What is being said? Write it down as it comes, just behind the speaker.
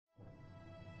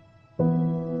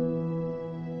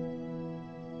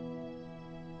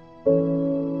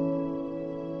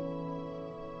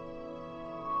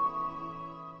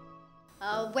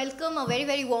a very,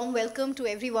 very warm welcome to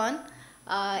everyone.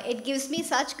 It gives me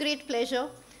such great pleasure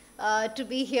to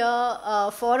be here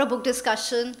for a book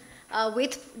discussion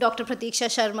with Dr. Prateeksha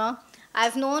Sharma.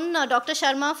 I've known Dr.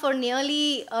 Sharma for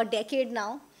nearly a decade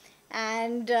now,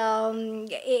 and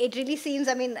it really seems,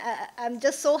 I'm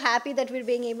just so happy that we're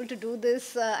being able to do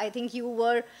this. I think you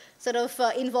were sort of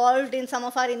involved in some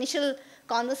of our initial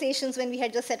conversations when we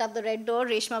had just set up the Red Door,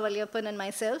 Reshma Valyappan and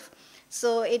myself.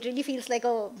 So it really feels like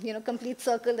a complete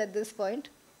circle at this point.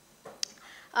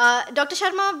 Dr.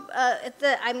 Sharma,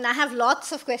 I have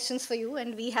lots of questions for you,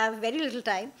 and we have very little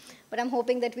time, but I'm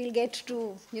hoping that we'll get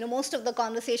to most of the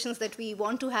conversations that we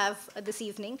want to have this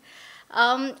evening.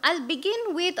 I'll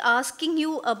begin with asking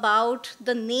you about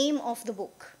the name of the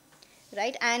book,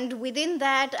 right? And within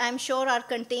that, I'm sure are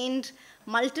contained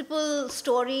multiple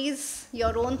stories,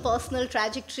 your own personal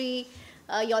trajectory,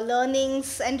 your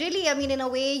learnings, and really, in a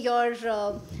way, your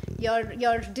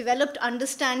developed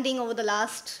understanding over the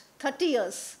last 30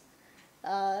 years,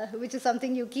 which is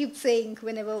something you keep saying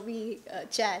whenever we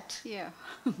chat. Yeah.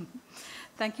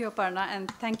 Thank you, Aparna,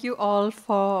 and thank you all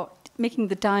for making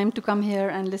the time to come here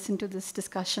and listen to this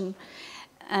discussion.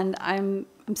 And I'm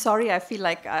sorry, I feel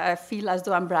as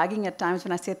though I'm bragging at times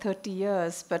when I say 30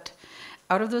 years, but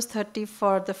out of those 30,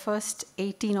 for the first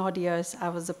 18 odd years, I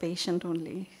was a patient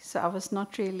only. So I was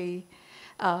not really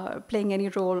playing any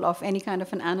role of any kind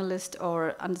of an analyst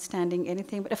or understanding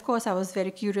anything. But of course, I was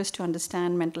very curious to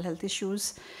understand mental health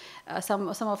issues. Some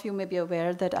of you may be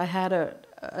aware that I had a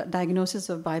diagnosis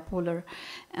of bipolar,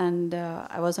 and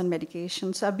I was on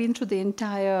medication. So I've been through the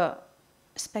entire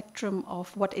spectrum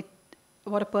of what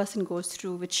a person goes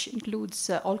through, which includes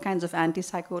all kinds of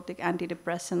antipsychotic,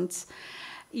 antidepressants,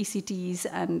 ECTs,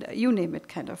 and you name it,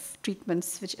 kind of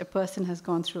treatments which a person has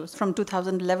gone through. From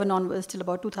 2011 onwards till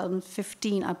about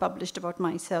 2015, I published about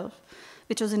myself,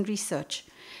 which was in research.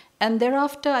 And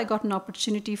thereafter, I got an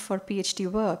opportunity for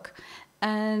PhD work.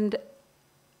 And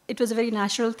it was a very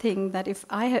natural thing that if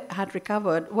I had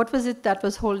recovered, what was it that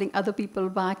was holding other people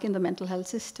back in the mental health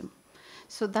system?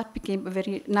 So that became a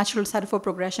very natural side of a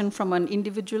progression from an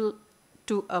individual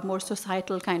to a more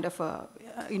societal kind of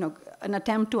an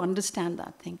attempt to understand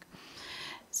that thing.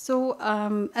 So,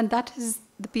 and that is,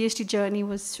 the PhD journey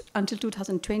was until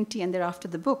 2020, and thereafter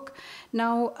the book.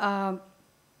 Now,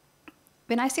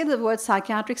 when I say the word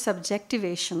psychiatric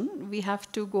subjectivation, we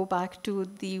have to go back to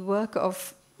the work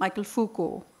of Michel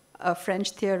Foucault, a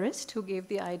French theorist who gave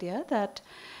the idea that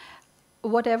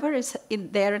whatever is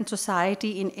there in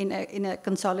society in a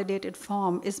consolidated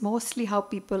form is mostly how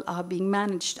people are being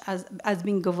managed, as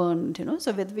being governed.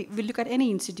 So we look at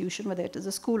any institution, whether it is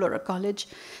a school or a college,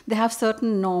 they have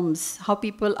certain norms, how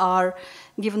people are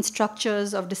given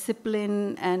structures of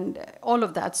discipline and all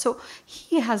of that. So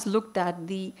he has looked at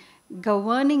the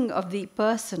governing of the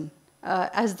person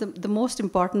as the most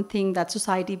important thing that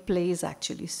society plays,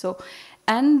 actually. So,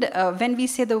 and when we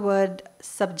say the word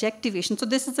subjectivation, so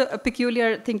this is a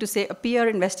peculiar thing to say, a peer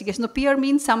investigation. So peer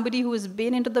means somebody who has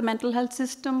been into the mental health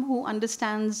system, who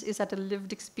understands, is at a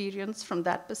lived experience from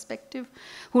that perspective,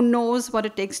 who knows what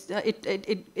it takes,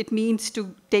 it means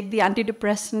to take the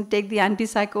antidepressant, take the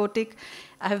antipsychotic.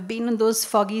 I have been in those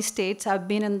foggy states. I've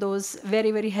been in those very,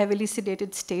 very heavily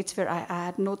sedated states where I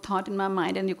had no thought in my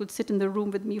mind, and you could sit in the room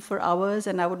with me for hours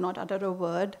and I would not utter a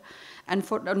word, and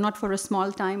not for a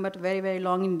small time, but very, very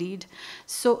long indeed.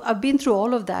 So I've been through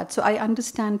all of that. So I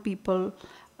understand people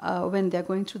when they're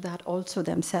going through that also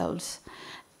themselves.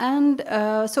 And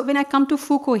so when I come to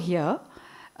Foucault here,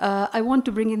 I want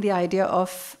to bring in the idea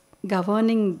of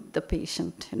governing the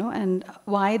patient, and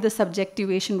why the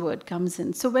subjectivation word comes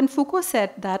in. So when Foucault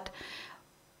said that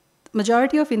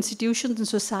majority of institutions in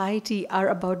society are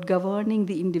about governing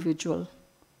the individual,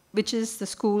 which is the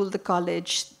school, the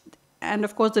college, and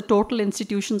of course the total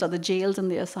institutions are the jails and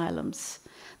the asylums.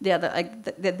 They are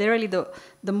they're really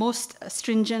the most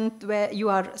stringent, where you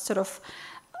are sort of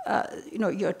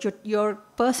your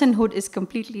personhood is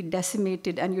completely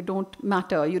decimated and you don't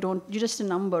matter. You're just a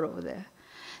number over there.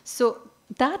 So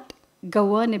that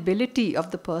governability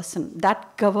of the person,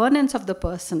 that governance of the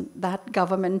person, that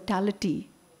governmentality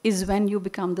is when you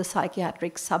become the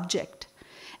psychiatric subject.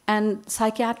 And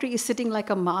psychiatry is sitting like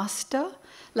a master,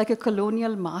 like a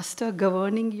colonial master,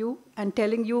 governing you and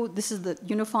telling you, this is the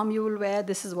uniform you will wear,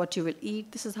 this is what you will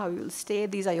eat, this is how you will stay,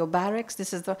 these are your barracks,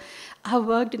 this is the... I've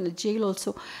worked in a jail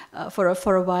also for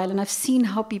a while, and I've seen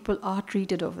how people are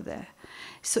treated over there.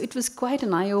 So it was quite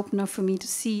an eye-opener for me to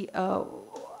see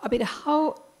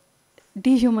how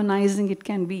dehumanizing it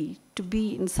can be to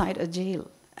be inside a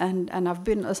jail and I've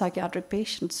been a psychiatric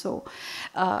patient. So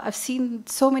I've seen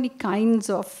so many kinds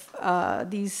of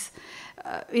these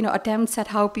attempts at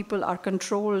how people are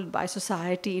controlled by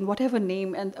society in whatever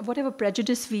name and whatever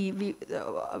prejudice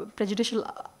prejudicial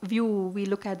view we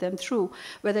look at them through,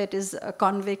 whether it is a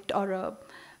convict or a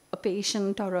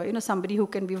patient or somebody who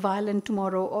can be violent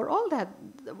tomorrow, or all that,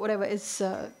 whatever is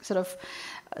sort of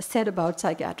said about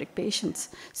psychiatric patients.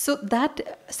 So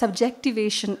that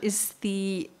subjectivation is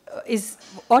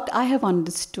what I have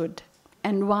understood.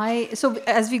 And why, so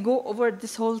as we go over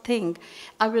this whole thing,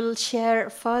 I will share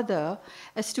further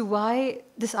as to why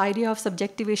this idea of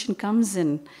subjectivation comes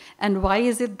in, and why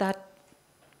is it that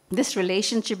this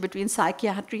relationship between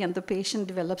psychiatry and the patient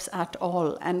develops at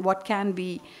all, and what can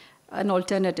be an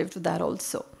alternative to that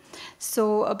also.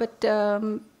 So,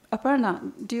 Aparna,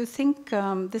 do you think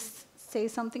this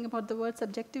says something about the word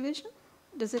subjectivation?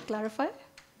 Does it clarify?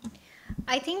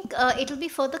 I think it will be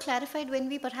further clarified when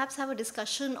we perhaps have a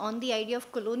discussion on the idea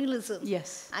of colonialism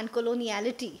and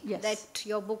coloniality that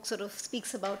your book sort of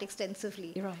speaks about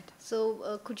extensively. You're right.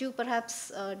 So could you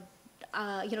perhaps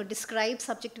describe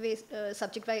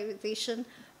subjectivization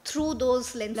through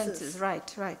those lenses?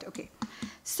 Right, okay.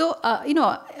 So,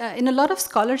 in a lot of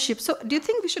scholarship, so do you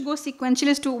think we should go sequentially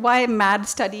as to why mad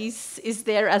studies is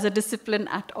there as a discipline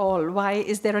at all? Why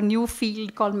is there a new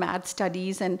field called mad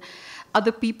studies? And are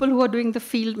the people who are doing the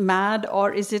field mad,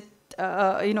 or is it,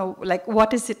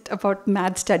 what is it about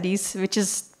mad studies, which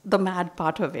is the mad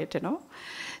part of it,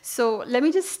 So let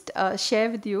me just share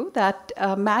with you that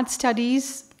mad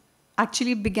studies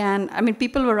actually began,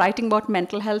 people were writing about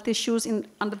mental health issues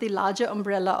under the larger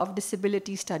umbrella of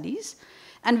disability studies.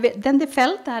 And then they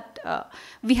felt that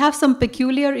we have some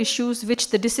peculiar issues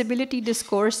which the disability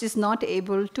discourse is not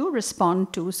able to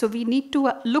respond to. So we need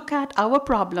to look at our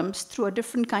problems through a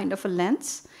different kind of a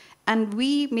lens. And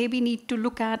we maybe need to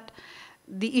look at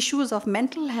the issues of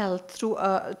mental health through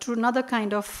another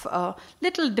kind of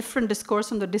little different discourse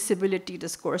from the disability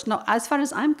discourse. Now, as far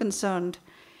as I'm concerned,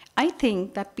 I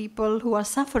think that people who are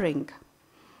suffering,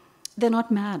 they're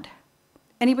not mad.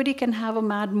 Anybody can have a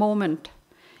mad moment.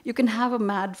 You can have a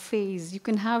mad phase. You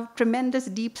can have tremendous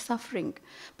deep suffering,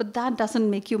 but that doesn't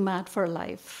make you mad for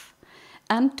life.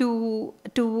 And to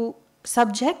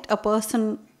subject a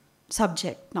person,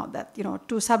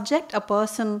 to subject a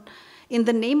person in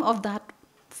the name of that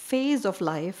phase of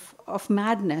life, of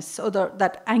madness, or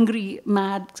that angry,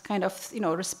 mad kind of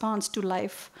response to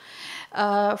life.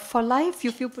 For life,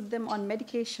 if you put them on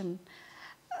medication,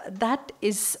 that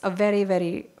is a very,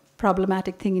 very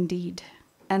problematic thing indeed.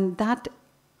 And that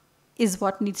is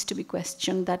what needs to be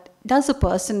questioned, that does a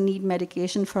person need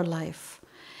medication for life?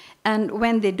 And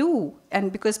when they do,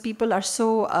 and because people are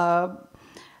so,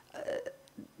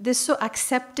 they're so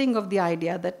accepting of the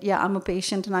idea that, yeah, I'm a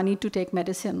patient and I need to take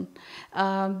medicine,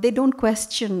 they don't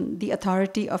question the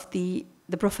authority of the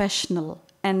professional.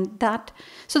 And that,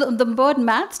 so the word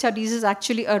mad studies is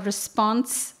actually a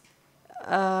response,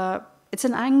 it's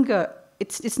an anger.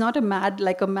 It's not a mad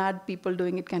people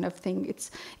doing it kind of thing.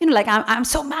 It's, like I'm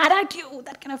so mad at you,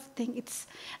 that kind of thing. It's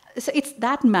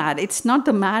that mad. It's not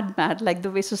the mad like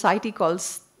the way society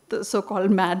calls the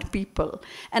so-called mad people.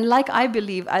 And like I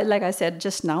believe, like I said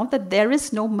just now, that there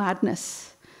is no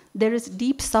madness. There is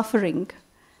deep suffering.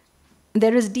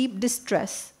 There is deep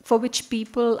distress for which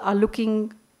people are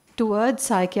looking towards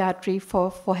psychiatry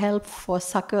for help, for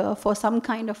succor, for some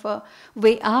kind of a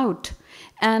way out.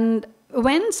 And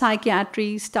when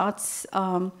psychiatry starts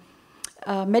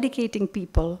medicating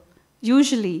people,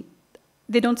 usually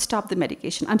they don't stop the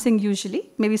medication. I'm saying usually,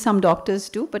 maybe some doctors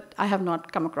do, but I have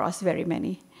not come across very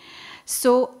many.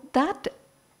 So that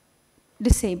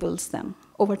disables them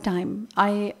over time.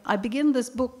 I begin this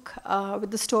book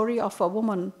with the story of a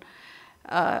woman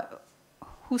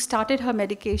who started her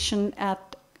medication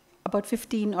at about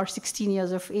 15 or 16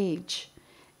 years of age.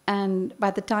 And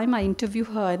by the time I interview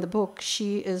her in the book,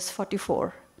 she is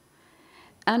 44.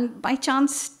 And by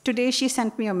chance, today she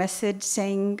sent me a message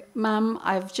saying, "Ma'am,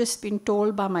 I've just been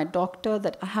told by my doctor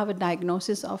that I have a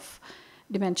diagnosis of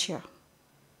dementia."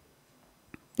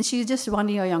 And she's just 1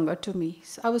 year younger to me.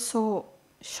 So I was so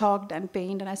shocked and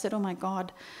pained, and I said, oh my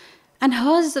God. And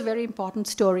hers is a very important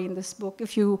story in this book.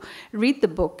 If you read the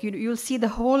book, you'll see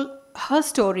her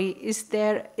story is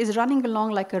running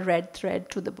along like a red thread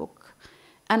through the book.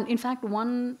 And in fact,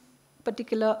 one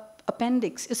particular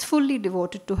appendix is fully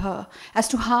devoted to her, as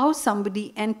to how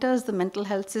somebody enters the mental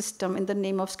health system in the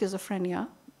name of schizophrenia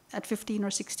at 15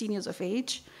 or 16 years of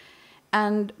age.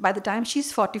 And by the time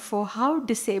she's 44, how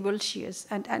disabled she is.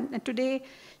 And today,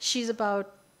 she's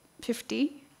about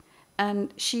 50,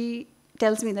 and she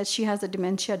tells me that she has a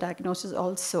dementia diagnosis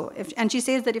also. And she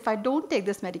says that if I don't take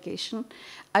this medication,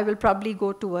 I will probably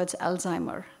go towards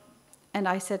Alzheimer. And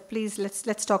I said, please,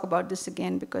 let's talk about this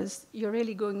again, because you're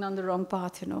really going down the wrong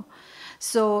path,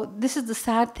 So this is the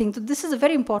sad thing. So this is a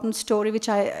very important story, which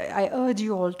I urge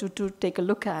you all to take a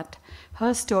look at.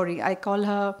 Her story, I call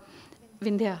her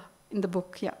Vindhya in the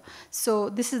book, yeah. So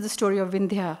this is the story of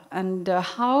Vindhya, and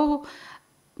how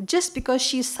just because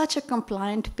she's such a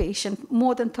compliant patient,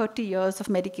 more than 30 years of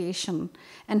medication,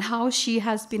 and how she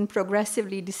has been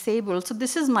progressively disabled. So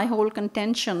this is my whole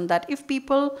contention, that if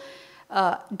people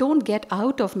don't get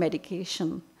out of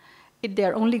medication,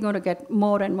 they're only going to get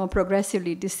more and more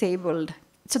progressively disabled.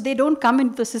 So they don't come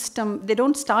into the system, they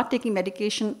don't start taking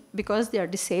medication because they are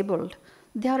disabled.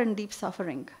 They are in deep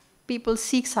suffering. People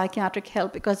seek psychiatric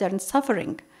help because they're in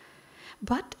suffering.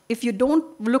 But if you don't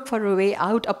look for a way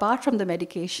out apart from the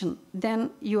medication, then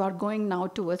you are going now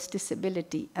towards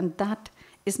disability. And that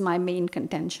is my main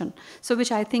contention. So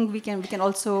which I think we can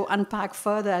also unpack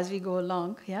further as we go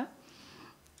along, yeah?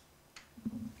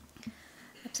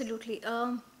 Absolutely.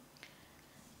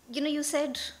 You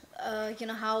said,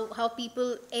 how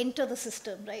people enter the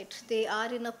system, right? They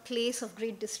are in a place of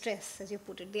great distress, as you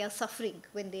put it. They are suffering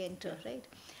when they enter, right?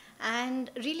 And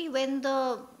really, when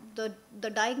the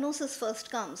diagnosis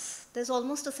first comes, there's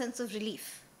almost a sense of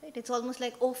relief, right? It's almost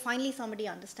like, oh, finally somebody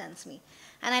understands me.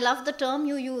 And I love the term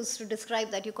you use to describe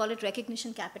that. You call it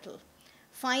recognition capital.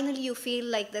 Finally, you feel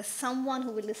like there's someone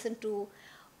who will listen to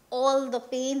all the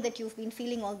pain that you've been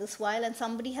feeling all this while, and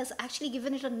somebody has actually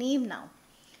given it a name now,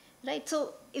 right?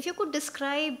 So if you could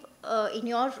describe in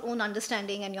your own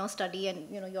understanding and your study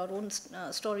and your own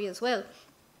story as well,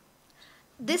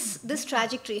 this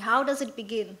trajectory, how does it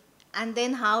begin? And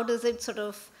then how does it sort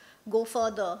of go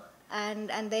further?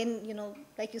 And then,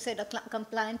 like you said, a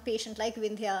compliant patient like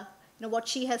Vindhya, what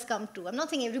she has come to. I'm not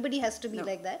saying everybody has to be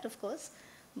like that, of course.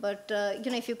 But,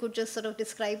 if you could just sort of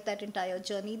describe that entire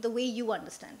journey, the way you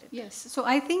understand it. Yes. So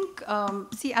I think,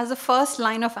 as a first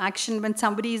line of action, when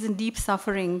somebody is in deep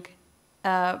suffering,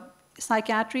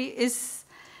 psychiatry is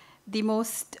the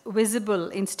most visible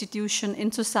institution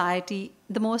in society,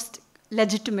 the most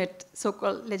legitimate,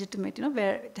 so-called legitimate,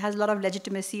 where it has a lot of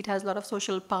legitimacy, it has a lot of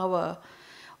social power,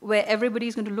 where everybody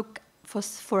is going to look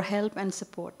for help and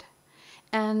support.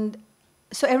 And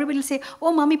so everybody will say,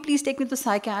 oh, mommy, please take me to the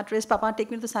psychiatrist, papa,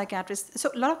 take me to the psychiatrist. So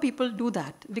a lot of people do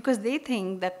that because they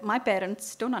think that my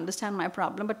parents don't understand my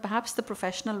problem, but perhaps the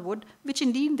professional would, which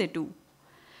indeed they do.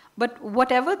 But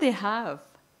whatever they have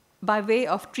by way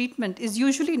of treatment is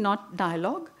usually not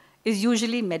dialogue, is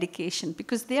usually medication,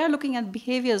 because they are looking at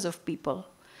behaviors of people.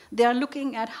 They are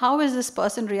looking at how is this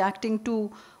person reacting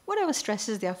to whatever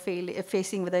stresses they are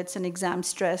facing, whether it's an exam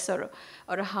stress or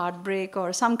a heartbreak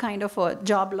or some kind of a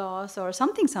job loss or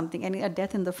something, a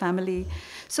death in the family.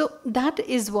 So that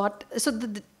is what,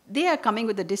 they are coming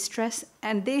with the distress,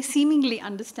 and they seemingly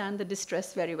understand the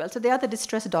distress very well. So they are the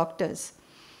distress doctors.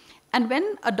 And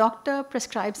when a doctor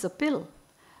prescribes a pill,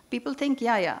 people think,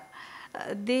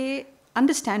 they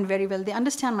understand very well. They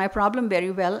understand my problem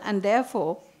very well, and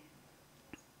therefore,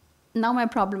 now my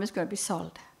problem is going to be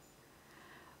solved.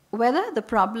 Whether the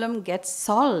problem gets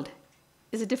solved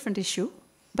is a different issue,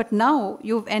 but now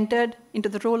you've entered into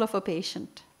the role of a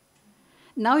patient.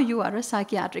 Now you are a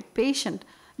psychiatric patient.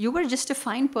 You were just a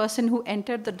fine person who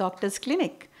entered the doctor's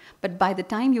clinic, but by the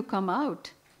time you come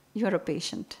out, you're a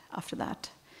patient after that.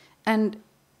 And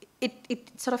it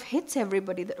sort of hits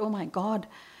everybody that, oh my God,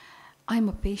 I'm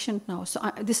a patient now. So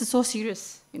this is so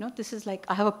serious. This is like,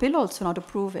 I have a pill also now to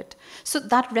prove it. So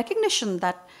that recognition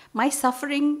that my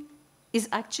suffering is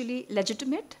actually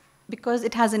legitimate because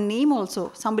it has a name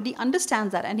also. Somebody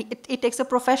understands that, and it takes a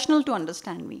professional to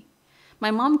understand me.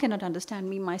 My mom cannot understand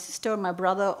me, my sister, my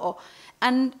brother,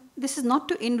 and this is not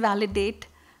to invalidate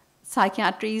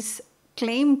psychiatry's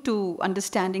claim to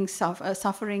understanding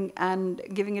suffering and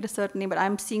giving it a certain name, but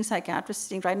I'm seeing psychiatrists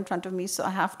sitting right in front of me, so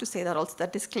I have to say that also,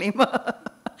 that disclaimer.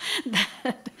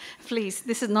 That, please,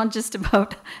 this is not just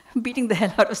about beating the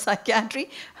hell out of psychiatry,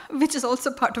 which is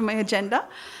also part of my agenda.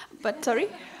 But sorry?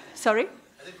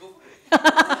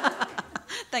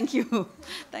 Thank you.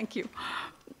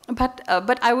 But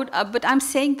I'm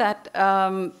saying that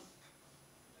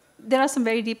there are some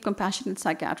very deep, compassionate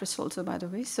psychiatrists also, by the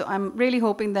way. So I'm really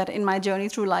hoping that in my journey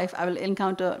through life, I will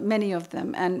encounter many of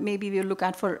them, and maybe we'll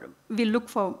look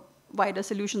for wider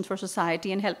solutions for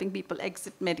society and helping people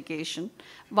exit medication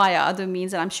via other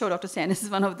means. And I'm sure Dr. Sen is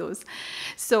one of those.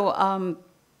 So,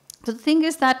 so the thing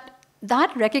is that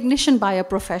recognition by a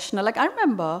professional, like I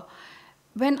remember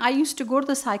when I used to go to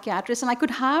the psychiatrist and I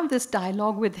could have this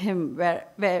dialogue with him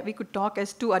where we could talk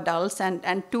as two adults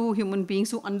and two human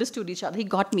beings who understood each other. He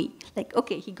got me. Like,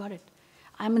 okay, he got it.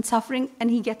 I'm in suffering and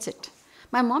he gets it.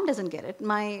 My mom doesn't get it.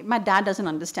 My dad doesn't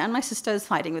understand. My sister is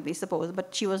fighting with me, suppose,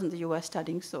 but she was in the US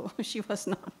studying, so she was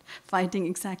not fighting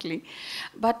exactly.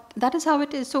 But that is how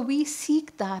it is. So we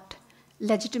seek that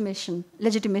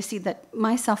legitimacy that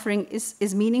my suffering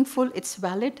is meaningful, it's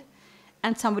valid,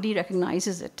 and somebody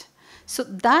recognizes it. So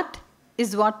that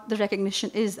is what the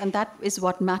recognition is, and that is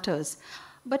what matters.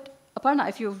 But Aparna,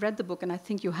 if you've read the book, and I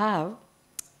think you have,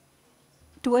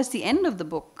 towards the end of the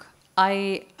book,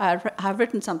 I have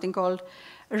written something called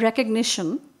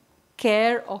recognition,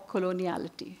 care, or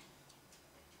coloniality.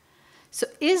 So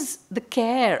is the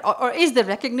care, or is the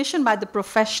recognition by the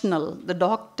professional, the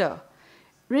doctor,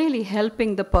 really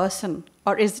helping the person,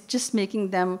 or is it just making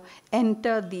them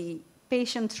enter the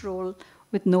patient's role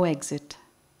with no exit?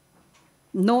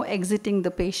 No exiting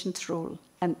the patient's role.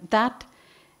 And that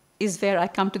is where I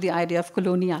come to the idea of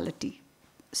coloniality.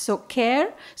 So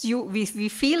care, we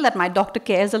feel that my doctor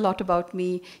cares a lot about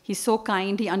me. He's so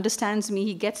kind, he understands me,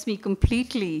 he gets me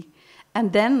completely.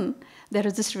 And then there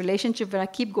is this relationship where I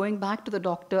keep going back to the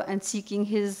doctor and seeking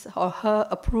his or her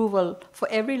approval for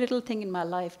every little thing in my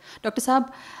life. Dr.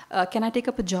 Saab, can I take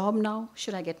up a job now?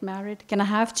 Should I get married? Can I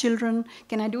have children?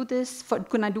 Can I do this?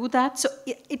 Can I do that? So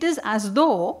it is as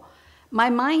though my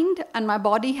mind and my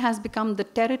body has become the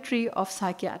territory of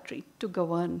psychiatry to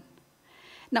govern.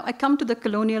 Now, I come to the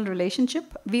colonial relationship.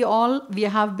 We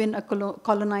have been a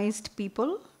colonized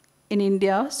people in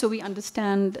India, so we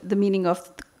understand the meaning of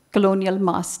the colonial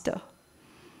master.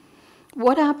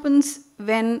 What happens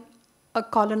when a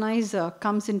colonizer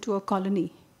comes into a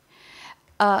colony?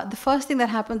 The first thing that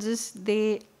happens is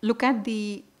they look at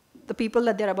the people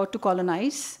that they're about to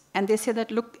colonize, and they say that,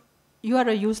 look, you are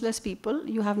a useless people.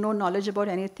 You have no knowledge about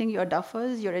anything. You're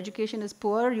duffers. Your education is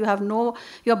poor.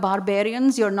 You're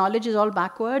barbarians. Your knowledge is all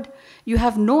backward. You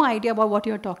have no idea about what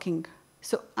you're talking.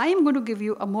 So I am going to give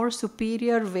you a more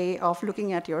superior way of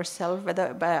looking at yourself.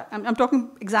 I'm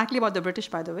talking exactly about the British,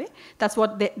 by the way. That's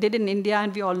what they did in India,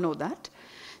 and we all know that.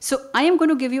 So I am going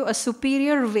to give you a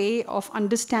superior way of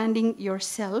understanding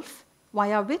yourself,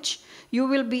 via which you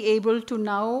will be able to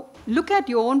now look at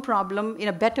your own problem in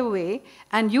a better way,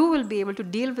 and you will be able to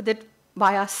deal with it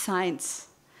via science.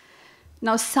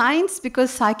 Now, science, because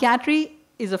psychiatry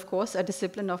is, of course, a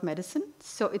discipline of medicine,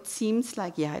 so it seems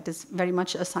like, yeah, it is very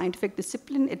much a scientific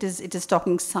discipline. It is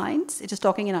talking science. It is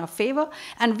talking in our favor,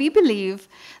 and we believe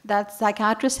that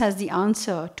psychiatrist has the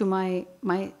answer to my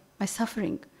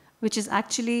suffering, which is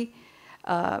actually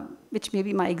which may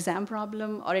be my exam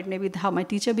problem, or it may be how my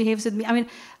teacher behaves with me. I mean,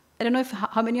 I don't know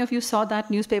how many of you saw that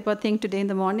newspaper thing today in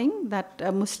the morning, that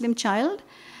Muslim child,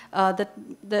 where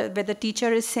the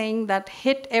teacher is saying that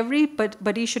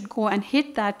everybody should go and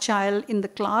hit that child in the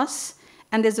class,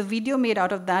 and there's a video made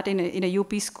out of that in a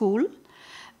UP school.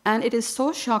 And it is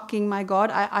so shocking, my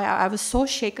God. I was so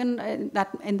shaken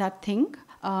in that thing.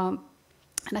 And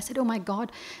I said, oh my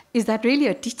God, is that really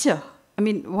a teacher? I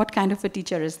mean, what kind of a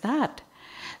teacher is that?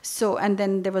 So, and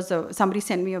then there was somebody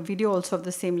sent me a video also of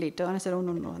the same later, and I said, oh,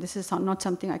 no, this is not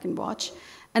something I can watch.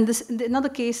 And another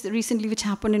case recently which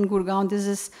happened in Gurgaon, there's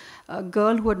this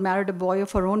girl who had married a boy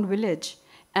of her own village,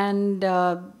 and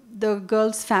the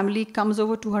girl's family comes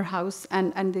over to her house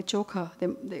and they choke her,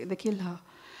 they kill her.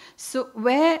 So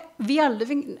where we are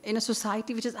living in a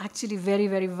society which is actually very,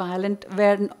 very violent,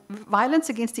 where violence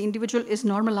against the individual is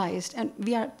normalized, and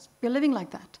we are living like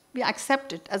that. We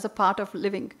accept it as a part of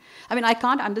living. I mean, I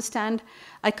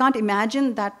can't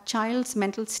imagine that child's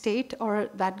mental state, or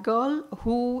that girl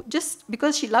who, just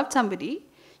because she loved somebody,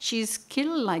 she's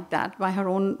killed like that by her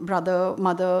own brother,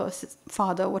 mother,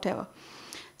 father, whatever.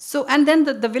 So, and then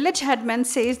the village headman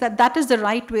says that is the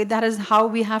right way, that is how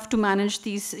we have to manage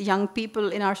these young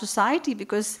people in our society,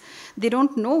 because they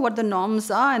don't know what the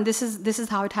norms are, and this is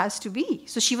how it has to be.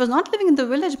 So she was not living in the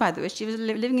village, by the way. She was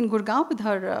living in Gurgaon with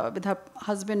her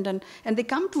husband, and they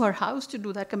come to her house to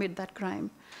commit that crime.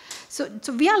 So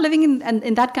we are living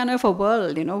in that kind of a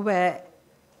world, where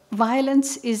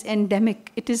violence is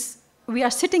endemic. We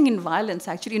are sitting in violence,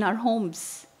 actually, in our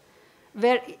homes,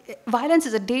 where violence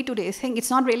is a day-to-day thing. It's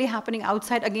not really happening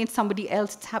outside against somebody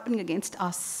else. It's happening against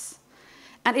us.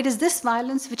 And it is this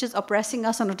violence which is oppressing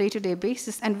us on a day-to-day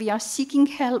basis, and we are seeking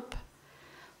help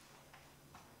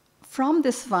from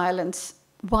this violence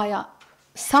via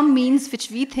some means which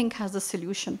we think has a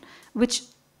solution, which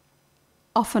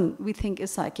often we think is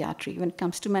psychiatry when it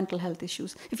comes to mental health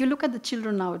issues. If you look at the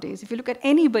children nowadays, if you look at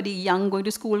anybody young going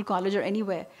to school, college, or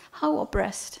anywhere, how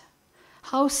oppressed,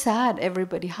 How sad,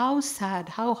 everybody, how sad,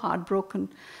 how heartbroken.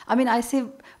 I mean, I say,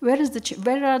 where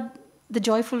are the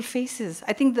joyful faces?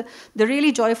 I think the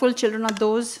really joyful children are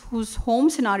those whose home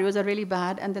scenarios are really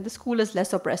bad and then the school is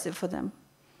less oppressive for them.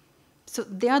 So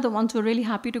they are the ones who are really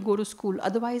happy to go to school.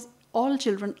 Otherwise, all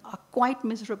children are quite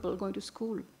miserable going to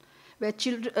school, where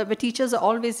teachers are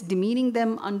always demeaning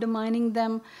them, undermining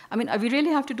them. I mean, we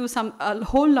really have to do a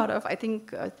whole lot of, I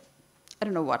think, I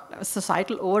don't know what, a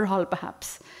societal overhaul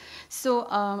perhaps. So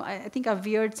I think I've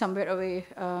veered somewhere away.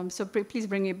 So please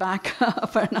bring me back,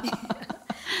 Aparna.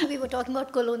 We were talking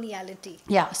about coloniality.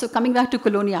 Yeah, so coming back to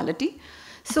coloniality.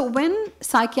 So when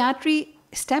psychiatry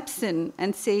steps in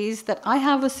and says that I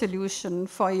have a solution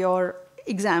for your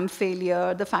exam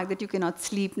failure, the fact that you cannot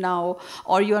sleep now,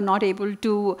 or you are not able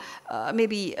to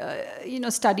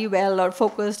study well or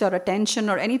focused or attention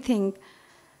or anything,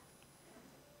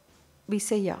 we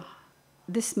say, yeah,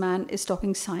 this man is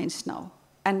talking science now.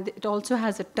 And it also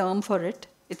has a term for it.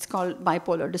 It's called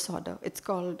bipolar disorder. It's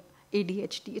called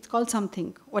ADHD. It's called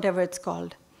something, whatever it's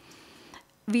called.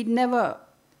 We never,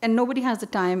 and nobody has the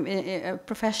time.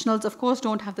 Professionals, of course,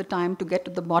 don't have the time to get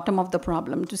to the bottom of the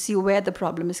problem, to see where the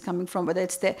problem is coming from, whether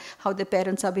it's how their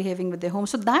parents are behaving with their home.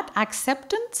 So that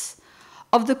acceptance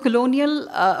of the colonial,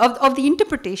 of the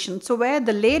interpretation, so where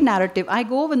the lay narrative, I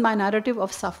go with my narrative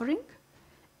of suffering,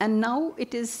 and now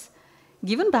it is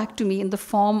given back to me in the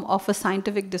form of a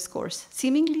scientific discourse,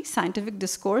 seemingly scientific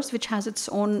discourse, which has its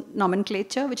own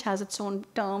nomenclature, which has its own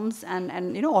terms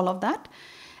and all of that.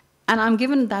 And I'm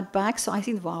given that back, so I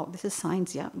think, wow, this is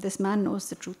science, yeah. This man knows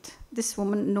the truth. This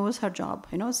woman knows her job,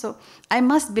 So I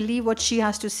must believe what she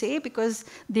has to say because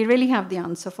they really have the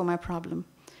answer for my problem.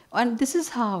 And this is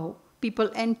how people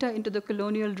enter into the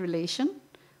colonial relation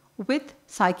with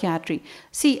psychiatry.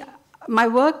 See, my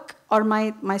work or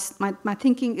my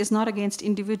thinking is not against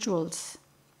individuals.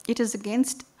 It is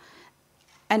against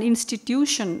an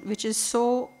institution which is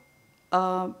so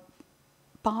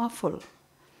powerful.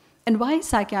 And why is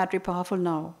psychiatry powerful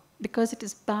now? Because it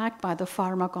is backed by the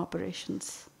pharma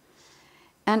corporations.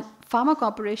 And pharma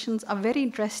corporations are very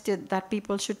interested that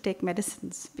people should take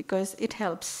medicines because it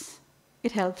helps.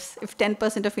 It helps if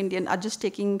 10% of Indians are just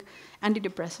taking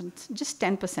antidepressants, just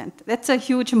 10%. That's a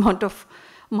huge amount of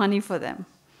money for them.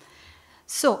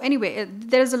 So anyway,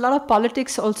 there's a lot of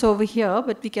politics also over here,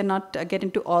 but we cannot get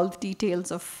into all the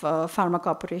details of pharma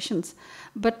corporations.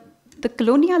 But the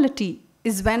coloniality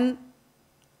is when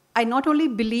I not only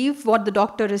believe what the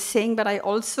doctor is saying, but I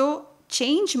also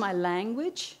change my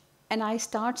language and I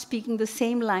start speaking the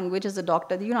same language as the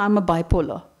doctor. I'm a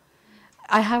bipolar.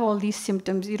 I have all these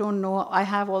symptoms, you don't know, I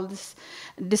have all this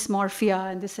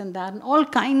dysmorphia and this and that, and all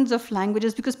kinds of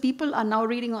languages, because people are now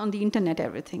reading on the internet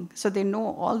everything, so they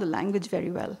know all the language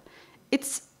very well.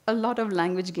 It's a lot of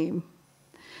language game.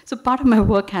 So part of my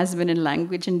work has been in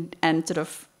language and sort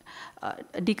of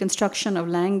a deconstruction of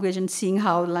language and seeing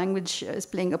how language is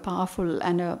playing a powerful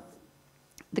and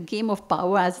the game of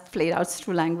power as it played out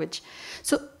through language.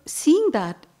 So seeing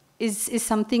that is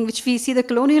something which we see the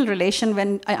colonial relation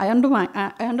when I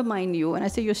undermine you and I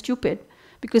say you're stupid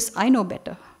because I know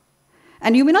better.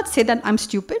 And you may not say that I'm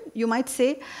stupid. You might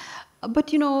say, but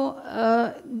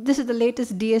this is the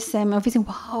latest DSM. And we think,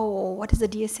 wow, what is the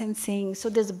DSM saying? So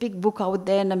there's a big book out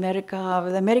there in America,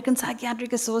 the American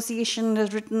Psychiatric Association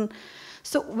has written.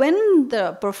 So when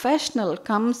the professional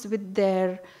comes with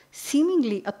their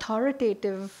seemingly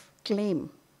authoritative claim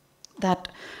that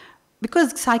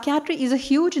because psychiatry is a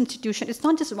huge institution. It's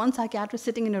not just one psychiatrist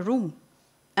sitting in a room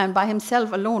and by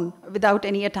himself alone without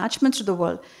any attachments to the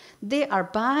world. They are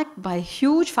backed by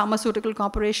huge pharmaceutical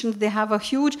corporations. They have a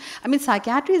huge,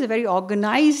 psychiatry is a very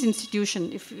organized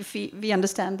institution if we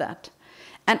understand that.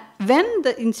 And when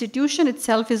the institution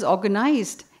itself is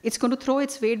organized, it's going to throw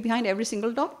its weight behind every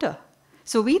single doctor.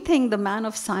 So we think the man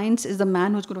of science is the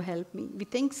man who's going to help me. We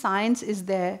think science is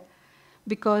there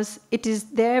because it is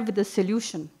there with the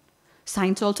solution.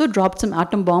 Science also dropped some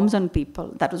atom bombs on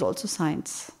people. That was also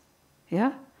science.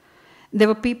 Yeah? There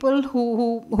were people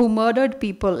who murdered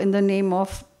people in the name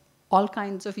of all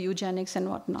kinds of eugenics and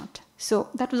whatnot. So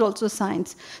that was also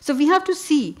science. So we have to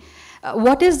see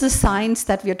what is the science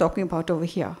that we are talking about over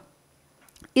here.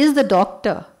 Is the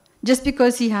doctor, just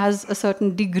because he has a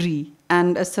certain degree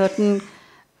and a certain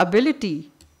ability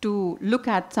to look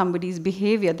at somebody's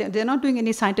behavior. They're not doing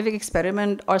any scientific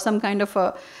experiment or some kind of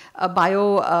a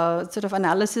bio sort of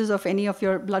analysis of any of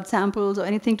your blood samples or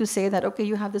anything to say that, okay,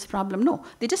 you have this problem. No,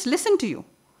 they just listen to you.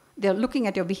 They're looking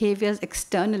at your behaviors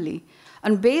externally.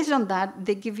 And based on that,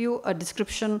 they give you a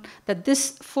description that these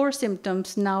 4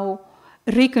 symptoms now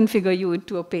reconfigure you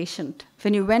into a patient.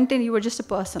 When you went in, you were just a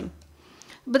person.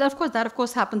 But of course, that of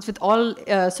course happens with all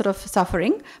sort of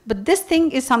suffering. But this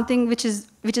thing is something which is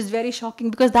very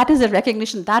shocking, because that is a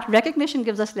recognition. That recognition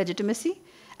gives us legitimacy.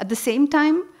 At the same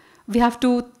time, we have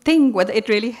to think whether it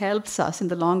really helps us in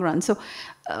the long run. So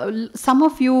some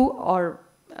of you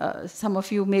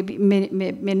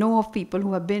may know of people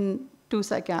who have been to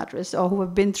psychiatrists or who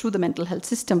have been through the mental health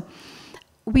system.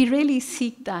 We really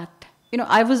seek that. You know,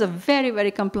 I was a very,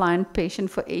 very compliant patient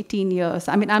for 18 years.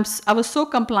 I mean, I was so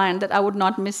compliant that I would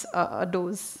not miss a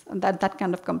dose, and that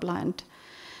kind of compliant.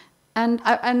 And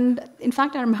in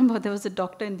fact, I remember there was a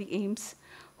doctor in the AIMS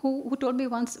who told me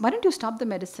once, "Why don't you stop the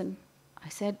medicine?" I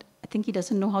said, "I think he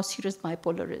doesn't know how serious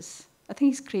bipolar is. I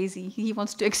think he's crazy. He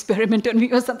wants to experiment on me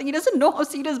or something. He doesn't know how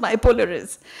serious bipolar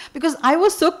is." Because I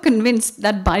was so convinced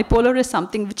that bipolar is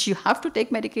something which you have to take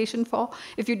medication for.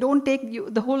 If you don't take,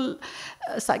 the whole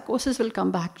psychosis will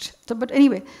come back. So, but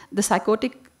anyway, the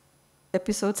psychotic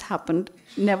episodes happened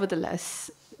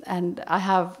nevertheless. And I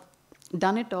have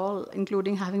done it all,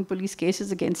 including having police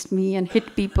cases against me and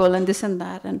hit people and this and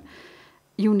that, and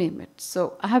you name it.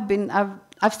 So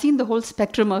I've seen the whole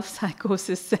spectrum of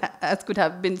psychosis as could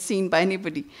have been seen by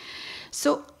anybody.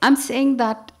 So I'm saying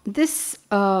that this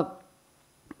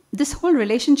whole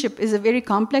relationship is a very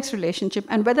complex relationship,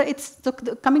 and whether it's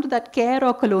coming to that care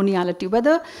or coloniality,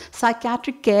 whether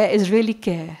psychiatric care is really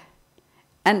care.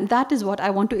 And that is what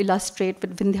I want to illustrate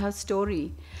with Vindhya's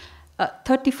story.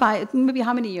 35, maybe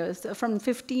how many years? From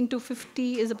 15 to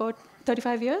 50 is about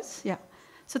 35 years? Yeah.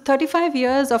 So 35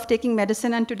 years of taking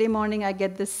medicine, and today morning I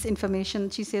get this information.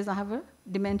 She says, "I have a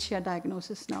dementia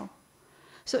diagnosis now."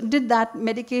 So did that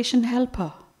medication help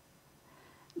her?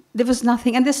 There was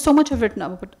nothing. And there's so much of written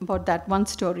about that one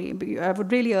story. I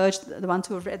would really urge the ones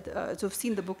who have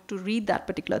seen the book to read that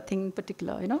particular thing in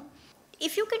particular, you know.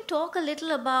 If you can talk a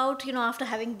little about, after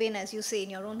having been, as you say in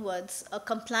your own words, a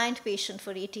compliant patient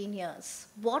for 18 years,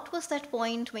 what was that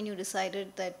point when you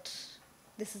decided that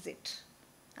this is it?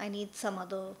 I need some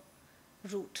other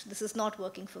route. This is not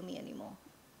working for me anymore.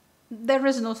 There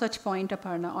is no such point,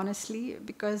 Aparna, honestly,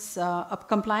 because a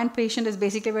compliant patient is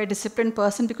basically a very disciplined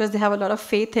person because they have a lot of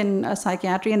faith in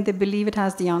psychiatry and they believe it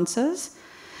has the answers.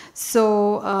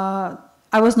 So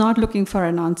I was not looking for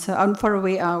an answer, for a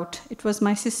way out. It was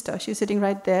my sister. She's sitting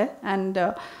right there, and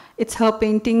it's her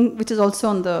painting, which is also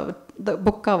on the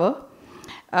book cover.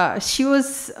 She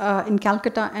was in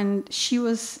Calcutta, and she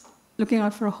was looking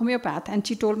out for a homeopath, and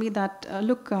she told me that,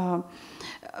 "Look,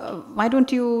 why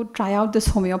don't you try out this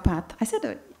homeopath?" I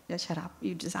said, "Yeah, shut up.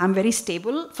 I'm very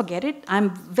stable. Forget it. I'm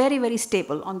very, very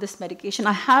stable on this medication.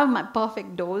 I have my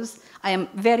perfect dose. I am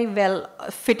very well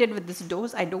fitted with this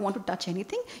dose. I don't want to touch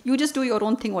anything. You just do your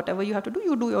own thing. Whatever you have to do,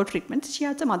 you do your treatments." She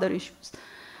had some other issues.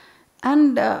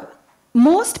 And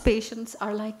most patients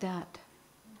are like that.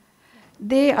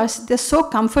 They're so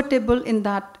comfortable in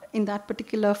that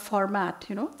particular format,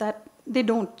 that they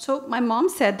don't. So my mom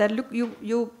said that, "Look,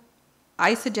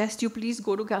 I suggest you please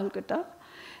go to Calcutta,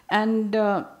 and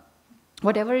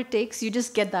whatever it takes, you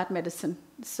just get that medicine."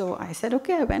 So I said,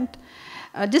 okay, I went.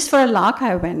 Just for a lark,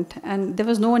 I went, and there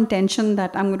was no intention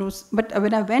that I'm going to. But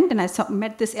when I went and I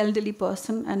met this elderly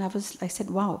person, and I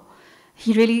said, wow,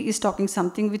 he really is talking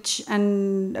something which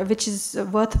is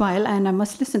worthwhile, and I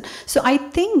must listen. So I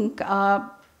think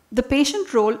the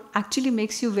patient role actually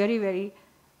makes you very, very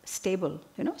stable.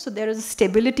 So there is a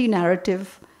stability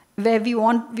narrative where we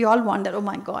all want that. Oh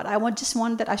my God, just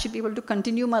want that I should be able to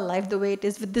continue my life the way it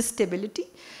is with this stability.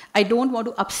 I don't want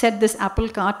to upset this apple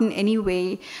cart in any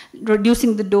way,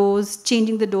 reducing the dose,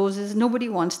 changing the doses. Nobody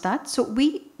wants that. So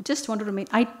we just want to remain.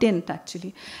 I didn't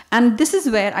actually, and this is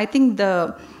where I think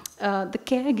the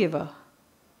caregiver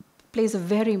plays a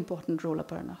very important role,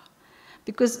 Aparna,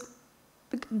 because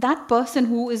that person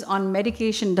who is on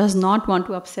medication does not want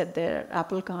to upset their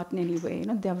apple cart in any way.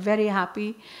 They are very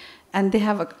happy, and they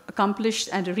have accomplished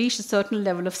and reached a certain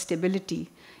level of stability.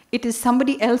 It is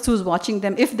somebody else who's watching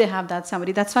them, if they have that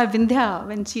somebody. That's why Vindhya,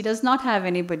 when she does not have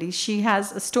anybody, she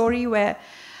has a story where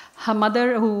her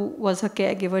mother, who was her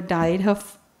caregiver, died. Her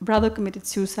brother committed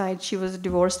suicide. She was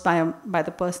divorced by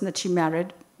the person that she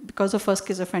married because of her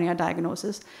schizophrenia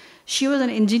diagnosis. She was an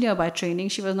engineer by training.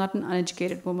 She was not an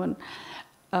uneducated woman.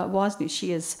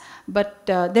 She is. But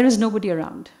there is nobody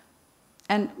around.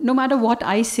 And no matter what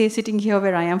I say sitting here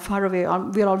where I am far away,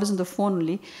 we're always on the phone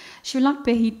only, she will not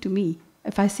pay heed to me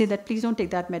if I say that, please don't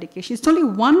take that medication. It's only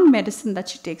one medicine that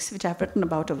she takes, which I've written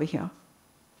about over here.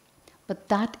 But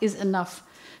that is enough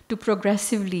to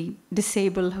progressively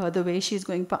disable her the way she's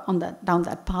going down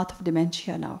that path of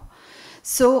dementia now.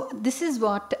 So this is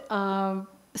what,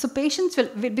 so patients will,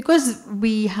 because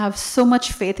we have so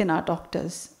much faith in our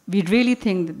doctors, we really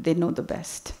think that they know the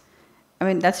best. I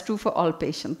mean, that's true for all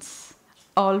patients.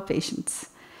 All patients.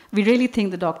 We really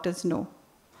think the doctors know.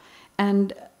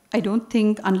 And I don't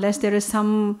think, unless there is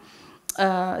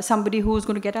somebody who's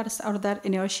going to get us out of that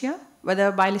inertia,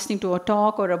 whether by listening to a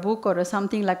talk or a book or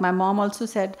something, like my mom also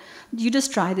said, you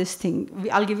just try this thing.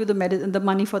 I'll give you the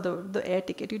money for the air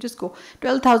ticket. You just go.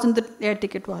 12,000 the air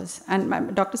ticket was. And my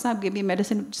Dr. Saab gave me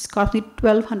medicine. It just cost me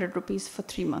 1,200 rupees for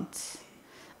 3 months.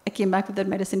 I came back with that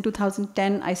medicine.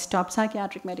 2010, I stopped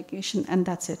psychiatric medication, and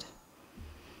that's it.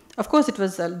 Of course,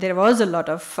 there was a lot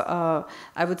of,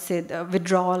 I would say,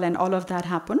 withdrawal and all of that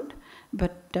happened.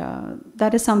 But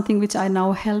that is something which I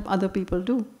now help other people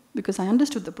do, because I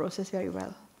understood the process very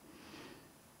well.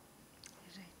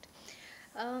 Right.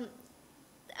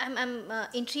 I'm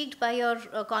intrigued by your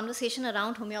conversation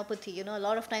around homeopathy. You know, a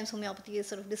lot of times homeopathy is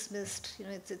sort of dismissed. You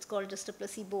know, it's called just a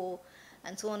placebo,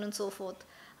 and so on and so forth.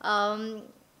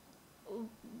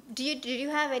 Did you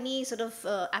have any sort of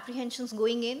apprehensions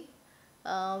going in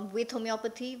with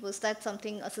homeopathy? Was that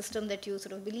a system that you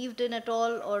sort of believed in at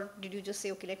all, or did you just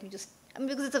say, okay, let me just, I mean,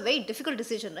 because it's a very difficult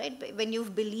decision, right? When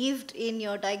you've believed in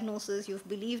your diagnosis, you've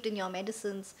believed in your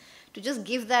medicines, to just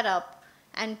give that up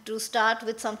and to start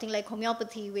with something like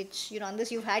homeopathy, which, you know,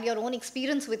 unless you've had your own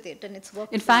experience with it and it's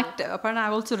worked. In fact, Aparna,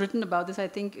 I've also written about this. I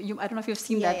think, I don't know if you've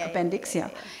seen that appendix. Yeah.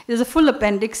 There's a full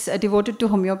appendix devoted to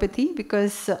homeopathy,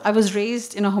 because I was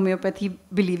raised in a homeopathy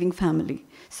believing family.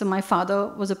 So my father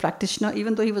was a practitioner,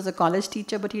 even though he was a college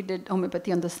teacher, but he did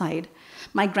homeopathy on the side.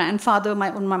 My grandfather,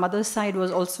 on my mother's side,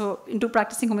 was also into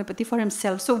practicing homeopathy for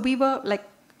himself. So we were like,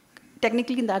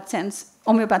 technically in that sense,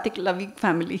 homeopathic loving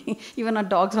family. Even our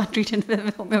dogs were treated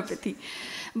with homeopathy.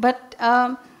 But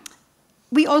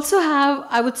we also have,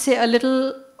 I would say, a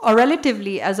little, or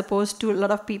relatively, as opposed to a lot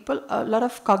of people, a lot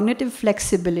of cognitive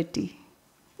flexibility.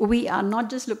 We are not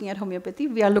just looking at homeopathy,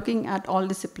 we are looking at all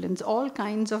disciplines, all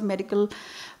kinds of medical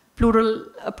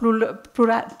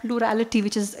plurality,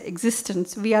 which is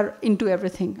existence. We are into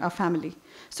everything, our family.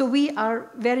 So we are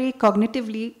very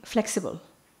cognitively flexible.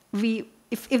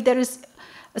 If there is,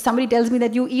 somebody tells me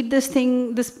that you eat this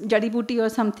thing, this jadi booty or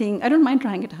something, I don't mind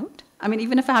trying it out. I mean,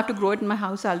 even if I have to grow it in my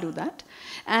house, I'll do that.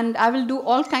 And I will do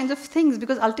all kinds of things,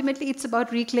 because ultimately it's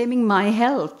about reclaiming my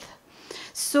health.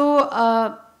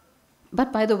 So,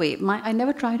 but by the way, I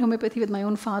never tried homeopathy with my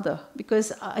own father,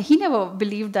 because he never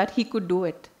believed that he could do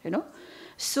it, you know.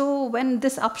 So when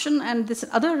this option and this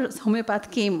other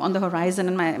homeopath came on the horizon,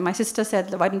 and my sister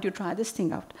said, why don't you try this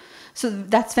thing out? So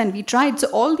that's when we tried. So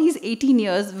all these 18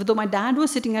 years, though my dad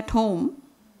was sitting at home,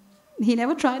 he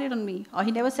never tried it on me. Or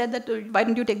he never said that, why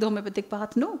don't you take the homeopathic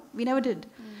path? No, we never did.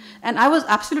 And I was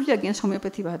absolutely against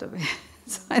homeopathy, by the way.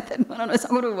 So I said, no, it's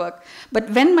not going to work. But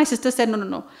when my sister said,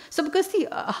 no. So because, see,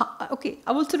 okay,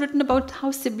 I've also written about how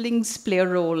siblings play a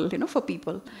role, you know, for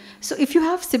people. So if you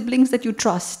have siblings that you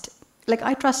trust, like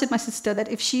I trusted my sister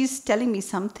that if she's telling me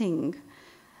something,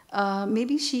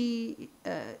 maybe she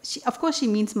of course she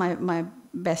means my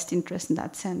best interest in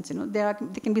that sense, you know. There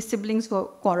can be siblings who are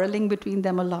quarreling between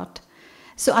them a lot.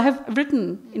 So I have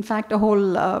written, in fact, a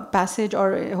whole passage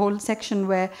or a whole section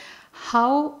where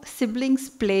how siblings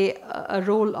play a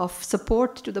role of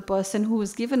support to the person who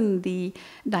is given the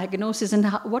diagnosis, and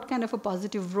what kind of a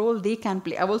positive role they can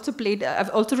play. I've also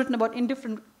written about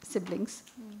indifferent siblings,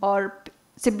 or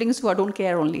siblings who don't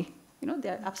care only. You know,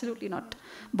 they're absolutely not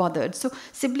bothered. So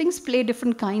siblings play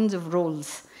different kinds of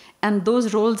roles. And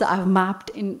those roles I've mapped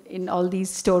in all these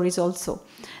stories also.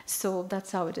 So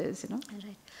that's how it is, you know.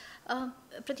 Right.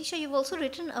 Prateeksha, you've also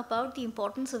written about the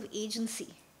importance of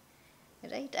agency,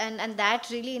 right? And that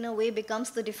really, in a way, becomes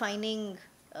the defining,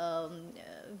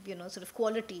 you know, sort of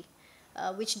quality,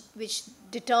 which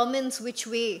determines which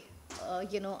way,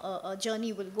 you know, a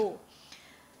journey will go.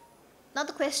 Now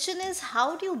the question is,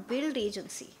 how do you build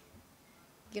agency?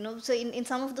 You know, so in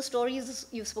some of the stories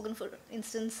you've spoken, for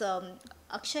instance,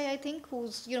 Akshay, I think,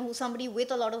 who's somebody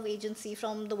with a lot of agency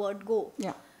from the word go.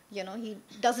 Yeah. You know, he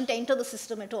doesn't enter the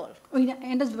system at all. Oh, he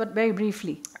enters, but very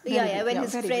briefly. When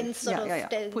his friends sort of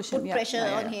put pressure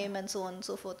on him, and so on and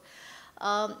so forth.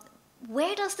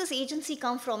 Where does this agency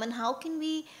come from, and how can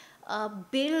we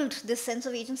build this sense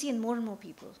of agency in more and more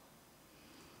people?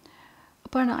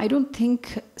 Aparna, I don't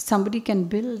think somebody can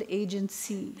build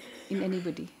agency in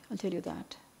anybody, I'll tell you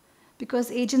that. Because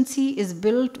agency is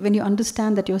built when you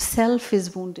understand that your self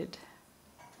is wounded.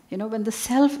 You know, when the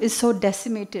self is so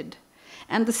decimated,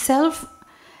 and the self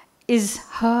is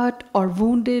hurt or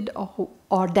wounded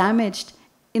or damaged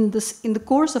in the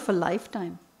course of a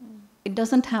lifetime. It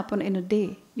doesn't happen in a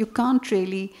day. You can't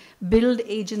really build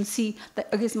agency.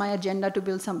 It's my agenda to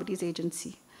build somebody's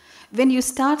agency. When you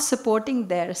start supporting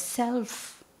their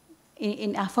self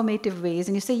in affirmative ways,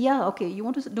 and you say, yeah, okay, you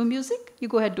want to do music? You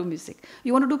go ahead, do music.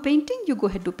 You want to do painting? You go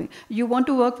ahead, do painting. You want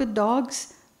to work with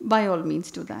dogs? By all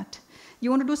means, do that. You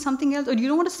want to do something else, or you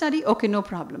don't want to study? Okay, no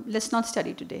problem. Let's not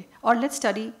study today. Or let's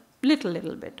study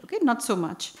little bit, okay? Not so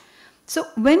much. So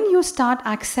when you start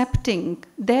accepting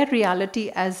their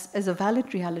reality as a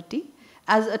valid reality,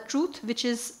 as a truth which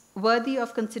is worthy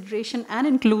of consideration and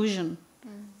inclusion,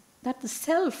 that the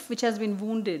self which has been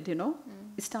wounded,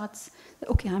 it starts,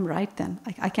 okay, I'm right then.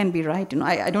 I can be right.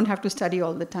 I don't have to study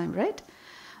all the time, right?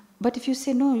 But if you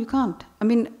say, no, you can't. I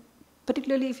mean,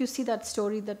 particularly if you see that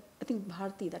story that, I think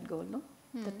Bharti, that girl, no?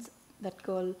 That's that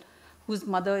girl whose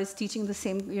mother is teaching the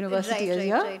same university as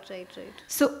you. Right.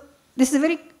 So this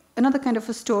is another kind of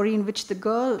a story in which the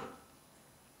girl,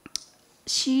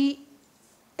 she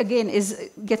again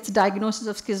gets the diagnosis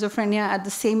of schizophrenia at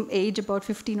the same age, about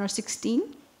 15 or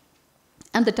 16.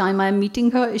 And the time I'm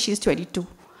meeting her, she's 22.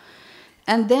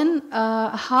 And then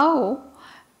how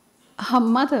her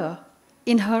mother,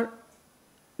 in her,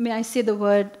 may I say the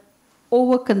word,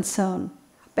 over-concern,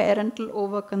 parental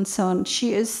over-concern,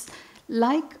 she is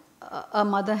like a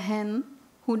mother hen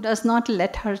who does not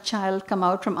let her child come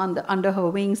out from under her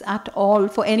wings at all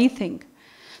for anything.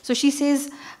 So she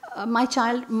says, my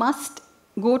child must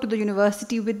go to the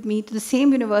university with me, to the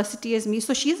same university as me.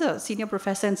 So she's a senior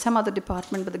professor in some other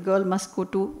department, but the girl must go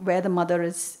to where the mother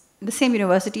is, the same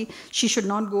university. She should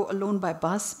not go alone by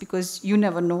bus because you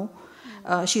never know.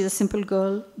 She's a simple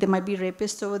girl. There might be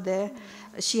rapists over there.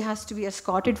 She has to be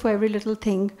escorted for every little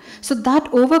thing. So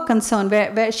that over-concern,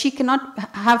 where she cannot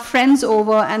have friends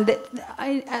over,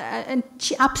 and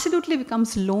she absolutely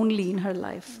becomes lonely in her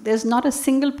life. There's not a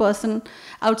single person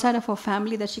outside of her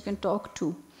family that she can talk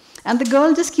to. And the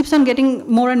girl just keeps on getting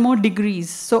more and more degrees.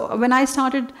 So when I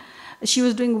started, she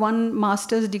was doing one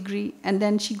master's degree, and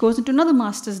then she goes into another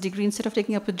master's degree instead of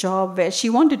taking up a job where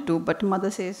she wanted to, but mother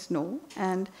says no.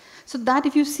 And so that,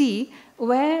 if you see,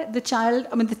 where the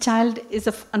child is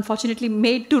unfortunately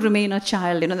made to remain a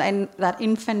child, in that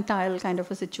infantile kind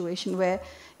of a situation where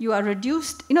you are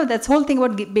reduced, that's whole thing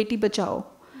about Beti Bachao.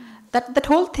 That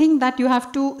whole thing that you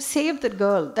have to save the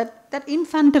girl, that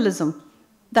infantilism.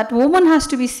 That woman has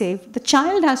to be saved. The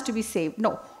child has to be saved.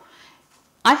 No.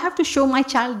 I have to show my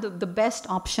child the best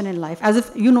option in life, as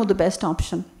if you know the best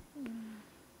option.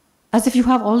 As if you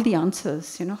have all the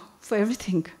answers, for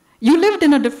everything. You lived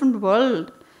in a different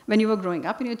world when you were growing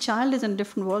up, and your child is in a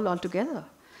different world altogether.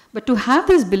 But to have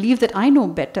this belief that I know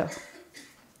better,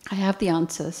 I have the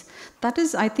answers, that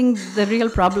is, I think, the real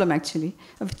problem, actually,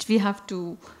 which we have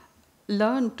to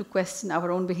learn to question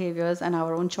our own behaviors and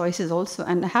our own choices also,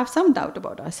 and have some doubt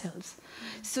about ourselves.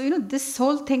 So, this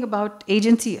whole thing about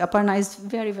agency, Aparna, is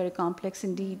very, very complex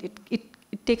indeed.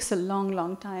 It takes a long,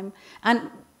 long time. And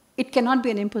it cannot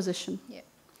be an imposition. Yeah.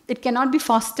 It cannot be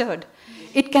fostered.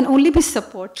 It can only be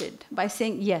supported by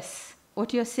saying, yes,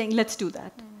 what you're saying, let's do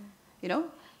that.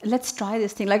 Let's try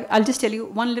this thing. Like, I'll just tell you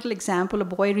one little example. A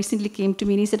boy recently came to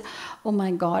me and he said, oh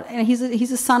my God. And he's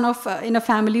a son of, in a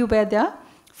family where there are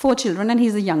 4 children, and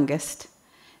he's the youngest.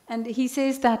 And he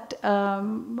says that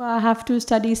I have to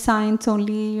study science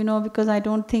only, because I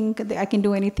don't think I can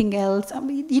do anything else.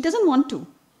 He doesn't want to.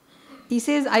 He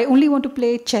says, I only want to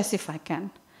play chess if I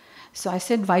can. So I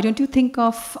said, why don't you think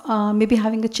of maybe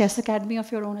having a chess academy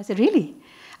of your own? I said, really?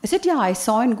 I said, yeah, I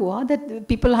saw in Goa that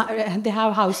people, they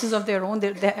have houses of their own,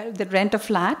 they rent a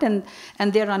flat, and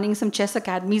they're running some chess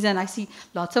academies, and I see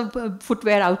lots of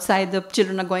footwear outside. The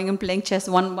children are going and playing chess,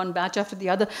 one batch after the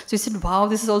other. So he said, wow,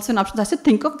 this is also an option. I said,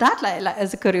 think of that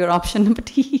as a career option. But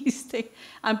he's saying,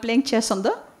 I'm playing chess on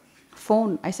the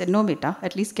phone. I said, no, beta,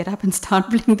 at least get up and start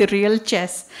playing the real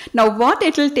chess. Now, what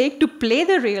it'll take to play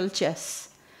the real chess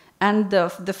and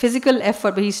the physical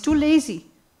effort, but he's too lazy.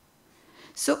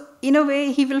 So, in a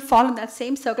way, he will fall in that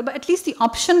same circle. But at least the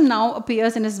option now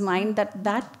appears in his mind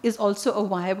that is also a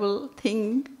viable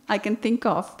thing I can think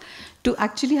of, to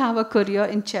actually have a career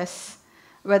in chess.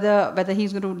 Whether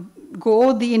he's going to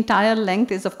go the entire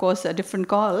length is, of course, a different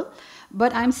call.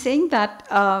 But I'm saying that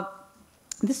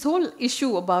this whole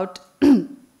issue about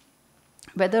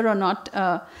whether or not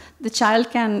the child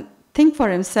can think for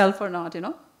himself or not,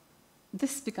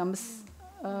 this becomes...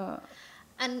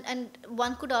 And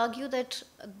one could argue that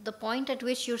the point at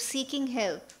which you're seeking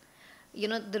help,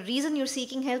 the reason you're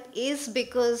seeking help is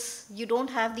because you don't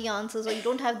have the answers, or you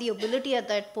don't have the ability at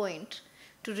that point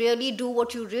to really do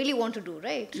what you really want to do,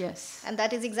 right? Yes. And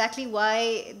that is exactly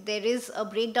why there is a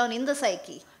breakdown in the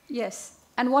psyche. Yes.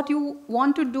 and what you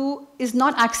want to do is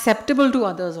not acceptable to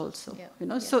others also. Yeah. You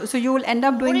know, so you will end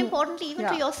up doing. More importantly, even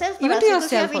to yourself, even to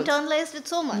because yourself you have internalized it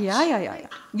so much. Yeah.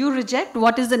 You reject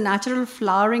what is the natural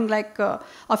flowering like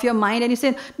of your mind, and you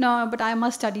say, no, but I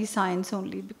must study science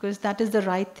only because that is the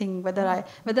right thing. Whether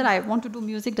I want to do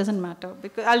music doesn't matter,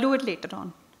 because I'll do it later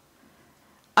on.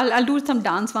 I'll do some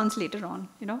dance once later on.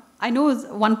 You know, I know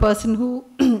one person who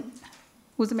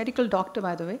who's a medical doctor,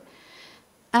 by the way.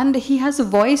 And he has a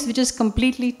voice which is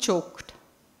completely choked.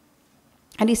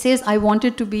 And he says, I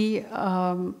wanted to be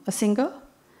a singer.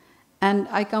 And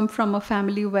I come from a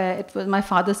family where it was, my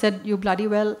father said, you bloody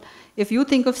well, if you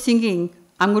think of singing,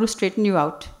 I'm going to straighten you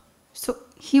out. So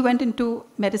he went into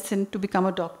medicine to become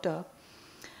a doctor.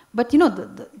 But you know,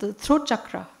 the throat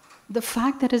chakra, the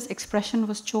fact that his expression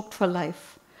was choked for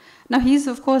life. Now he's,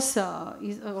 of course,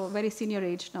 he's a very senior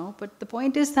age now. But the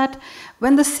point is that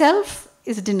when the self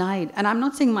is denied, and I'm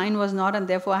not saying mine was not, and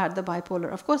therefore I had the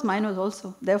bipolar. Of course, mine was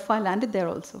also. Therefore, I landed there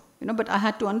also. You know, but I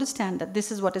had to understand that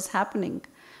this is what is happening.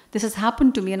 This has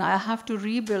happened to me, and I have to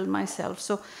rebuild myself.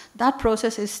 So that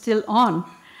process is still on.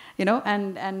 You know,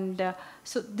 and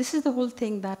so this is the whole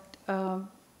thing that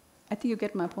I think you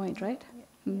get my point, right?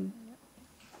 Yeah. Mm.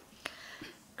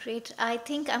 Great. I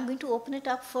think I'm going to open it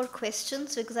up for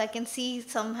questions because I can see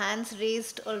some hands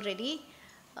raised already.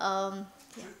 Yeah.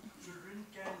 Children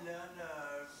can learn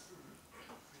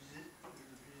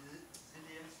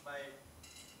resilience by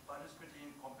participating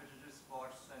in competitive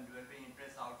sports and developing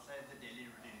interests outside the daily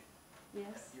routine.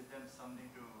 Yes. Give them something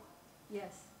to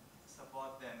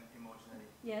support them emotionally.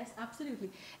 Yes,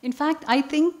 absolutely. In fact, I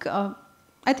think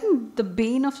the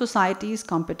bane of society is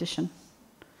competition.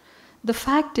 The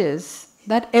fact is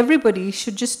that everybody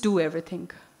should just do everything.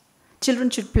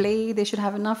 Children should play, they should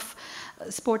have enough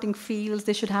sporting fields,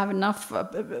 they should have enough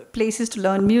places to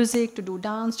learn music, to do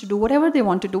dance, to do whatever they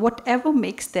want to do, whatever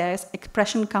makes their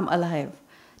expression come alive.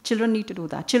 Children need to do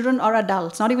that. Children or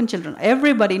adults, not even children,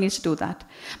 everybody needs to do that.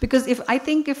 Because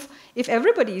if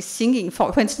everybody is singing,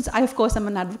 for instance, of course I'm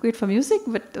an advocate for music,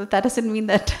 but that doesn't mean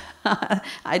that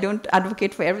I don't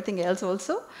advocate for everything else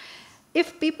also.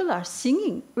 If people are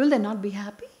singing, will they not be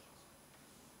happy?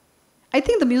 I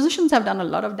think the musicians have done a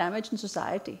lot of damage in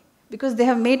society because they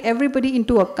have made everybody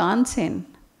into a kansen.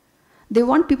 They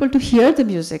want people to hear the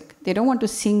music. They don't want to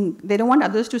sing. They don't want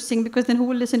others to sing because then who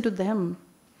will listen to them?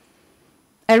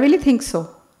 I really think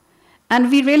so. And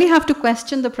we really have to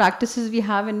question the practices we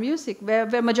have in music where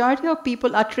majority of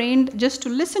people are trained just to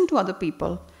listen to other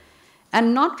people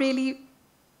and not really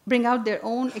bring out their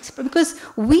own experience. Because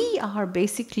we are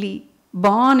basically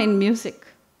born in music.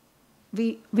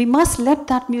 We must let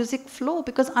that music flow,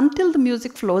 because until the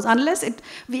music flows, unless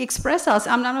we express us,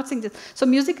 I'm not saying this. So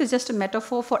music is just a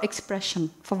metaphor for expression,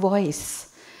 for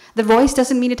voice. The voice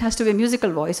doesn't mean it has to be a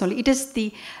musical voice only. It is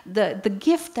the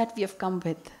gift that we have come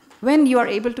with. When you are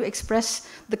able to express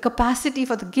the capacity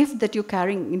for the gift that you're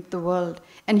carrying into the world,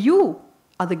 and you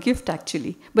are the gift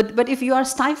actually. But if you are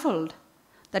stifled,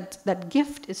 that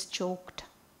gift is choked.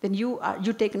 Then you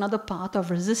take another path of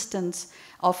resistance,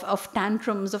 of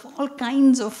tantrums, of all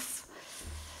kinds of,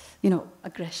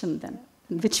 aggression then.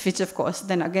 Which of course,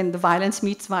 then again, the violence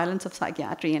meets violence of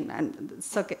psychiatry and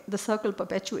the circle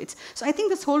perpetuates. So I think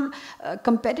this whole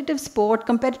competitive sport,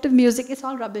 competitive music, is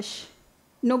all rubbish.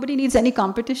 Nobody needs any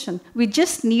competition. We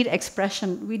just need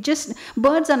expression.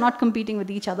 Birds are not competing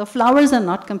with each other. Flowers are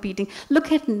not competing.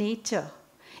 Look at nature.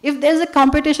 If there's a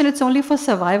competition, it's only for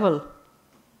survival.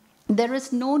 There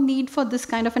is no need for this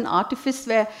kind of an artifice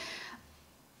where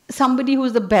somebody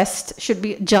who's the best should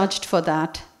be judged for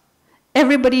that.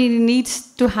 Everybody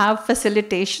needs to have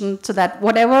facilitation so that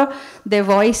whatever their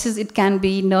voice is, it can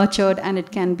be nurtured and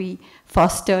it can be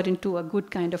fostered into a good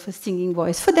kind of a singing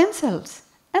voice for themselves.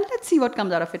 And let's see what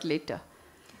comes out of it later.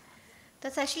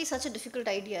 That's actually such a difficult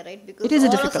idea, right? Because it is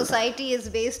all of society is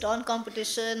based on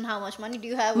competition. How much money do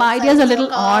you have? My idea is a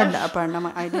little odd, Aparna.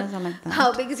 My ideas are like that.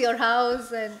 How big is your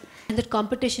house? And that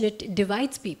competition, it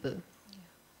divides people.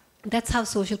 That's how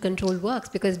social control works,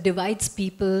 because it divides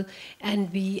people,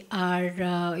 and we are,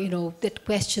 that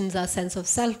questions our sense of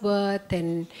self-worth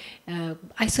and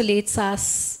isolates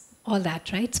us, all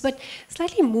that, right? But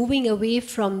slightly moving away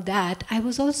from that, I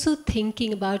was also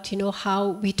thinking about, how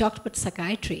we talked about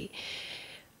psychiatry.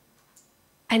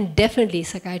 And definitely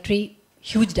psychiatry,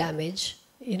 huge damage,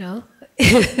 yeah,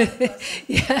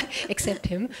 except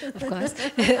him, of course.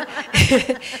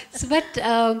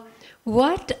 But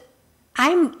what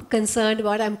I'm concerned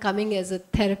about, I'm coming as a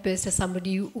therapist, as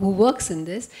somebody who works in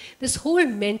this whole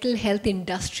mental health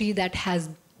industry that has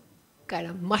kind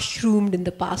of mushroomed in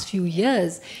the past few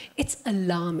years, it's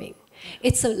alarming.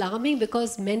 It's alarming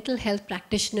because mental health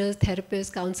practitioners,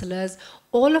 therapists, counselors,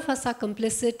 all of us are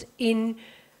complicit in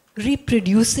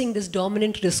reproducing this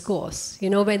dominant discourse. You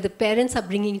know, when the parents are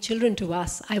bringing children to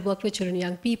us, I work with children,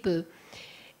 young people,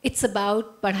 it's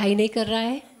about पढ़ाई नहीं कर रहा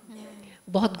है,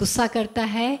 बहुत गुस्सा करता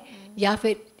है, या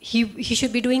फिर he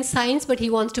should be doing science but he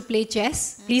wants to play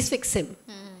chess, please fix him.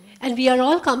 And we are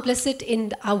all complicit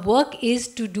in our work is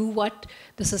to do what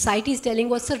the society is telling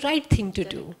what's the right thing to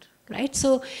do, right?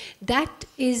 So that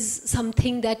is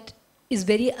something that is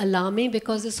very alarming,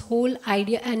 because this whole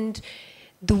idea and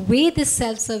the way this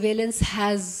self-surveillance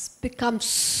has become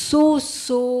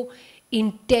so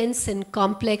intense and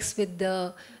complex with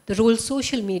the role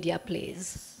social media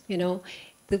plays, you know.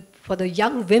 For the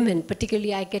young women,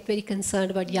 particularly, I get very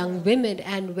concerned about young women,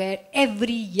 and where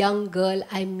every young girl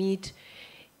I meet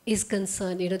is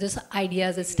concerned. You know, there's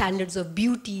ideas and standards of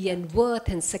beauty and worth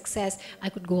and success. I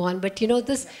could go on, but you know,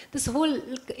 this whole,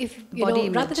 if you Body know,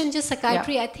 image. rather than just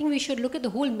psychiatry, I think we should look at the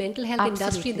whole mental health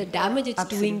industry and the damage it's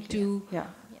doing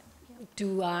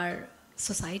to our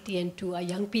society and to our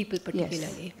young people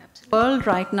particularly. Yes. The world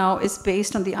right now is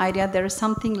based on the idea there is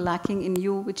something lacking in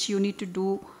you which you need to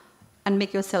do and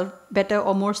make yourself better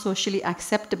or more socially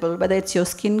acceptable, whether it's your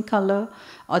skin color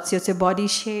or it's your body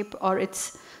shape or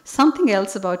it's something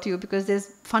else about you, because there's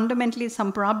fundamentally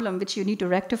some problem which you need to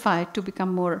rectify to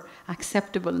become more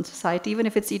acceptable in society, even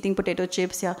if it's eating potato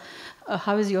chips,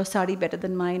 how is your sari better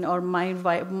than mine, or mine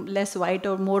less white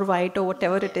or more white, or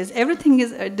whatever it is. Everything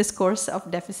is a discourse of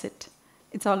deficit.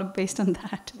 It's all based on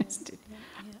that. Dr.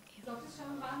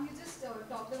 Sharma, ma'am, you just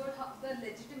talked about how the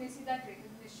legitimacy that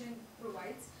recognition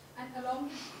provides, and along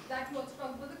with that you also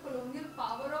talked about the colonial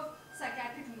power of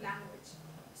psychiatric language.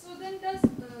 So then does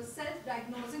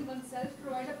self-diagnosing oneself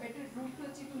provide a better route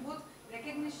to achieving both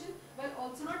recognition while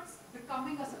also not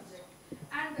becoming a subject?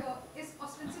 And is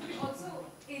ostensibly also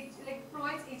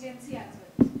provides agency as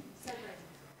well?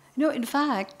 No, in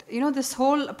fact, you know, this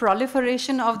whole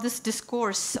proliferation of this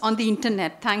discourse on the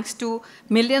internet, thanks to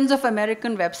millions of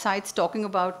American websites talking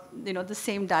about, you know, the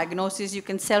same diagnosis. You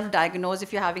can self-diagnose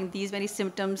if you're having these many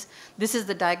symptoms. This is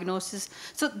the diagnosis.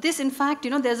 So this, in fact, you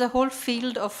know, there's a whole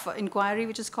field of inquiry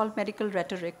which is called medical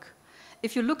rhetoric.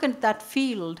 If you look at that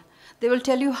field, they will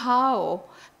tell you how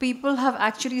people have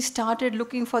actually started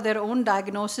looking for their own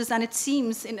diagnosis. And it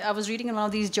seems, I was reading in one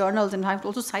of these journals, and I've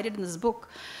also cited in this book,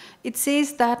 it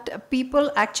says that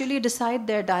people actually decide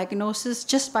their diagnosis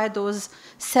just by those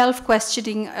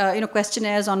self-questioning,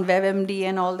 questionnaires on WebMD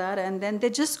and all that, and then they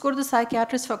just go to the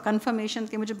psychiatrist for confirmation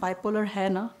that मुझे bipolar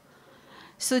है ना.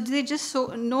 So they just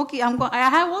know that I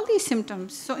have all these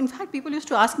symptoms. So in fact, people used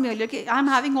to ask me earlier, okay, I'm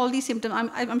having all these symptoms.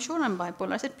 I'm sure I'm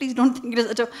bipolar. I said, please don't think it is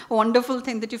such a wonderful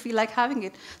thing that you feel like having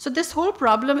it. So this whole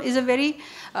problem is a very,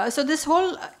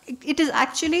 it is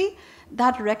actually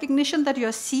that recognition that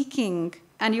you're seeking,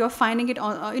 and you're finding it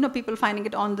on, people finding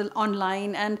it on the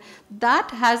online, and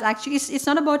that has actually, it's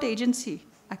not about agency,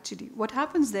 actually. What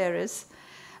happens there is,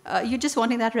 you're just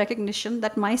wanting that recognition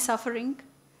that my suffering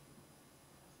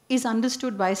is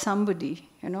understood by somebody,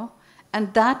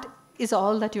 and that is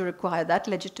all that you require, that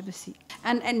legitimacy.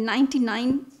 And in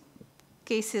 99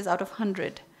 cases out of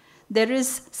 100, there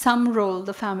is some role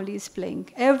the family is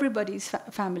playing, everybody's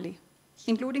family,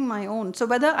 including my own. So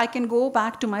whether I can go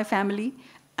back to my family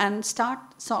and start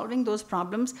solving those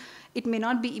problems, it may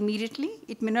not be immediately.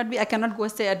 It may not be, I cannot go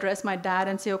say, address my dad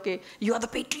and say, okay, you are the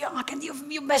patriarch and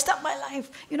you messed up my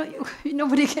life.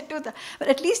 Nobody can do that. But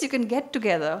at least you can get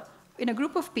together in a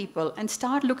group of people and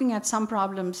start looking at some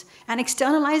problems and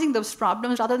externalizing those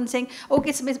problems rather than saying, okay,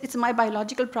 it's my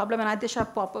biological problem and I just have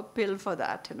to pop a pill for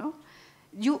that,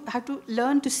 You have to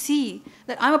learn to see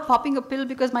that I'm popping a pill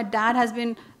because my dad has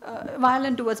been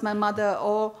violent towards my mother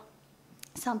or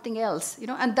something else,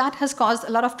 and that has caused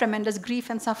a lot of tremendous grief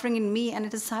and suffering in me, and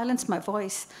it has silenced my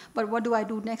voice. But what do I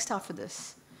do next after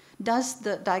this? Does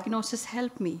the diagnosis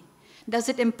help me? Does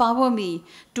it empower me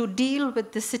to deal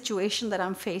with this situation that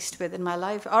I'm faced with in my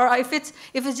life? Or if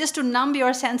it's just to numb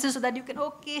your senses so that you can,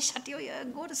 okay, shut your ear,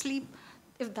 go to sleep.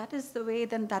 If that is the way,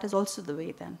 then that is also the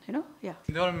way then, yeah.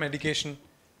 They're on medication,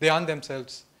 they aren't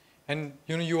themselves. And,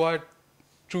 you are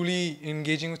truly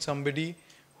engaging with somebody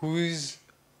who is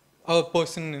a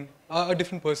person, a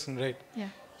different person, right? Yeah.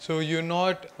 So you're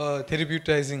not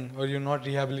therapeuticizing or you're not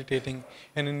rehabilitating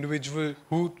an individual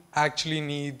who actually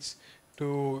needs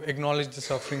to acknowledge the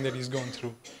suffering that he's gone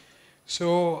through.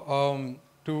 So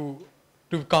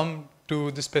to come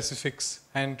to the specifics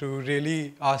and to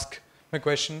really ask my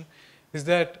question is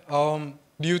that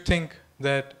do you think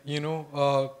that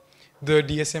the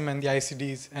DSM and the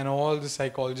ICDs and all the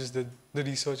psychologists that the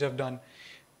research have done,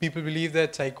 people believe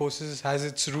that psychosis has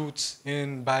its roots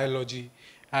in biology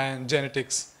and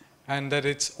genetics, and that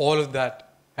it's all of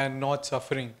that and not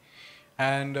suffering.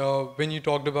 And when you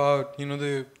talked about,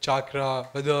 the chakra,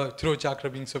 the throat chakra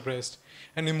being suppressed,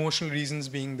 and emotional reasons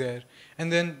being there,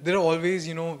 and then there are always,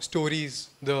 stories,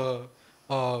 the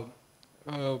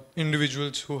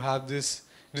individuals who have this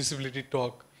disability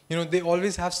talk, they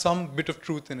always have some bit of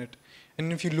truth in it.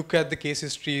 And if you look at the case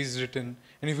histories written,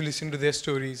 and if you listen to their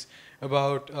stories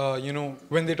about,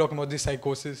 when they talk about this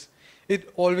psychosis, it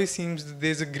always seems that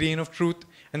there's a grain of truth,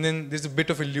 and then there's a bit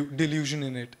of a delusion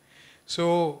in it.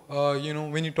 So,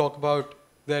 when you talk about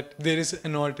that there is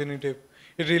an alternative,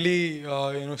 it really,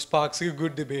 sparks a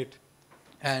good debate.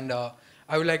 And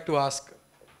I would like to ask,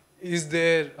 is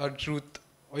there a truth,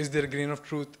 or is there a grain of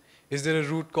truth? Is there a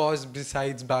root cause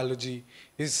besides biology?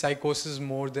 Is psychosis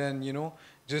more than,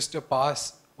 just a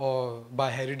pass or by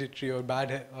hereditary or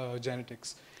bad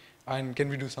genetics? And can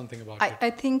we do something about it? I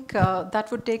think that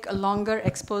would take a longer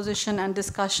exposition and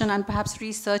discussion and perhaps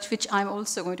research, which I'm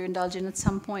also going to indulge in at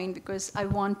some point because I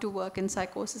want to work in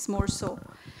psychosis more so.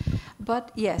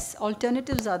 But yes,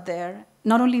 alternatives are there.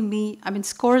 Not only me, I mean,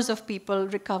 scores of people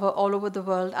recover all over the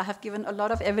world. I have given a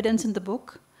lot of evidence in the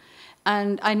book.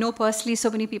 And I know personally so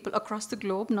many people across the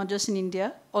globe, not just in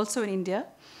India, also in India,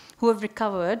 who have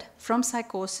recovered from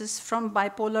psychosis, from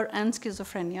bipolar and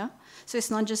schizophrenia. So it's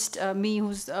not just me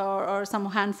who's, or some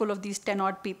handful of these 10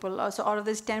 odd people. So out of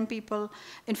these 10 people,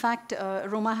 in fact,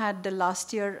 Roma had the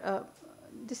last year,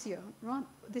 this year,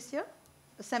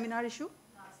 a seminar issue?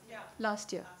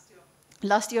 Last year.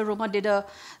 Last year, Roma did a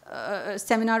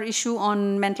seminar issue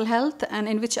on mental health, and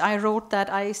in which I wrote that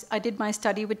I did my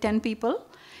study with 10 people.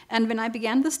 And when I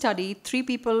began the study, 3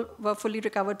 people were fully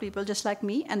recovered people just like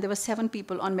me, and there were 7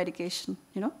 people on medication,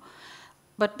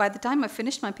 But by the time I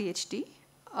finished my PhD,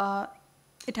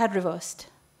 it had reversed.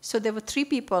 So there were 3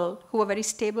 people who were very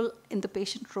stable in the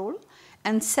patient role,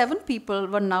 and 7 people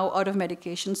were now out of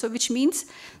medication. So which means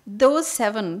those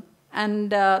 7,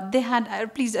 and they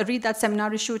had, please read that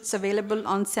seminar issue, it's available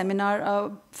on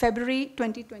seminar February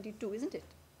 2022, isn't it?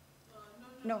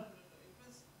 No.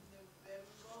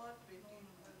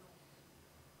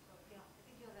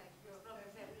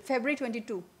 February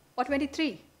 22 or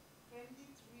 23?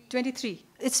 23.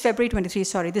 It's February 23,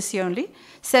 sorry, this year only.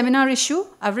 Seminar issue,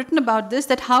 I've written about this,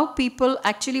 that how people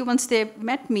actually, once they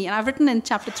met me, and I've written in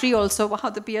chapter 3 also how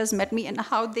the peers met me and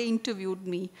how they interviewed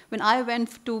me. When I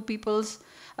went to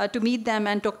to meet them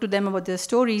and talk to them about their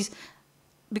stories,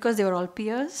 because they were all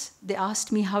peers, they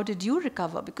asked me, how did you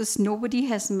recover? Because nobody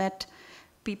has met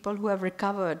people who have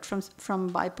recovered from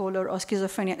bipolar or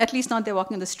schizophrenia. At least not they're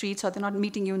walking on the streets or they're not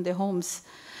meeting you in their homes.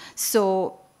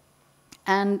 So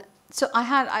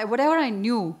whatever I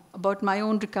knew about my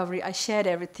own recovery, I shared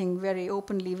everything very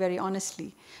openly, very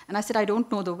honestly. And I said, I don't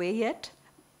know the way yet,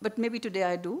 but maybe today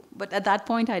I do. But at that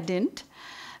point, I didn't.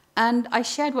 And I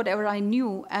shared whatever I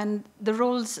knew, and the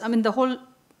roles, the whole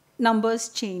numbers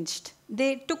changed.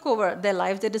 They took over their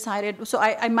lives, they decided. So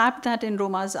I mapped that in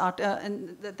Roma's art,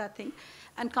 and that thing.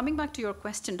 And coming back to your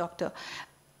question, doctor,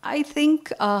 I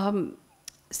think,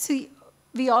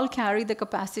 we all carry the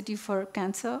capacity for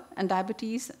cancer and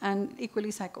diabetes and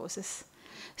equally psychosis.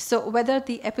 So whether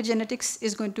the epigenetics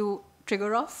is going to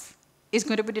trigger off is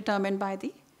going to be determined by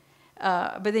the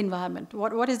environment.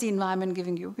 What is the environment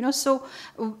giving you? So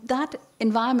that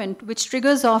environment which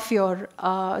triggers off your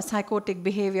psychotic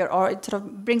behavior, or it sort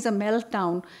of brings a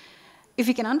meltdown, if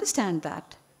you can understand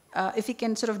that, if we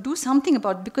can sort of do something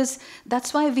about it, because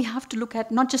that's why we have to look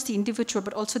at not just the individual,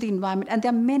 but also the environment. And there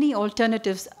are many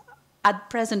alternatives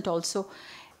at present also,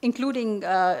 including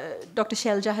Dr.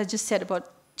 Shelja has just said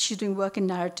about she's doing work in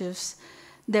narratives.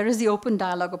 There is the open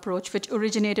dialogue approach, which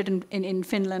originated in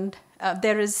Finland.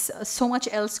 There is so much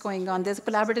else going on. There's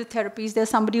collaborative therapies. There's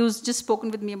somebody who's just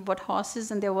spoken with me about horses,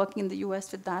 and they're working in the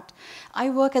US with that. I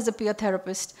work as a peer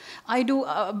therapist. I do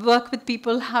work with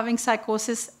people having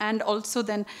psychosis, and also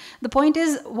then the point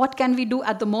is, what can we do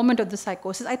at the moment of the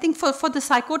psychosis? I think for the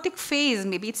psychotic phase,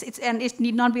 maybe and it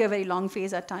need not be a very long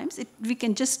phase at times. We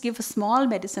can just give a small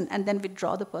medicine and then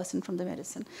withdraw the person from the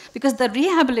medicine, because the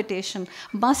rehabilitation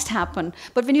must happen.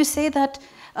 But when you say that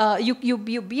you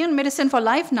be on medicine for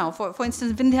life now, for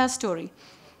instance, Vindhya's story,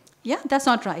 yeah, that's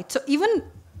not right. So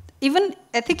even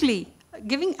ethically,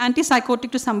 giving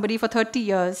antipsychotic to somebody for 30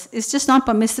 years is just not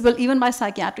permissible, even by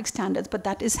psychiatric standards. But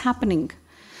that is happening.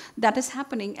 That is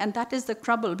happening, and that is the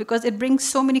trouble, because it brings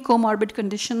so many comorbid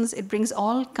conditions. It brings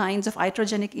all kinds of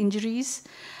iatrogenic injuries.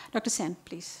 Dr. Sen,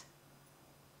 please.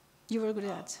 You were good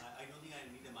at that. I don't think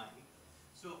I need a mic.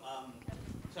 So I'm a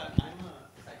psychiatrist,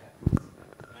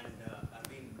 and I've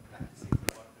been practicing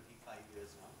for about 55 years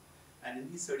now. And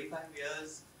in these 35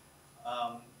 years,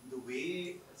 the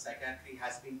way psychiatry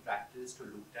has been practiced or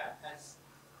looked at has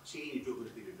changed over a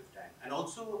period of time. And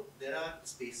also, there are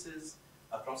spaces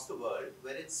across the world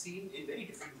where it's seen in very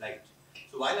different light.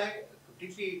 So while I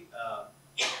completely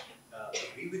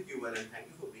agree with you, and thank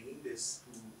you for bringing this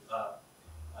to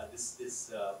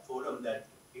this forum, that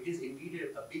it is indeed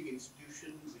a big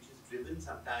institution which is driven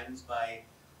sometimes by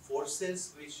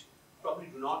forces which probably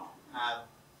do not have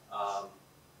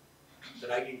the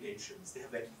right intentions. They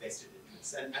have very vested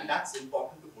interests, and that's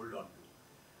important to hold on to.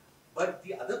 But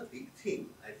the other big thing,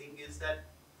 I think, is that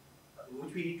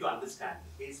which we need to understand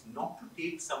is not to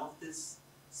take some of this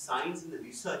science and the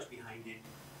research behind it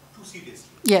too seriously.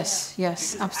 Yes,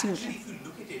 yes, because absolutely. actually, if you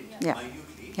look at it Yeah.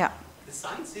 minutely, Yeah. the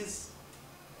science is,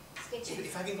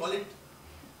 if I can call it,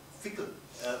 fickle.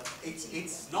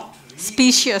 It's not really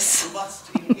Specious.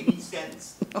 robust in any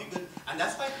sense. Because, and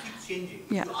that's why it keeps changing.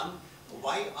 Yeah.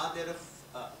 Why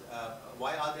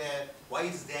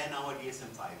is there now a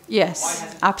DSM-5? Yes, Why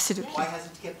has it, absolutely. Why has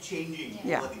it kept changing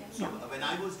Yeah. over the years? So when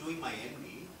I was doing my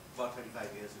MD about 35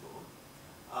 years ago,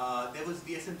 there was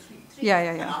DSM-3. Yeah, yeah,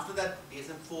 And yeah. after that,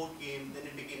 DSM-4 came, then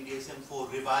it became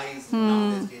DSM-4 revised,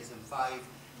 now there's DSM-5.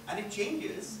 And it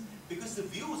changes because the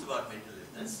views about mental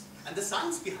illness and the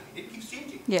science behind it keeps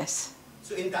changing. Yes.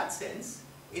 So in that sense,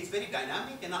 it's very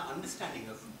dynamic, and our understanding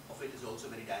of it is also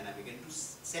very dynamic. And to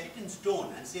set it in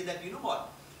stone and say that, you know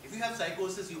what, if you have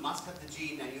psychosis, you must have the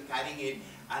gene and you're carrying it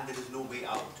and there is no way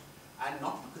out. And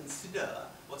not to consider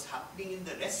what's happening in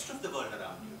the rest of the world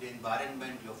around you, the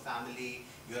environment, your family,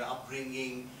 your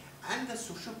upbringing, and the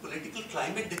socio-political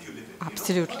climate that you live in.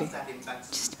 Absolutely. You know, all of that impacts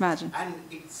you. Just imagine. And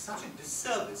it's such a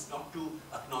disservice not to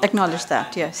Acknowledge that,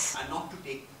 and, yes. and not to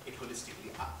take it holistically.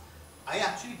 I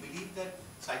actually believe that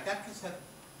psychiatrists have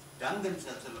done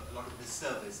themselves a lot of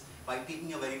disservice by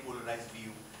taking a very polarized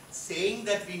view, saying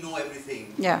that we know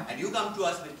everything, Yeah. and you come to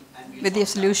us with With the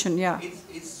solution, yeah.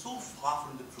 It's so far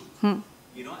from the truth.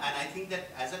 You know, and I think that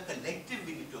as a collective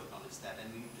we need to acknowledge that,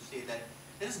 and we need to say that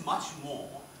there is much more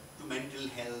to mental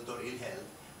health or ill health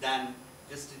than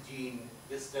just a gene,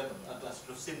 just a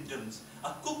cluster of symptoms.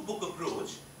 A cookbook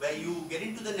approach where you get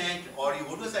into the net or you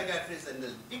go to a psychiatrist and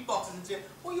they'll tick boxes and say,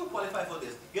 oh, you qualify for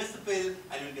this, here's the pill,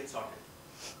 and you'll get sorted.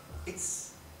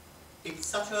 It's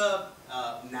such a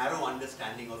narrow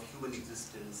understanding of human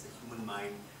existence, the human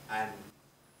mind, and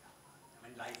I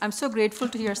mean, life. I'm so grateful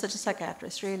to hear such a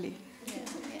psychiatrist, really.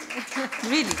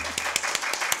 Really.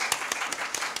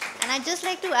 And I'd just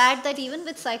like to add that even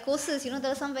with psychosis, you know,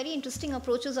 there are some very interesting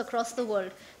approaches across the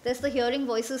world. There's the Hearing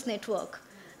Voices Network.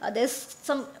 There's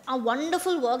a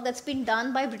wonderful work that's been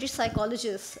done by British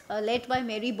psychologists, led by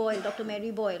Mary Boyle, Dr.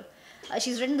 Mary Boyle.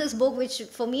 She's written this book, which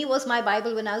for me was my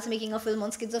Bible when I was making a film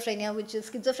on schizophrenia, which is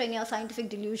Schizophrenia, Scientific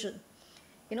Delusion.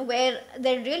 You know, where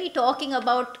they're really talking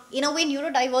about, in a way,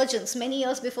 neurodivergence many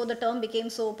years before the term became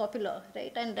so popular,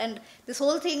 right? And this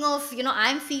whole thing of, you know,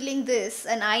 I'm feeling this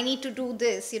and I need to do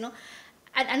this, you know.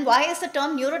 And why is the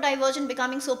term neurodivergent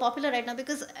becoming so popular right now?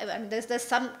 Because I mean, there's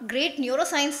some great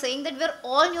neuroscience saying that we're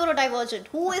all neurodivergent.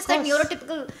 Who is that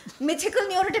neurotypical, mythical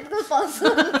neurotypical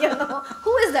person, you know?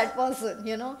 Who is that person,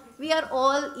 you know? We are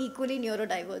all equally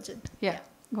neurodivergent. Yeah,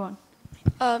 go on.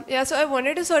 Yeah, so I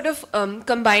wanted to sort of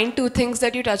combine two things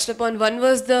that you touched upon. One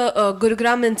was the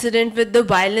Gurugram incident with the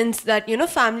violence that, you know,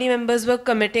 family members were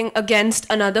committing against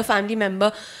another family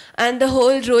member, and the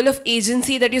whole role of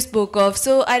agency that you spoke of.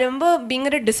 So I remember being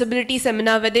at a disability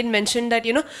seminar where they mentioned that,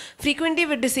 you know, frequently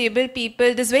with disabled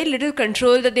people, there's very little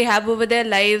control that they have over their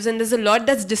lives, and there's a lot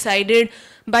that's decided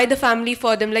by the family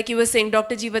for them. Like you were saying,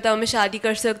 Dr. Ji, batao, main shaadi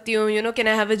kar sakti hu, you know, can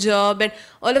I have a job? And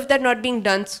all of that not being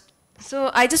done.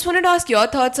 So I just wanted to ask your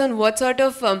thoughts on what sort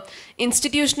of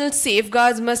institutional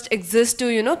safeguards must exist to,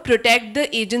 you know, protect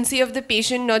the agency of the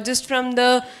patient, not just from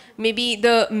the, maybe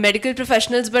the medical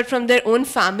professionals, but from their own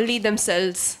family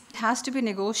themselves. It has to be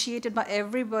negotiated by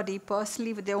everybody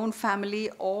personally with their own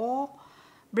family, or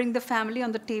bring the family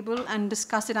on the table and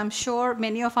discuss it. I'm sure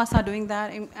many of us are doing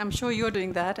that. I'm sure you're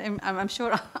doing that. I'm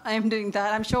sure I am doing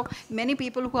that. I'm sure many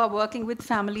people who are working with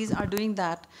families are doing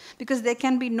that, because there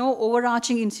can be no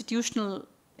overarching institutional,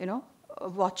 you know,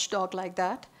 watchdog like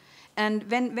that. And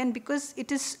because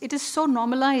it is so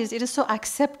normalized, it is so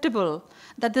acceptable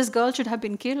that this girl should have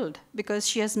been killed because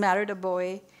she has married a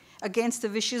boy against the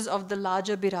wishes of the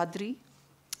larger biradri,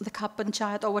 the Khap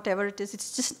Panchayat or whatever it is.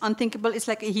 It's just unthinkable. It's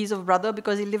like he's a brother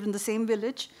because he lived in the same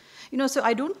village. You know, so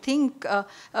I don't think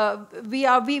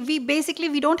we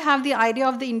basically don't have the idea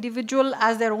of the individual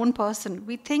as their own person.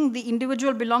 We think the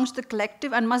individual belongs to the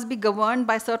collective and must be governed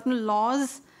by certain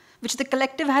laws which the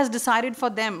collective has decided for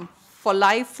them, for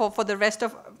life, for the rest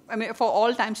of, I mean, for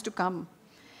all times to come.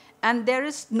 And there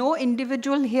is no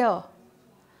individual here.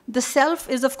 The self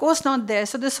is, of course, not there.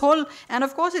 So this whole, and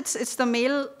of course, it's the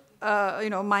male,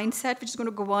 mindset which is going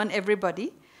to govern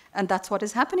everybody, and that's what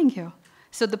is happening here.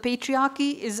 So the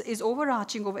patriarchy is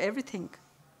overarching over everything,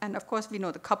 and of course, we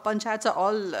know the cup panchayats are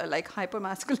all like hyper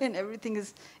masculine. Everything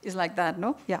is like that,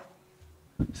 no? Yeah.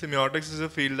 Semiotics is a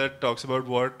field that talks about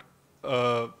what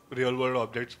real world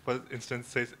objects, for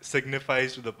instance,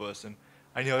 signifies to the person,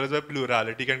 and here is where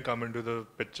plurality can come into the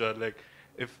picture. Like,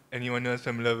 if anyone is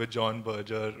familiar with John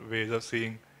Berger, Ways of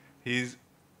Seeing,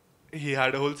 he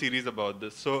had a whole series about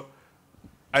this. So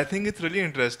I think it's really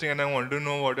interesting, and I want to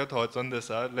know what your thoughts on this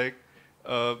are. Like,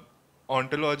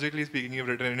 ontologically speaking, you've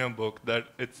written in your book that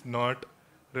it's not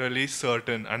really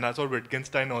certain, and that's what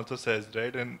Wittgenstein also says,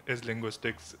 right, in his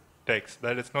linguistics text,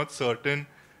 that it's not certain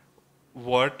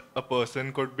what a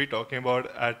person could be talking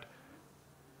about at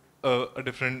a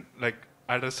different, like,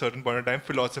 at a certain point in time,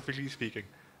 philosophically speaking.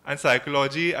 And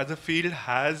psychology as a field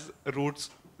has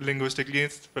roots linguistically in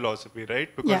philosophy,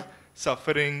 right? Because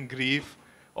suffering, grief,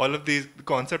 all of these, the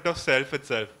concept of self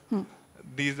itself,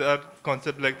 these are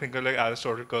concepts like, think of like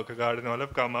Aristotle, Kierkegaard, and all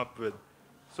have come up with.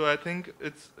 So I think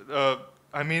it's,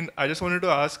 I just wanted to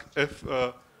ask if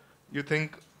you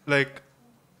think, like,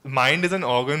 mind is an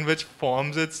organ which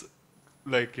forms its,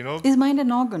 like, Is mind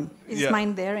an organ? Is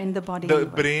mind there in the body? The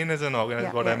brain is an organ,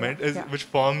 is what I meant, which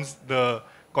forms the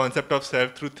concept of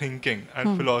self through thinking,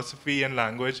 and philosophy and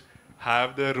language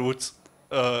have the roots,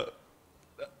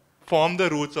 form the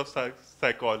roots of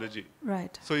psychology.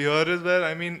 Right. So here is where,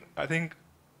 I think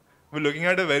we're looking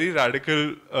at a very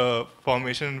radical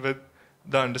formation with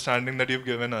the understanding that you've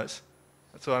given us.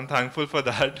 So I'm thankful for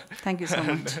that. Thank you so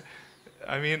much.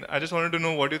 I just wanted to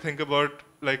know what you think about,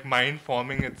 like, mind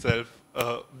forming itself,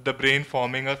 the brain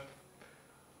forming a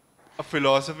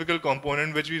philosophical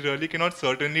component which we really cannot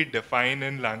certainly define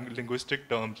in linguistic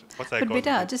terms for psychology. But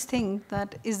Beta, just think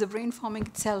that, is the brain forming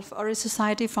itself, or is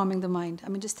society forming the mind?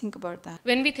 Just think about that.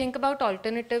 When we think about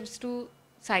alternatives to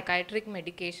psychiatric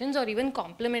medications or even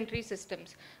complementary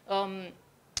systems,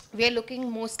 we are looking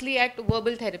mostly at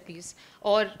verbal therapies,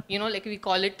 or, like we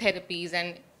call it therapies,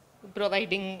 and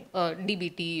providing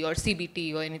DBT or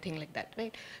CBT or anything like that,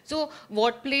 right? So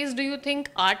what place do you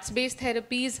think arts-based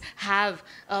therapies have,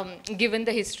 given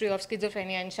the history of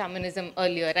schizophrenia and shamanism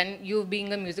earlier, and you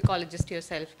being a musicologist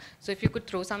yourself? So if you could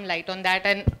throw some light on that,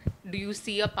 and do you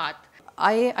see a path?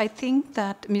 I think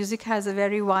that music has a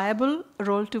very viable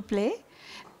role to play,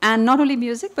 and not only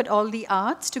music, but all the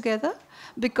arts together,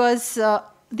 because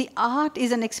the art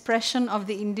is an expression of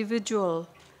the individual,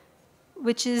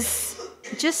 which is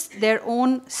just their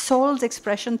own soul's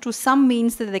expression through some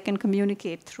means that they can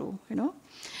communicate through,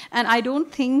 And I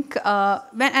don't think,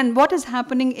 and what is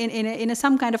happening in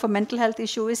some kind of a mental health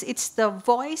issue is, it's the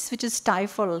voice which is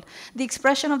stifled. The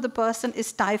expression of the person is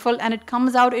stifled, and it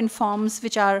comes out in forms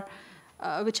which are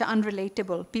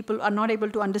unrelatable. People are not able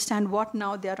to understand what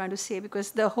now they are trying to say,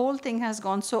 because the whole thing has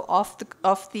gone so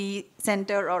off the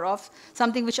center, or off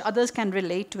something which others can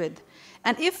relate with.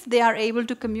 And if they are able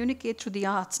to communicate through the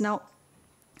arts, now,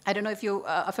 I don't know if you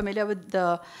are familiar with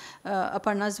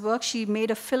Aparna's work. She made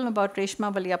a film about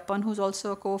Reshma Valiyappan, who's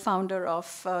also a co-founder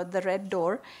of The Red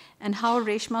Door, and how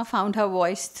Reshma found her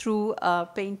voice through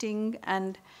painting.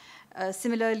 And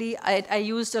similarly, I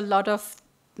used a lot of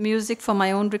music for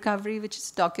my own recovery, which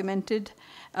is documented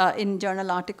in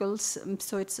journal articles.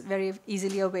 So it's very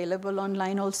easily available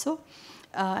online also,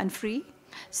 and free.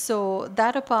 So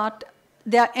that apart,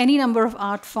 there are any number of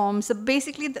art forms. So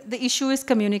basically, the issue is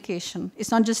communication. It's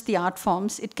not just the art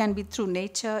forms. It can be through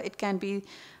nature. It can be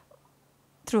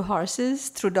through horses,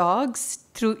 through dogs,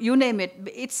 through, you name it.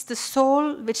 It's the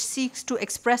soul which seeks to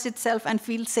express itself and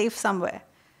feel safe somewhere.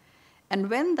 And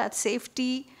when that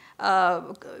safety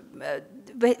vessel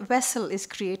is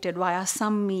created via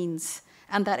some means,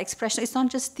 and that expression, it's not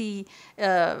just these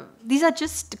are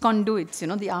just conduits,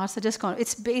 the arts are just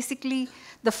conduits. It's basically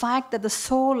the fact that the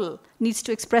soul needs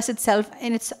to express itself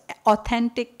in its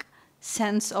authentic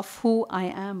sense of who I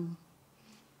am.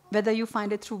 Whether you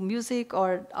find it through music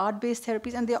or art-based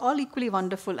therapies, and they're all equally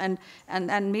wonderful. And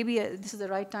maybe this is the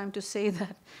right time to say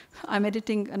that I'm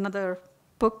editing another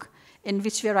book in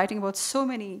which we are writing about so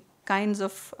many kinds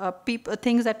of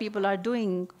things that people are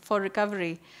doing for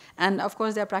recovery. And of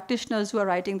course, there are practitioners who are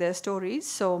writing their stories.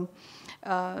 So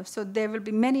there will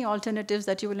be many alternatives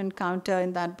that you will encounter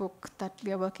in that book that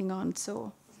we are working on.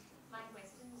 So my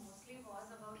question mostly was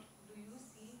about, do you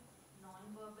see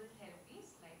non-verbal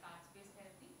therapies, like arts-based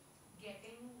therapy,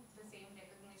 getting the same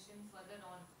recognition further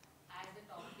on as the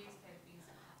talk-based therapies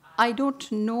are? I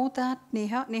don't know that,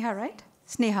 Neha, right?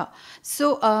 Sneha.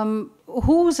 So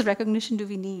whose recognition do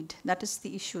we need? That is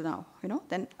the issue now, you know.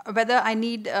 Then whether I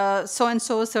need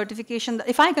so-and-so certification,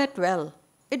 if I get well,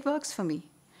 it works for me.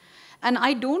 And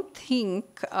I don't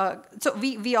think, so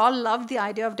we all love the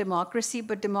idea of democracy,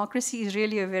 but democracy is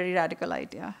really a very radical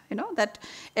idea, you know, that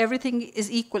everything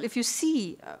is equal. If you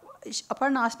see,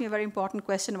 Aparna asked me a very important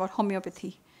question about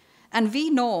homeopathy. And we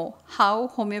know how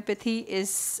homeopathy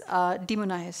is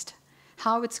demonized,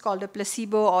 how it's called a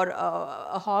placebo or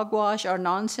a hogwash or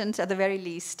nonsense at the very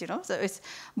least, you know. So it's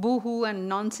boohoo and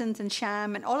nonsense and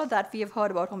sham and all of that we have heard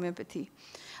about homeopathy.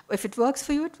 If it works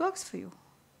for you, it works for you.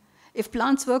 If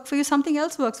plants work for you, something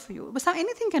else works for you. But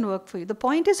anything can work for you. The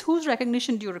point is, whose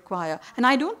recognition do you require? And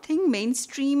I don't think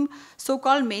mainstream,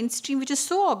 so-called mainstream, which is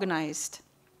so organized,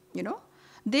 you know,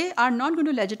 they are not going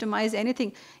to legitimize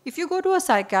anything. If you go to a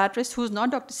psychiatrist who's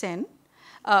not Dr. Sen,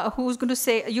 who's going to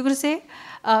say, you're going to say,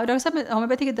 Dr. Sahab,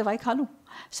 homeopathy ki dawai kha lu.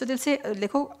 So they'll say,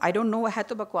 lekho, I don't know, hai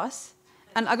to bakwas.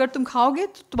 And agar tum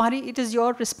khaoge, tumhari, it is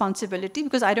your responsibility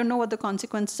because I don't know what the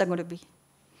consequences are going to be.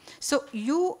 So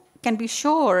you can be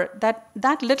sure that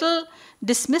that little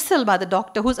dismissal by the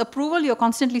doctor, whose approval you're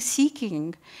constantly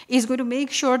seeking, is going to make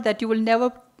sure that you will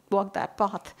never walk that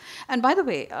path. And by the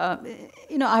way,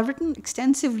 you know, I've written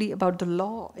extensively about the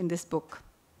law in this book.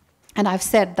 And I've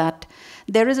said that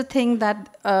there is a thing that,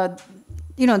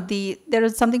 you know, there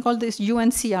is something called this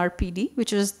UNCRPD,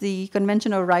 which is the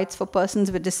Convention of Rights for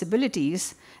Persons with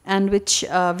Disabilities, and which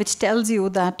tells you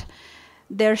that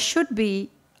there should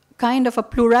be kind of a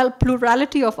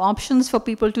plurality of options for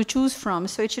people to choose from.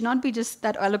 So it should not be just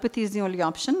that allopathy is the only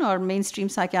option or mainstream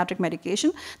psychiatric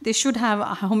medication. They should have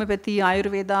homeopathy,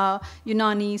 Ayurveda,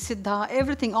 Unani, Siddha,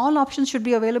 everything. All options should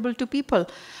be available to people.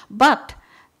 But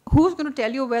who's going to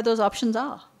tell you where those options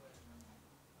are?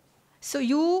 So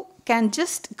you can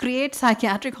just create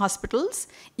psychiatric hospitals.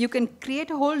 You can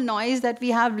create a whole noise that we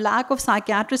have lack of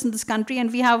psychiatrists in this country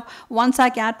and we have one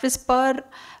psychiatrist per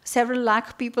several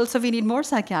lakh people, so we need more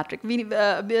psychiatrists, we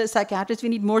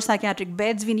need more psychiatric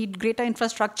beds, we need greater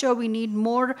infrastructure, we need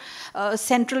more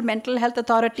central mental health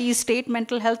authorities, state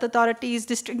mental health authorities,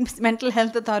 district mental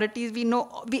health authorities.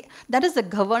 That is the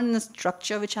governance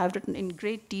structure which I've written in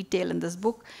great detail in this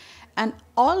book. And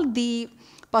all the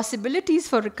possibilities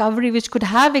for recovery which could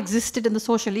have existed in the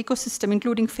social ecosystem,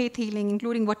 including faith healing,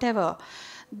 including whatever,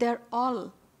 they're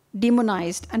all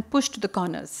demonized and pushed to the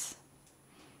corners.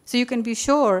 So you can be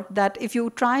sure that if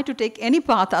you try to take any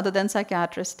path other than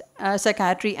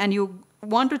psychiatry and you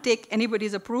want to take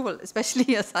anybody's approval,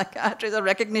 especially a psychiatrist or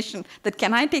recognition that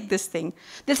can I take this thing,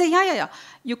 they'll say, yeah,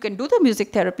 you can do the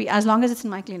music therapy as long as it's in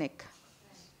my clinic.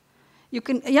 You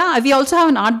can, yeah, we also have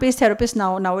an art-based therapist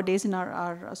nowadays in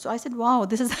our so I said, wow,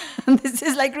 this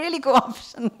is like really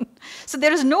co-option. So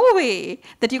there is no way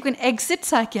that you can exit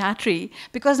psychiatry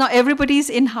because now everybody's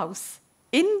in-house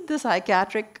in the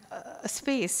psychiatric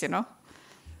space, you know.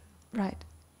 Right.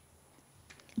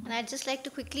 And I'd just like to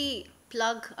quickly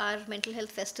plug our mental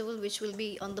health festival, which will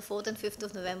be on the 4th and 5th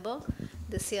of November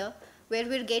this year, where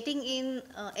we're getting in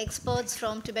experts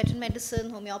from Tibetan medicine,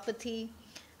 homeopathy,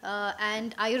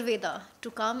 and Ayurveda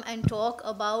to come and talk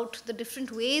about the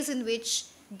different ways in which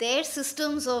their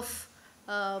systems of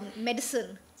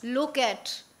medicine look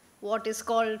at what is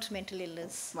called mental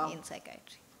illness in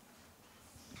psychiatry.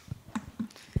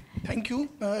 Thank you.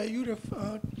 You're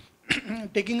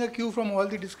taking a cue from all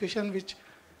the discussion which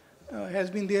has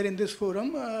been there in this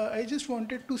forum. I just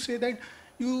wanted to say that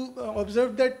you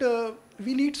observed that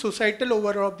we need societal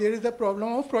overall. There is a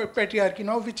problem of patriarchy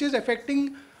now, which is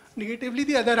affecting negatively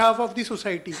the other half of the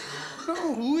society. So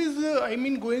who is,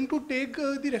 going to take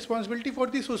the responsibility for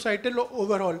the societal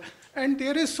overall? And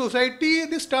there is society,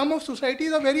 this term of society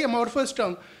is a very amorphous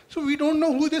term. So we don't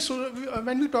know who this,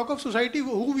 when we talk of society,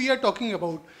 who we are talking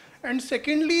about. And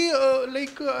secondly,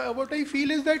 what I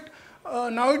feel is that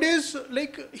nowadays,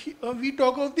 we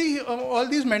talk of the all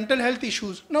these mental health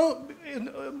issues. Now,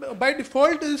 by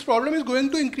default, this problem is going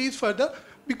to increase further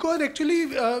because actually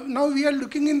now we are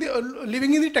living in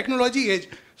the technology age.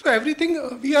 So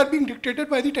everything we are being dictated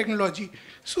by the technology.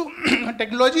 So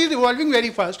technology is evolving very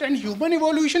fast, and human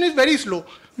evolution is very slow.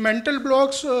 Mental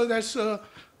blocks, that's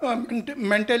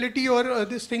mentality or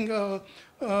this thing.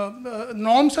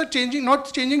 Norms are changing,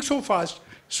 not changing so fast.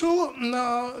 So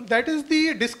that is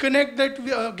the disconnect,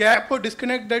 that gap or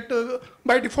disconnect that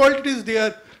by default it is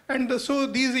there. And so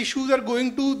these issues are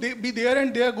going to be there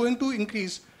and they are going to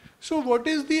increase. So what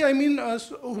is the,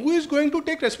 who is going to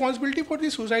take responsibility for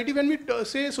the society? When we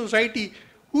say society,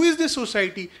 who is this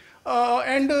society?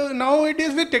 And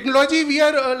nowadays with technology, we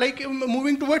are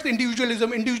moving towards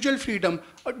individualism, individual freedom,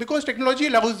 because technology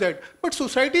allows that. But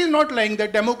society is not like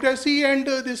that. Democracy and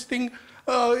this thing,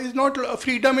 is not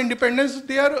freedom, independence.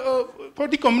 They are for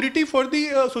the community, for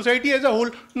the society as a whole,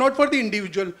 not for the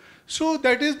individual. So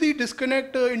that is the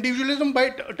disconnect. Individualism by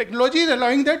technology is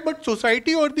allowing that, but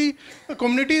society or the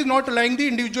community is not allowing the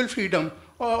individual freedom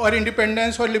or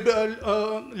independence or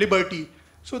liberty.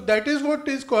 So that is what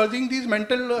is causing these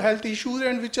mental health issues,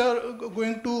 and which are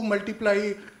going to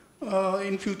multiply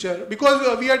in future,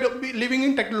 because we are living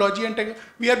in technology, and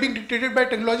we are being dictated by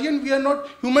technology, and we are not,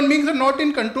 human beings are not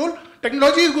in control.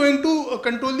 Technology is going to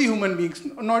control the human beings,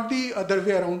 not the other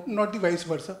way around, not the vice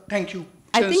versa. Thank you.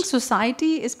 I think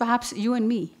society is perhaps you and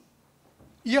me.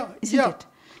 Yeah, isn't it?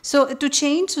 So to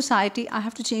change society, I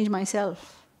have to change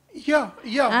myself. Yeah.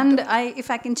 And if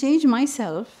I can change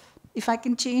myself, if I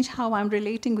can change how I'm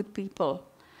relating with people,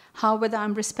 how whether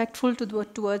I'm respectful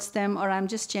towards them, or I'm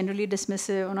just generally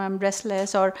dismissive, or I'm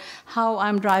restless, or how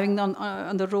I'm driving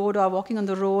on the road, or walking on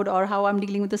the road, or how I'm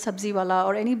dealing with the sabzi wala,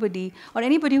 or anybody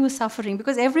who's suffering,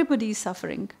 because everybody is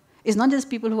suffering. It's not just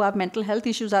people who have mental health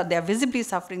issues, they're visibly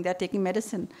suffering, they're taking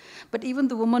medicine. But even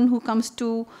the woman who comes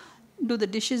to do the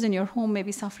dishes in your home may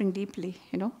be suffering deeply,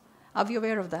 Are we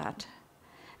aware of that?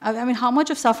 I mean, how much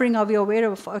of suffering are we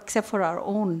aware of except for our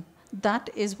own? That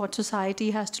is what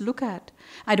society has to look at.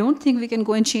 I don't think we can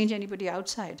go and change anybody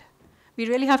outside. We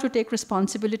really have to take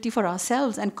responsibility for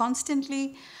ourselves and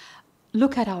constantly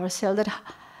look at ourselves. That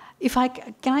if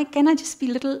can I just be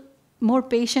a little more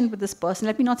patient with this person?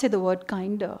 Let me not say the word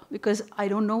kinder, because I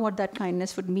don't know what that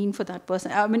kindness would mean for that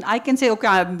person. I mean, I can say, okay,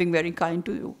 I'm being very kind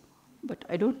to you, but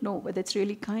I don't know whether it's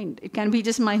really kind. It can be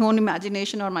just my own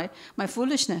imagination or my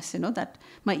foolishness, that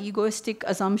my egoistic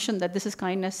assumption that this is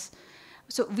kindness.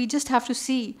 So we just have to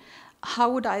see,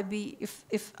 how would I be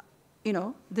if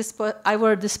I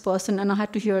were this person and I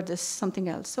had to hear this something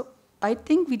else. So I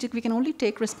think we can only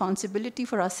take responsibility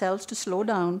for ourselves to slow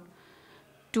down,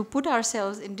 to put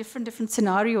ourselves in different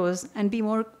scenarios and be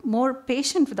more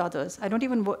patient with others. I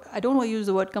don't want to use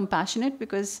the word compassionate,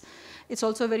 because it's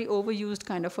also a very overused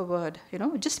kind of a word.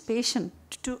 Just patient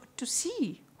to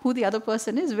see who the other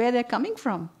person is, where they're coming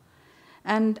from,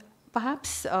 and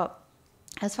perhaps.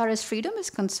 As far as freedom is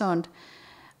concerned,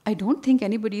 I don't think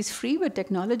anybody is free with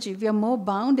technology. We are more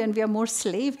bound and we are more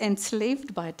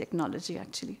enslaved by technology,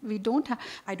 actually.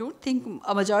 I don't think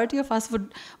a majority of us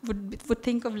would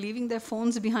think of leaving their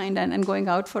phones behind and going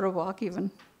out for a walk even.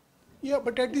 Yeah,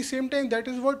 but at the same time, that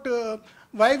is what,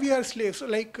 why we are slaves,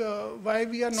 why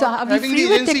we are not so are we having free the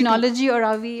with agency technology, or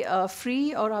are we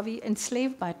free, or are we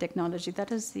enslaved by technology?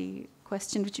 That is the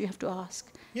question which you have to ask.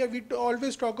 Yeah, we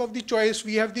always talk of the choice.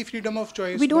 We have the freedom of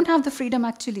choice. We don't have the freedom,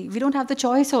 actually. We don't have the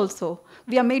choice also.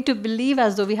 We are made to believe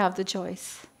as though we have the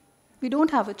choice. We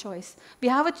don't have a choice.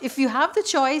 If you have the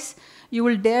choice, you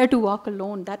will dare to walk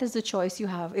alone. That is the choice you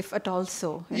have, if at all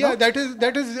so. Yeah, that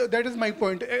is my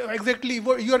point. Exactly,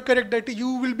 you are correct that you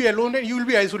will be alone and you will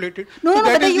be isolated. No,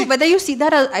 whether you see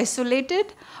that as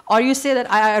isolated, or you say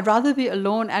that I'd rather be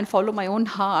alone and follow my own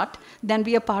heart than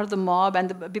be a part of the mob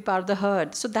and be part of the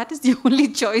herd. So that is the only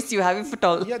choice you have, if at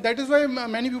all. Yeah, that is why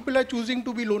many people are choosing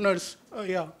to be loners.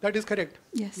 Yeah, that is correct.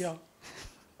 Yes. Yeah.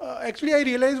 Actually, I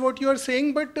realize what you are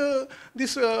saying, but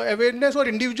this awareness or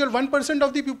individual 1%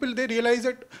 of the people, they realize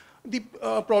that the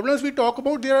problems we talk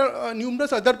about, there are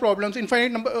numerous other problems.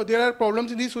 Infinite number. There are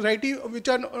problems in the society which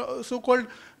are so-called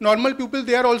normal people.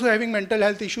 They are also having mental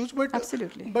health issues. But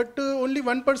absolutely. But only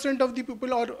 1% of the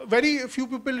people, or very few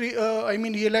people,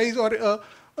 realize or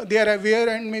they are aware,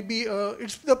 and maybe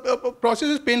the process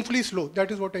is painfully slow. That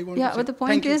is what I want to say. Yeah, but the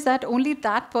point is that only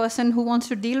that person who wants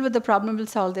to deal with the problem will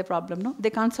solve their problem. No,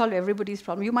 they can't solve everybody's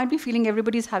problem. You might be feeling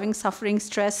everybody's having suffering,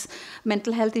 stress,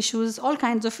 mental health issues, all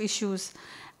kinds of issues.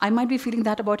 I might be feeling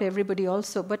that about everybody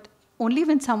also, but only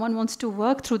when someone wants to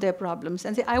work through their problems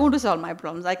and say, I want to solve my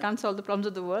problems. I can't solve the problems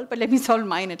of the world, but let me solve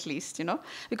mine at least,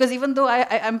 Because even though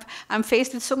I'm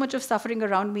faced with so much of suffering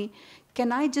around me,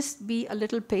 can I just be a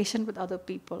little patient with other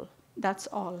people? That's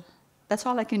all. That's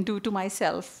all I can do to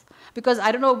myself. Because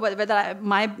I don't know whether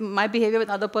my behavior with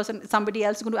other person, somebody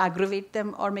else is going to aggravate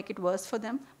them or make it worse for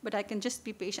them, but I can just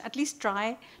be patient. At least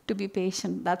try to be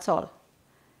patient. That's all.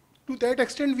 To that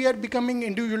extent, we are becoming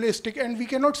individualistic, and we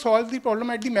cannot solve the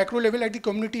problem at the macro level, at the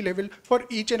community level, for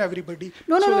each and everybody.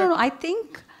 No. I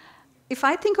think, if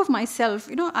I think of myself,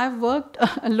 I've worked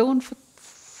alone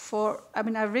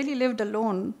I've really lived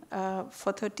alone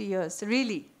for 30 years.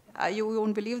 Really, you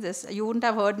won't believe this. You wouldn't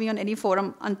have heard me on any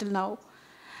forum until now,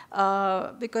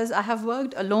 because I have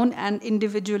worked alone and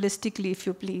individualistically, if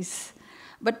you please.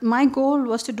 But my goal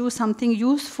was to do something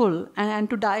useful and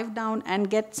to dive down and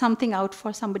get something out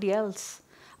for somebody else.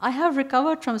 I have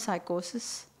recovered from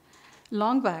psychosis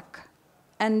long back.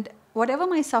 And whatever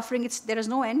my suffering, there is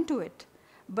no end to it.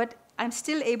 But I'm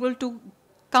still able to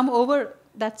come over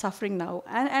that suffering now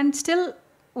and still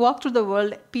walk through the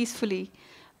world peacefully,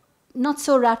 not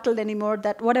so rattled anymore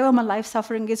that whatever my life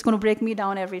suffering is going to break me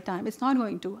down every time. It's not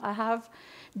going to. I have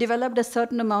developed a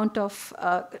certain amount of,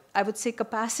 I would say,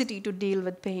 capacity to deal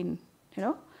with pain. You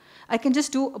know, I can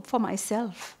just do for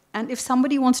myself. And if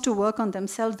somebody wants to work on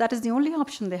themselves, that is the only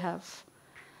option they have.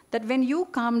 That when you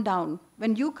calm down,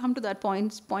 when you come to that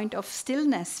point of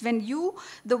stillness,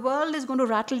 the world is going to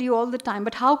rattle you all the time,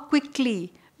 but how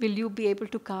quickly will you be able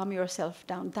to calm yourself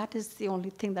down? That is the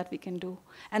only thing that we can do.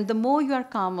 And the more you are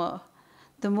calmer,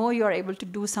 the more you are able to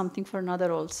do something for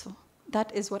another also.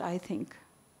 That is what I think.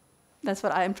 That's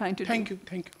what I am trying to do. Thank you.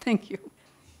 Thank you. Thank you.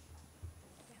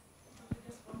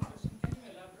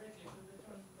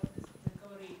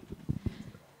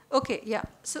 Okay, yeah.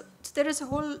 So there is a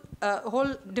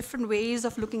whole different ways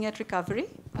of looking at recovery.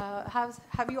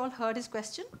 Have you all heard his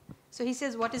question? So he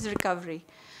says, what is recovery?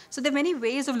 So there are many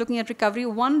ways of looking at recovery.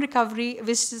 One recovery,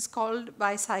 which is called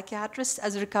by psychiatrists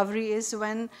as recovery, is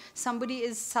when somebody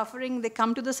is suffering, they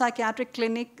come to the psychiatric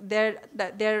clinic,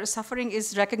 their suffering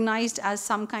is recognized as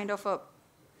some kind of a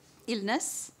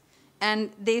illness, and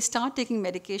they start taking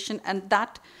medication, and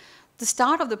that the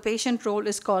start of the patient role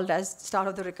is called as the start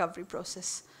of the recovery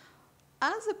process.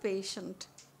 As a patient,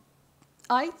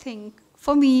 I think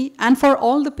for me and for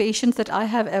all the patients that I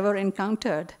have ever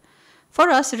encountered, for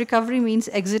us, recovery means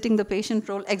exiting the patient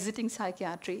role, exiting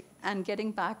psychiatry, and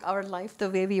getting back our life the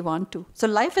way we want to. So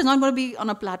life is not going to be on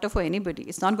a platter for anybody.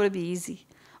 It's not going to be easy,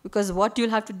 because what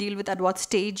you'll have to deal with at what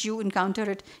stage you encounter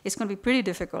it is going to be pretty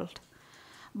difficult.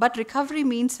 But recovery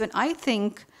means when I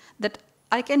think that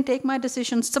I can take my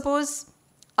decisions. Suppose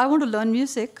I want to learn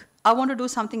music, I want to do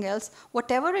something else.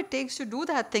 Whatever it takes to do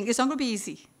that thing, it's not going to be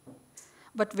easy.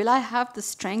 But will I have the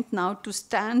strength now to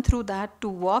stand through that, to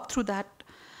walk through that,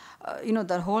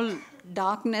 the whole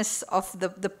darkness of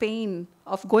the pain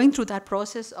of going through that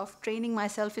process of training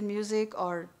myself in music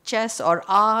or chess or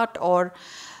art or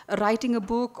writing a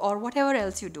book or whatever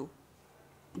else you do?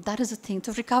 That is the thing.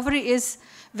 So recovery is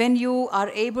when you are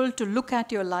able to look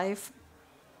at your life,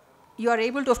 you are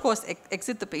able to, of course,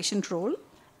 exit the patient role,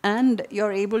 and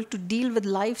you're able to deal with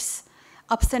life's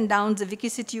ups and downs, the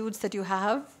vicissitudes that you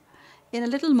have, in a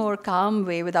little more calm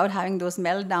way, without having those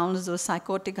meltdowns, those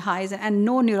psychotic highs, and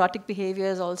no neurotic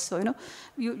behaviors also.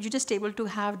 You're just able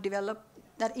to develop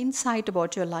that insight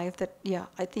about your life that, yeah,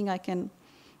 I think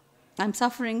I'm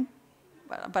suffering,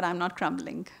 but I'm not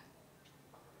crumbling.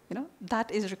 That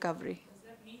is recovery. Does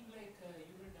that mean you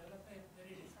will develop a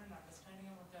very different understanding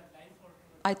about your life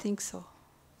altogether? I think so. So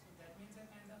that means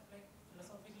that kind of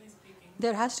philosophically speaking.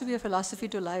 There has to be a philosophy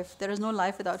to life. There is no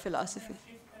life without philosophy.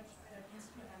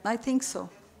 I think so.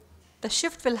 The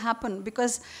shift will happen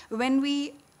because when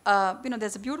we,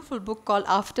 there's a beautiful book called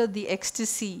After the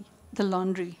Ecstasy, The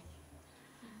Laundry.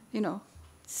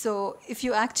 So if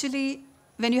you actually,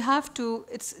 when you have to,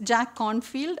 it's Jack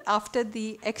Cornfield, After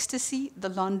the Ecstasy, The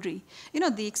Laundry.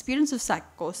 The experience of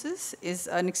psychosis is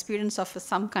an experience of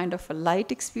some kind of a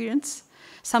light experience,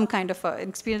 some kind of an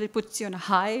experience that puts you on a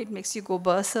high, it makes you go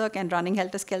berserk and running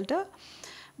helter-skelter.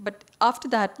 But after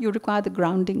that, you require the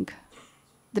grounding.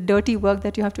 The dirty work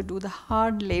that you have to do, the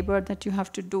hard labor that you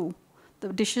have to do,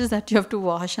 the dishes that you have to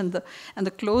wash, and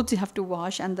the clothes you have to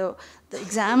wash, and the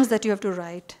exams that you have to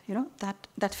write.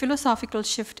 That philosophical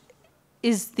shift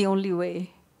is the only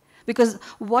way. Because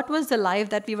what was the life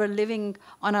that we were living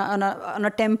on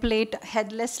a template,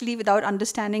 headlessly, without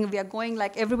understanding? We are going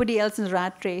like everybody else in the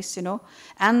rat race,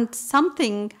 and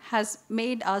something has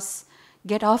made us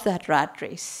get off that rat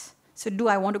race. So do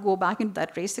I want to go back into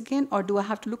that race again, or do I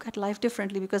have to look at life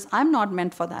differently because I'm not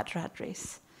meant for that rat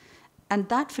race? And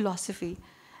that philosophy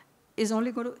is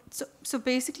only going to... So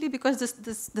basically, because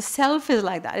the self is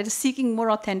like that, it is seeking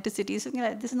more authenticity. So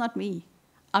this is not me.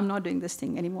 I'm not doing this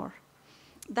thing anymore.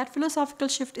 That philosophical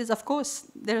shift is, of course,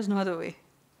 there is no other way.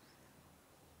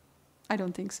 I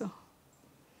don't think so.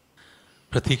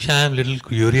 Prateeksha, I am a little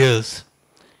curious.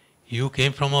 You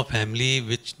came from a family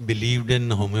which believed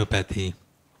in homeopathy.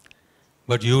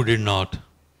 But you did not.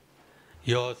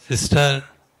 Your sister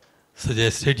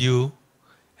suggested you,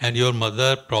 and your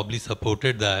mother probably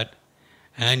supported that,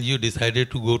 and you decided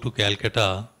to go to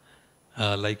Calcutta,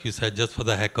 like you said, just for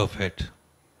the heck of it.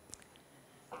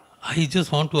 I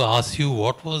just want to ask you,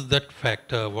 what was that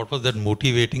factor, what was that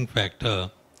motivating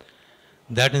factor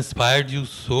that inspired you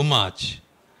so much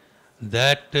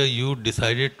that you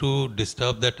decided to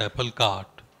disturb that apple cart?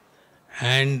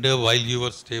 And while you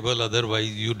were stable, otherwise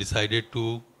you decided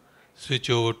to switch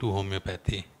over to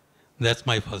homeopathy. That's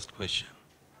my first question.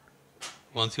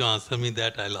 Once you answer me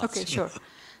that, I'll ask you. Okay, sure.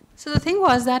 So the thing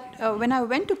was that when I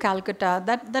went to Calcutta,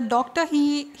 that doctor,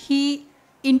 he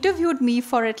interviewed me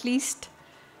for at least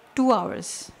 2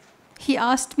 hours. He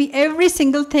asked me every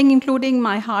single thing, including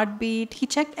my heartbeat. He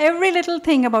checked every little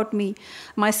thing about me,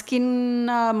 my skin,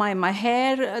 my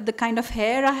hair, the kind of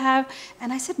hair I have.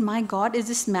 And I said, my God, is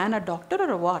this man a doctor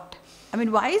or a what? I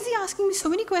mean, why is he asking me so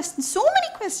many questions? So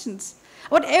many questions.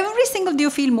 About every single, do you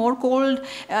feel more cold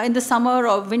in the summer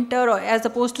or winter, or as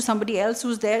opposed to somebody else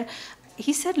who's there?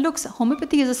 He said, look,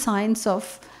 homeopathy is a science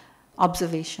of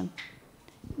observation.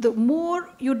 The more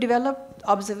you develop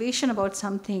observation about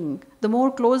something, the more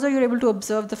closer you're able to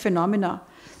observe the phenomena,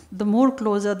 the more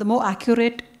closer, the more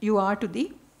accurate you are to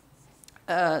the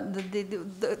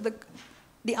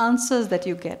answers that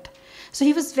you get. So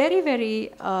he was very,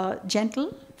 very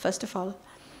gentle, first of all.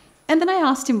 And then I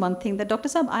asked him one thing, that Dr.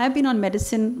 Saab, I have been on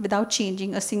medicine without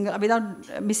changing without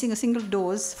missing a single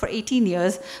dose for 18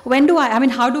 years. When do I mean,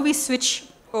 how do we switch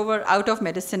over out of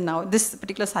medicine now, this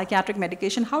particular psychiatric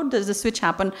medication? How does the switch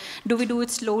happen? Do we do it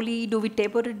slowly? Do we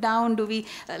taper it down? Do we,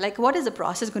 what is the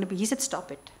process going to be? He said, stop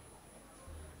it.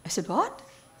 I said, what?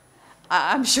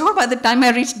 I'm sure by the time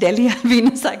I reached Delhi, I'll be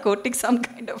in a psychotic, some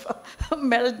kind of a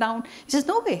meltdown. He says,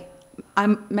 no way,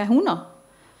 मैं हूँ ना.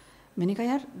 मैंने कहा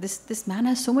यार, this man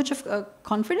has so much of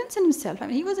confidence in himself. I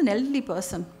mean, he was an elderly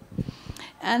person.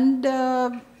 And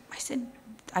I said,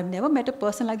 I've never met a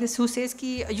person like this who says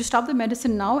ki you stop the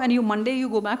medicine now and Monday you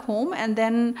go back home and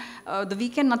then the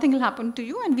weekend nothing will happen to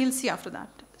you and we'll see after that.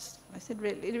 I said,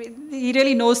 really, he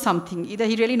really knows something. Either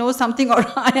he really knows something or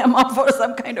I am up for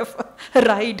some kind of a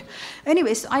ride.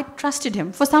 Anyway, so I trusted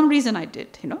him. For some reason I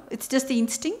did, It's just the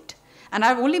instinct. And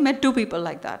I've only met 2 people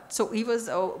like that. So he was,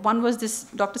 one was this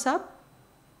Dr. Saab,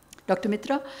 Dr.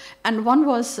 Mitra, and one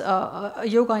was a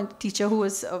yoga teacher who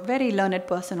was a very learned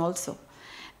person also.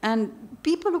 And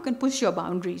people who can push your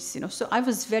boundaries, So I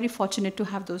was very fortunate to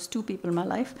have those 2 people in my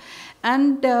life.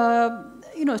 And,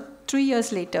 3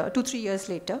 years later, 2-3 years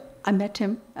later, I met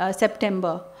him,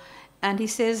 September. And he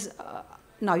says,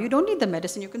 now you don't need the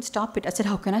medicine, you can stop it. I said,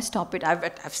 how can I stop it? I've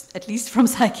at least from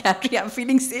psychiatry, I'm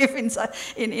feeling safe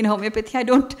in homeopathy. I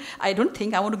don't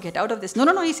think I want to get out of this.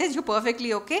 No, he says, you're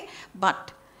perfectly okay,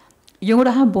 but you're going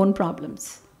to have bone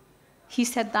problems. He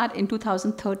said that in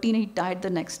 2013, he died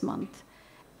the next month.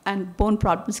 And bone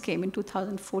problems came in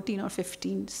 2014 or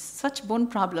 15, such bone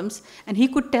problems. And he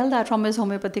could tell that from his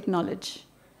homeopathic knowledge.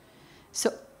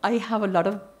 So I have a lot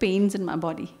of pains in my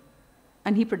body.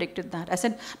 And he predicted that. I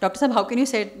said, Doctor Sahab, how can you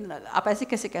say, आप ऐसे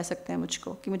कैसे कह सकते हैं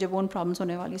मुझको कि मुझे bone problems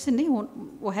होने वाली? He said, नहीं,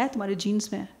 वो है तुम्हारे genes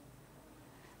में.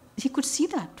 He could see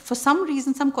that. For some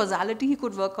reason, some causality he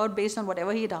could work out based on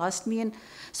whatever he had asked me. And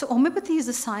so homeopathy is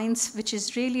a science which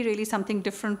is really, really something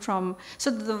different from,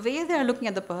 so the way they are looking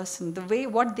at the person, the way,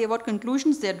 what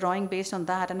conclusions they're drawing based on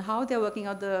that, and how they're working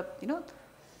out the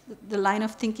line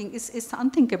of thinking is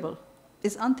unthinkable,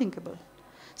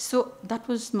 So that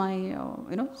was my,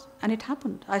 and it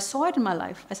happened. I saw it in my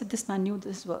life. I said, this man knew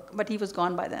this work, but he was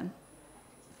gone by then.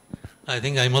 I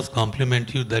think I must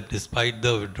compliment you that despite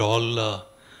the withdrawal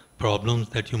problems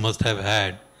that you must have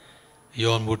had,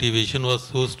 your motivation was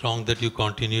so strong that you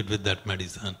continued with that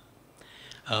medicine.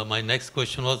 My next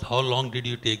question was, how long did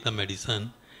you take the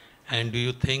medicine? And do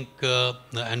you think,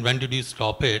 and when did you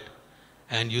stop it?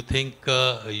 And you think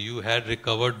you had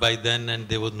recovered by then and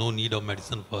there was no need of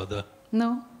medicine further? No.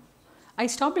 I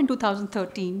stopped in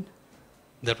 2013.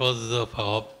 That was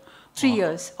for 3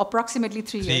 years, approximately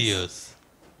 3 years. 3 years.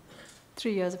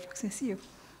 3 years approximately. See you.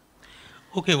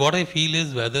 Okay, what I feel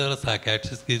is whether a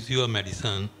psychiatrist gives you a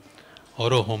medicine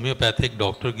or a homeopathic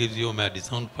doctor gives you a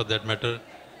medicine, for that matter,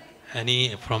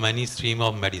 from any stream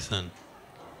of medicine,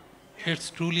 it's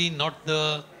truly not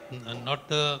the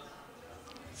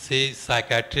say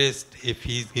psychiatrist if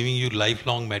he's giving you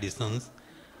lifelong medicines.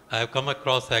 I have come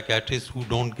across psychiatrists who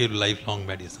don't give lifelong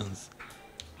medicines.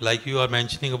 Like you are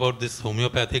mentioning about this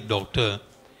homeopathic doctor,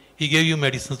 he gave you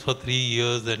medicines for 3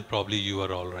 years and probably you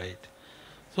are all right.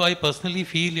 So I personally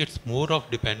feel it's more of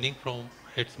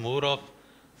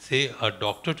say a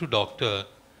doctor to doctor,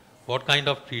 what kind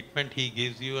of treatment he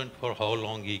gives you and for how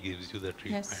long he gives you the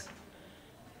treatment. Yes.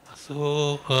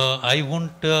 So I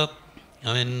won't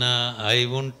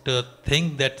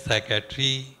think that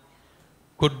psychiatry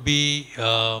could be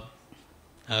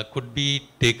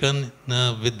taken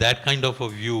with that kind of a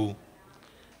view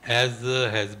as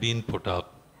has been put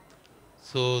up.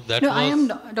 So that I am,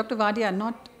 Dr. Vadia,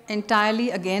 not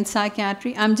entirely against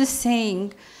psychiatry. I'm just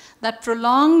saying that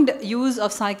prolonged use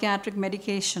of psychiatric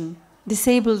medication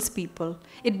disables people.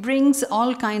 It brings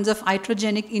all kinds of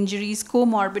iatrogenic injuries,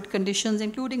 comorbid conditions,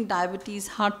 including diabetes,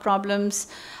 heart problems.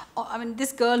 I mean,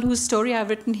 this girl whose story I've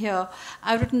written here,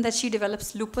 I've written that she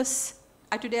develops lupus.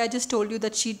 Today I just told you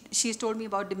that she's told me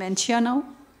about dementia now,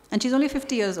 and she's only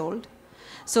 50 years old.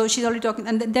 So she's already talking.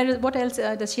 And then there is, what else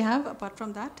does she have apart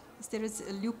from that? There is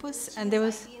lupus, and there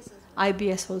was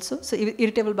IBS also, so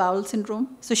irritable bowel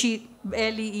syndrome. So she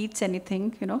barely eats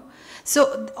anything, you know.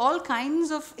 So all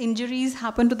kinds of injuries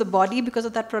happen to the body because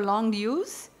of that prolonged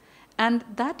use, and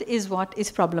that is what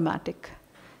is problematic.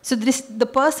 So the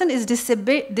person is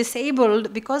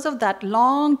disabled because of that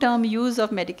long-term use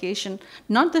of medication,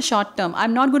 not the short-term.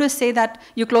 I'm not going to say that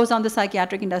you close down the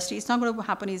psychiatric industry. It's not going to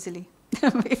happen easily,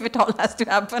 if it all has to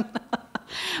happen.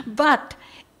 But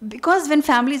because when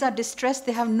families are distressed,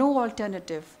 they have no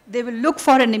alternative. They will look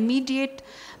for an immediate,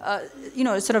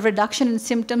 sort of reduction in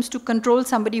symptoms to control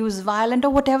somebody who's violent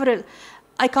or whatever.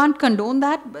 I can't condone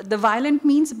that, the violent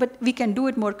means, but we can do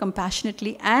it more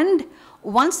compassionately. And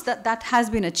once that has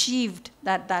been achieved,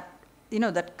 that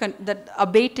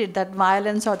abated that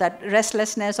violence or that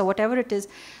restlessness or whatever it is,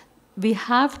 we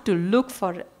have to look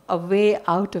for a way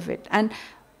out of it. And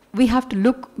we have to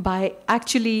look by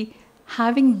actually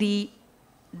having the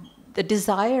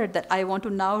desire that I want to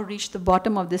now reach the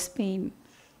bottom of this pain.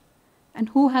 And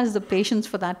who has the patience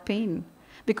for that pain?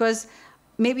 Because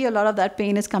maybe a lot of that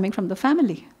pain is coming from the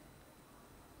family.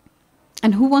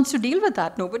 And who wants to deal with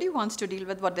that? Nobody wants to deal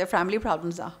with what their family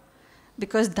problems are.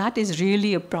 Because that is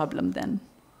really a problem then.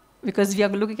 Because we are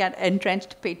looking at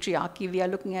entrenched patriarchy. We are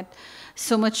looking at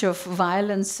so much of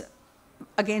violence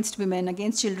against women,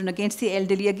 against children, against the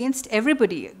elderly, against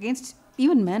everybody, against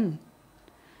even men.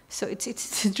 So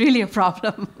it's really a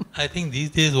problem. I think these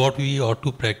days what we ought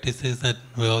to practice is a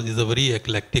very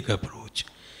eclectic approach.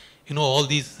 You know, all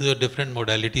these different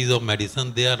modalities of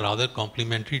medicine, they are rather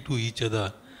complementary to each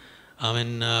other. I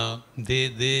mean,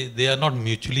 they are not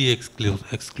mutually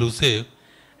exclusive,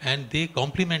 and they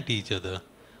complement each other.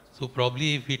 So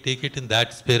probably if we take it in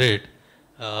that spirit,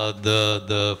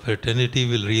 the fraternity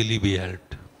will really be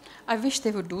helped. I wish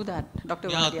they would do that, Dr.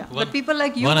 Vanadia. But people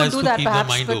like you would do that perhaps.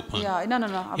 One has to keep the mind open. Yeah,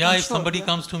 no. Yeah, if somebody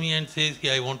comes to me and says,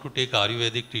 I want to take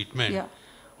Ayurvedic treatment,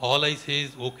 all I say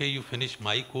is, okay, you finish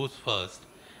my course first,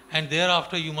 and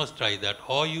thereafter you must try that.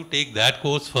 Or you take that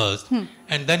course first,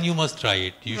 and then you must try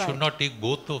it. You should not take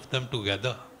both of them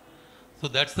together. So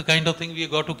that's the kind of thing we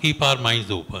have got to keep our minds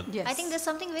open. Yes. I think there's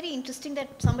something very interesting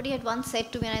that somebody had once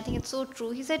said to me, and I think it's so true.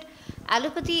 He said,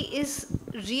 allopathy is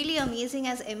really amazing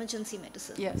as emergency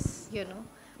medicine. Yes. You know,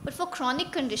 but for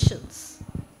chronic conditions,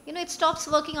 you know, it stops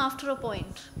working after a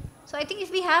point. So I think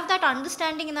if we have that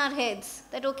understanding in our heads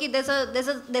that okay, there's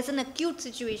an acute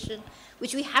situation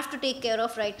which we have to take care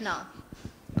of right now.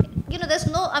 You know,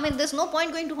 there's no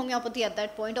point going to homeopathy at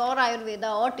that point, or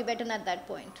Ayurveda, or Tibetan at that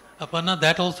point. Aparna,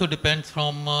 that also depends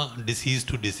from disease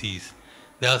to disease.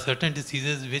 There are certain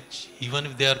diseases which, even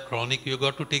if they are chronic, you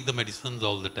got to take the medicines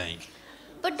all the time.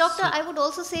 But doctor, I would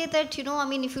also say that, you know, I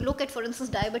mean, if you look at, for instance,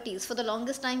 diabetes, for the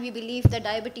longest time we believed that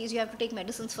diabetes, you have to take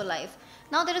medicines for life.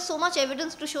 Now there is so much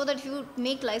evidence to show that if you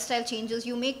make lifestyle changes,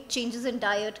 you make changes in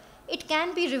diet, it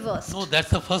can be reversed. No,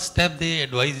 that's the first step they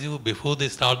advise you before they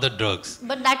start the drugs.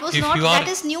 But that was that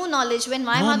is new knowledge. When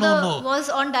my mother was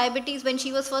on diabetes, when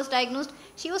she was first diagnosed,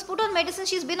 she was put on medicine.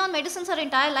 She's been on medicines her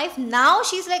entire life. Now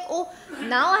she's like,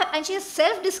 and she has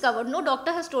self-discovered. No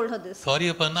doctor has told her this.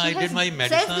 Sorry, Aparna, I did my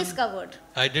medicine. Self-discovered.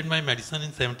 I did my medicine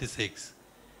in 76.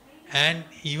 And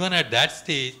even at that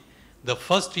stage, the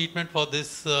first treatment for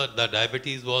this, the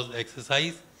diabetes was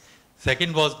exercise.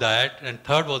 Second was diet, and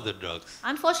third was the drugs.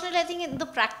 Unfortunately, I think in the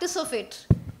practice of it,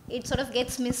 it sort of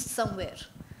gets missed somewhere.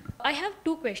 I have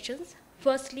two questions.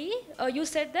 Firstly, you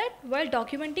said that while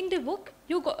documenting the book,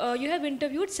 you have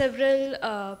interviewed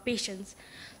several patients.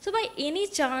 So by any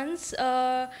chance,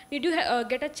 did you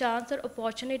get a chance or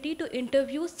opportunity to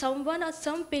interview someone or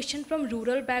some patient from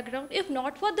rural background, if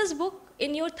not for this book,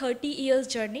 in your 30 years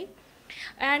journey?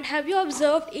 And have you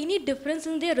observed any difference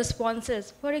in their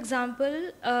responses? For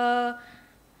example,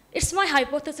 it's my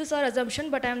hypothesis or assumption,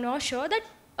 but I'm not sure, that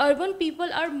urban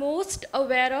people are most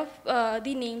aware of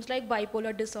the names like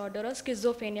bipolar disorder or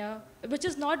schizophrenia, which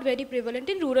is not very prevalent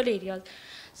in rural areas.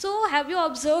 So have you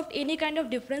observed any kind of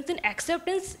difference in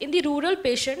acceptance in the rural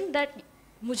patient that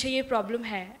मुझे ये problem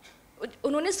है,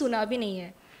 उन्होंने सुना भी नहीं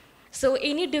है. So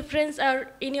any difference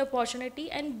or any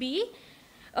opportunity? And B,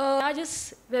 आज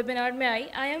इस webinar में आई,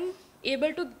 I am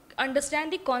able to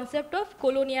understand the concept of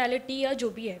coloniality या जो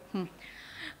भी है.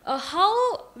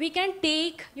 How we can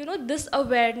take, you know, this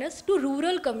awareness to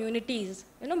rural communities,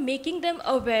 you know, making them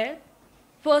aware,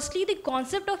 firstly, the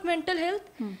concept of mental health,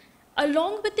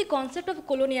 along with the concept of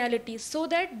coloniality, so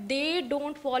that they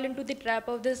don't fall into the trap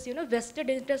of this, vested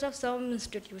interest of some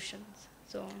institutions.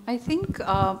 So I think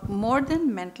more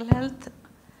than mental health,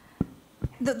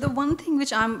 the one thing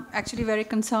which I'm actually very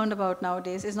concerned about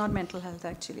nowadays is not mental health,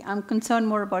 actually. I'm concerned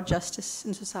more about justice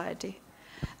in society.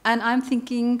 And I'm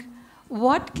thinking,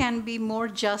 what can be more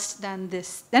just than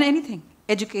this, than anything?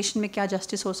 Education mein kya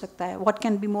justice ho sakta hai? What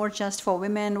can be more just for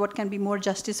women? What can be more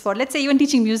justice for, let's say, even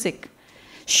teaching music?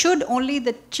 Should only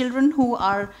the children who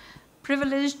are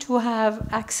privileged, who have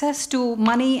access to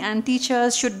money and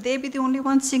teachers, should they be the only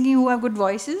ones singing who have good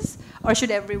voices? Or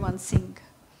should everyone sing?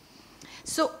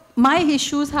 So my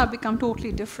issues have become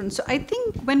totally different. So I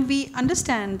think when we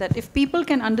understand that if people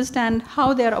can understand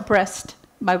how they are oppressed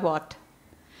by what,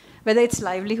 whether it's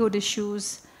livelihood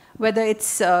issues, whether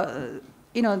it's the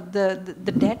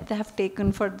debt they have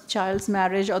taken for the child's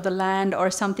marriage or the land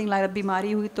or something like a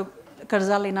bimari hui to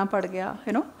karza lena pad gaya,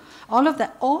 all of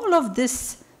that, all of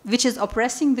this which is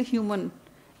oppressing the human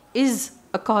is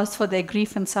a cause for their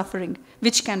grief and suffering,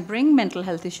 which can bring mental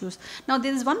health issues. Now,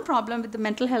 there is one problem with the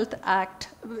Mental Health Act,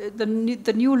 the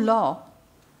new law,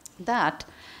 that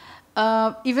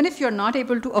even if you're not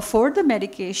able to afford the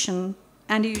medication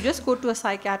and you just go to a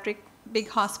psychiatric big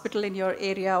hospital in your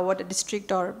area or a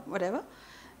district or whatever,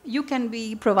 you can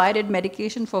be provided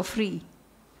medication for free.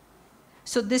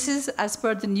 So this is as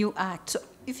per the new act. So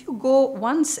if you go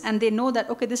once and they know that,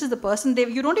 okay, this is the person,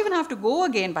 you don't even have to go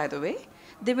again, by the way.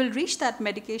 They will reach that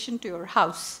medication to your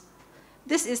house.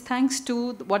 This is thanks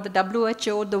to what the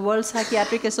WHO, the World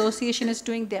Psychiatric Association is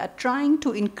doing. They are trying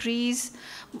to increase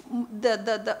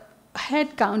the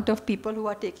head count of people who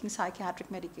are taking psychiatric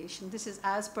medication. This is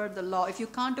as per the law. If you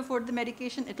can't afford the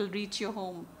medication, it will reach your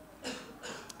home.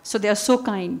 So they are so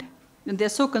kind. And they're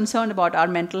so concerned about our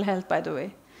mental health, by the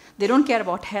way. They don't care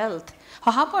about health.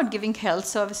 How about giving health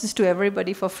services to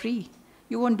everybody for free?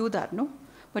 You won't do that, no?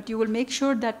 But you will make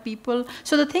sure that people...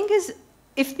 So the thing is,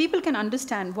 if people can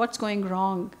understand what's going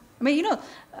wrong, I mean,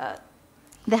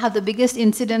 they have the biggest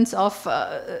incidence of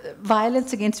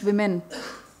violence against women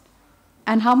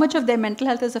and how much of their mental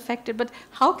health is affected. But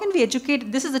how can we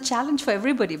educate? This is a challenge for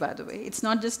everybody, by the way. It's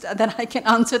not just that I can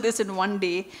answer this in one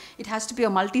day. It has to be a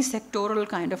multi-sectoral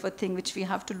kind of a thing which we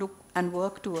have to look and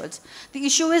work towards. The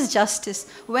issue is justice.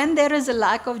 When there is a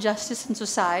lack of justice in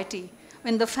society,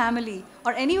 in the family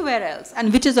or anywhere else,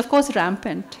 and which is of course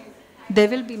rampant, there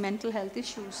will be mental health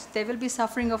issues. There will be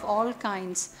suffering of all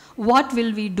kinds. What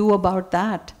will we do about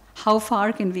that? How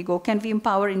far can we go? Can we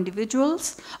empower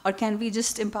individuals or can we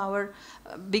just empower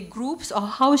big groups, or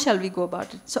how shall we go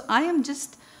about it? So I am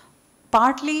just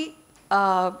partly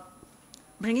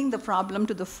bringing the problem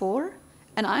to the fore,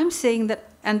 and I'm saying that,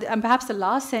 and perhaps the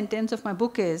last sentence of my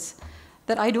book is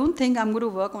that I don't think I'm going to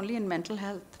work only in mental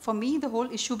health. For me, the whole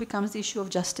issue becomes the issue of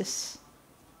justice.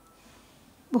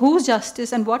 Whose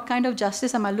justice and what kind of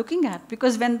justice am I looking at?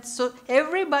 Because when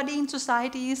everybody in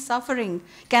society is suffering,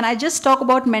 can I just talk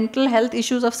about mental health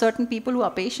issues of certain people who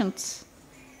are patients?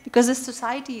 Because this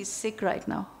society is sick right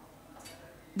now.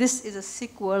 This is a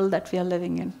sick world that we are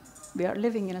living in. We are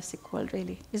living in a sick world,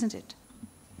 really, isn't it?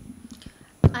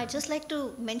 I'd just like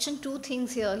to mention two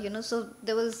things here. So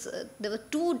there were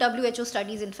two WHO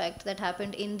studies, in fact, that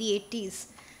happened in the 80s,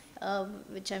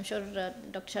 which I'm sure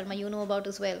Dr. Sharma, you know about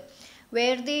as well,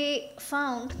 where they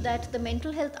found that the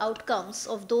mental health outcomes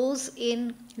of those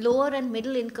in lower and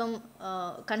middle income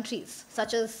countries,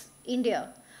 such as India,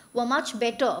 were much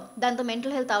better than the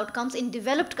mental health outcomes in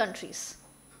developed countries,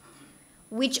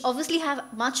 which obviously have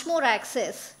much more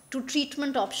access to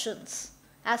treatment options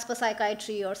as per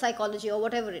psychiatry or psychology or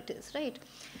whatever it is, right?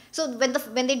 So when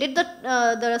they did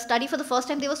the study for the first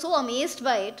time, they were so amazed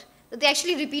by it that they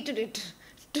actually repeated it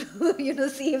to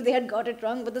see if they had got it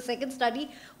wrong. But the second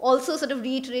study also sort of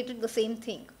reiterated the same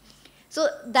thing. So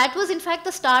that was in fact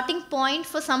the starting point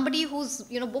for somebody whose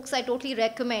books I totally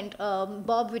recommend.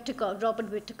 Robert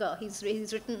Whittaker. He's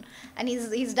written and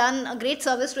he's done a great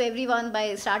service to everyone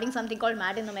by starting something called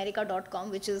madinamerica.com,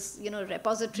 which is a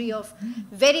repository of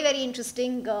very, very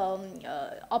interesting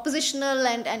oppositional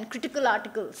and critical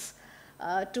articles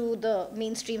to the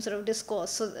mainstream sort of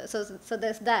discourse. So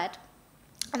there's that.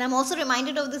 And I'm also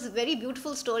reminded of this very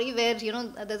beautiful story where,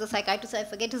 there's a psychiatrist, I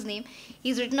forget his name,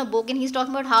 he's written a book and he's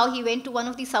talking about how he went to one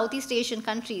of the Southeast Asian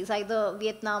countries, either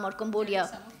Vietnam or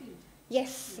Cambodia.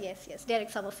 Yes,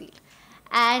 Derek Summerfield.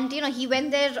 And, he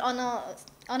went there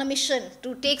on a mission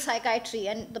to take psychiatry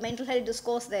and the mental health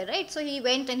discourse there, right? So he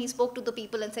went and he spoke to the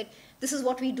people and said, this is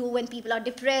what we do when people are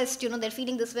depressed, they're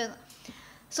feeling this way.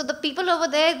 So the people over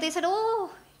there, they said,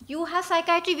 oh, you have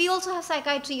psychiatry, we also have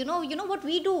psychiatry, you know what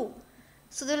we do?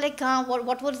 So they're like,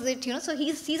 what was it, you know? So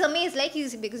he's amazed, like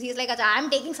because he's like, I'm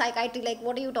taking psychiatry, like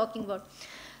what are you talking about?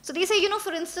 So they say, you know,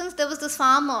 for instance, there was this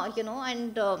farmer, you know,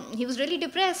 and he was really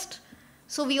depressed.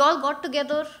 So we all got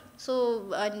together.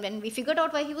 So and when we figured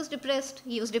out why he was depressed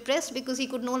because he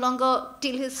could no longer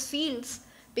till his fields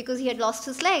because he had lost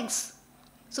his legs.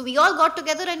 So we all got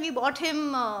together and we bought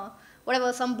him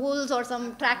whatever, some bulls or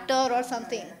some tractor or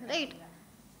something, right?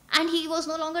 And he was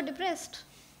no longer depressed.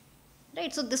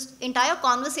 Right, so this entire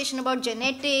conversation about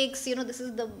genetics, you know, this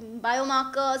is the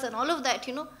biomarkers and all of that,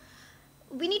 you know,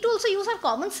 we need to also use our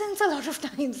common sense a lot of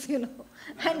times, you know,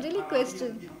 and really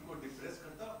question.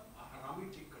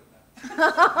 And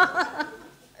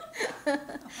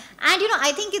you know,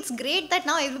 I think it's great that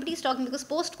now everybody's talking, because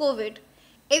post-COVID,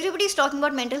 everybody's talking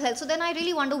about mental health. So then I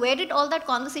really wonder, where did all that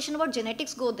conversation about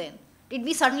genetics go then? Did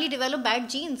we suddenly develop bad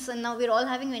genes and now we're all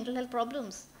having mental health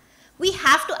problems? We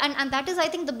have to, and that is, I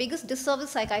think, the biggest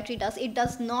disservice psychiatry does. It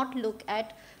does not look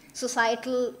at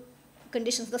societal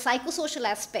conditions, the psychosocial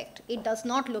aspect. It does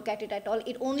not look at it at all.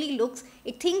 It only looks,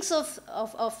 it thinks of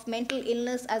mental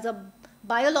illness as a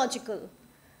biological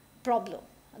problem,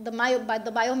 the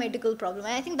biomedical problem.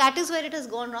 And I think that is where it has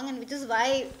gone wrong, and which is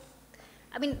why,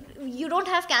 I mean, you don't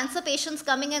have cancer patients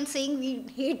coming and saying we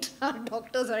hate our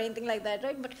doctors or anything like that,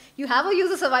 right? But you have a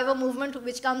user survivor movement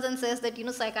which comes and says that, you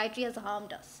know, psychiatry has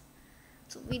harmed us.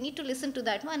 So we need to listen to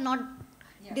that and not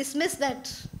dismiss that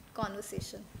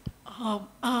conversation.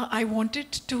 I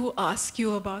wanted to ask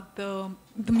you about the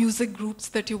music groups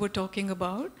that you were talking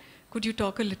about. Could you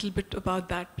talk a little bit about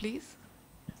that, please?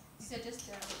 So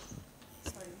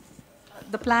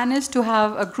the plan is to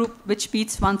have a group which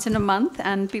meets once in a month,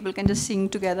 and people can just sing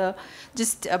together,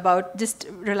 just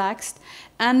relaxed.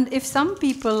 And if some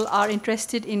people are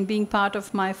interested in being part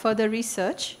of my further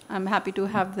research, I'm happy to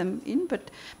have them in. But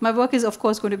my work is, of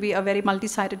course, going to be a very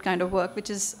multi-sided kind of work, which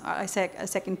is a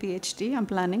second PhD I'm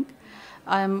planning.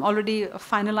 I'm already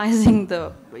finalizing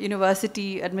the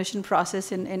university admission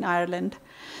process in Ireland.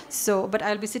 So, but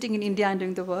I'll be sitting in India and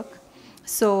doing the work.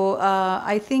 So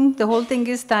I think the whole thing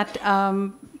is that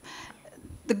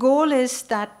the goal is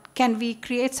that can we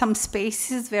create some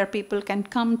spaces where people can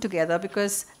come together,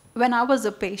 because when I was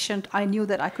a patient, I knew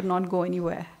that I could not go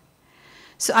anywhere.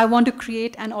 So I want to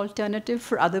create an alternative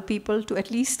for other people to at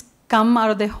least come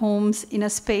out of their homes in a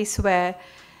space where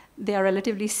they are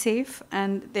relatively safe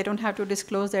and they don't have to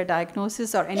disclose their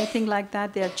diagnosis or anything like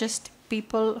that. They are just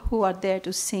people who are there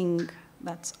to sing,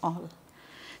 that's all.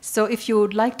 So if you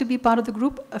would like to be part of the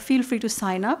group, feel free to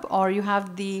sign up, or you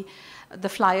have the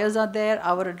flyers are there,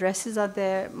 our addresses are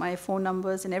there, my phone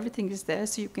numbers and everything is there,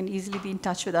 so you can easily be in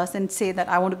touch with us and say that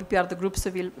I want to be part of the group, so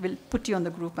we'll put you on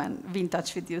the group and be in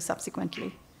touch with you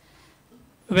subsequently.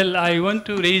 Well, I want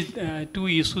to raise two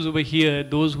issues over here.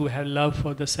 Those who have love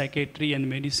for the psychiatry and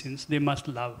medicines, they must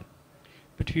love.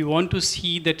 But if you want to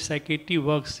see that psychiatry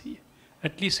works,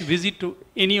 at least visit to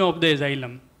any of the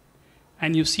asylum.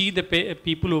 And you see the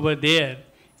people over there,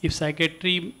 if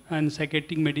psychiatry and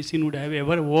psychiatric medicine would have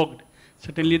ever worked,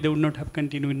 certainly they would not have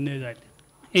continued in the asylum,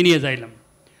 any asylum.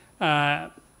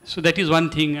 So that is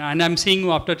one thing. And I'm saying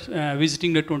after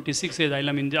visiting the 26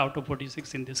 asylum out of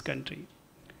 46 in this country.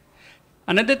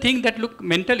 Another thing that, look,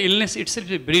 mental illness itself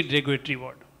is a very derogatory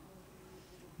word.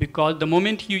 Because the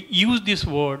moment you use this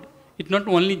word, it not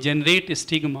only generates a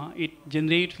stigma, it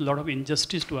generates a lot of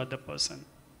injustice to other person.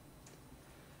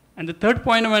 And the third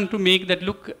point I want to make that,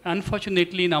 look,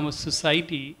 unfortunately in our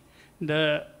society,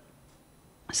 the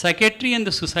psychiatry and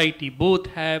the society both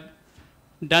have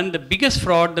done the biggest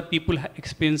fraud the people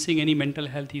experiencing any mental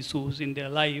health issues in their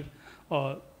life,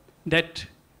 or that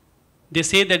they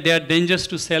say that they are dangerous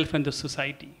to self and the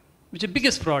society, which is the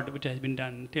biggest fraud which has been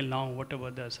done till now,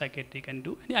 whatever the psychiatry can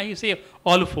do. And I say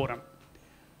all forum.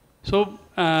 So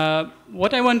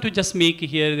what I want to just make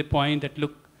here the point that,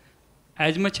 look,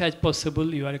 as much as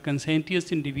possible, you are a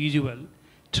conscientious individual,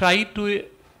 try to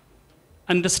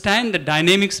understand the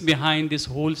dynamics behind this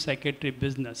whole psychiatry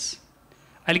business.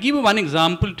 I'll give you one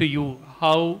example to you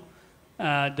how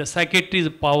the psychiatry is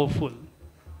powerful.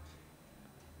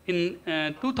 In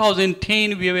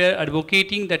 2010, we were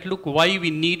advocating that, look, why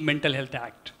we need Mental Health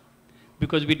Act.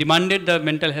 Because we demanded the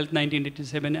Mental Health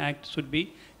 1987 Act should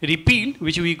be repealed,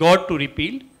 which we got to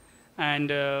repeal. And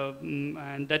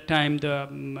that time,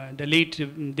 the late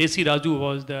Desi Raju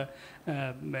was the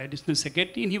additional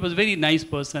secretary, and he was a very nice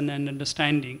person and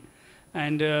understanding.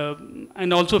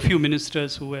 And also a few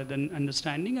ministers who were then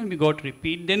understanding, and we got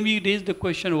repeat. Then we raised the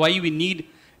question why we need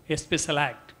a special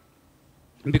act.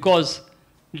 Because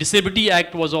Disability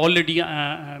Act was already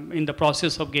in the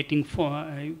process of getting,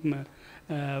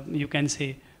 you can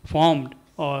say, formed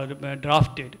or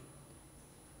drafted.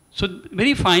 So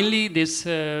very finally, this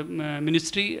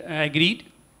ministry agreed.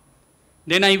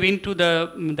 Then I went to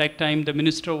that time the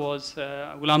minister was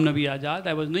Ghulam Nabi Azad.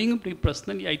 I was knowing him pretty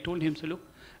personally. I told him, so look,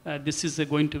 this is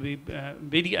going to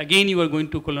be again you are going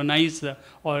to colonize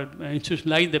or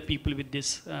institutionalize the people with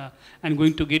this and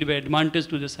going to give advantage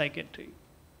to the psychiatry.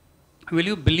 Will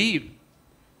you believe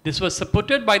this was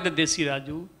supported by the Desi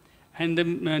Raju, and the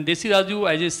Desi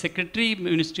Raju as a secretary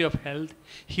Ministry of Health,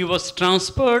 he was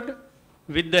transferred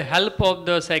with the help of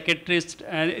the psychiatrist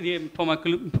and the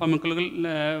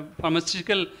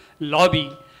pharmaceutical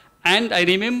lobby. And I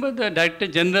remember the Director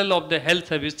General of the Health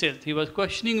Services, he was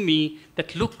questioning me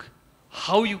that, look,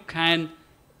 how you can,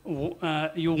 how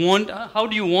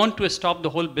do you want to stop the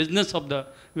whole business of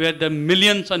where the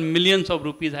millions and millions of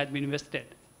rupees had been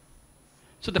invested?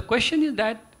 So the question is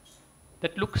that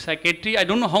look, psychiatry, I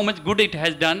don't know how much good it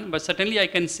has done, but certainly I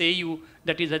can say you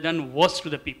that it has done worse to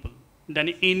the people than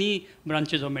any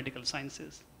branches of medical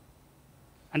sciences.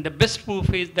 And the best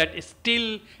proof is that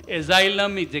still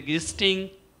asylum is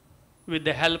existing with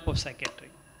the help of psychiatry.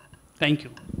 Thank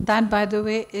you. That, by the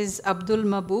way, is Abdul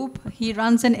Mahboob. He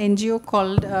runs an NGO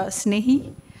called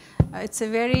Snehi. It's a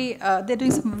very, they're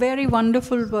doing some very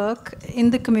wonderful work in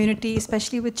the community,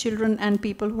 especially with children and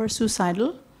people who are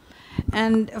suicidal.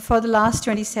 And for the last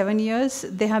 27 years,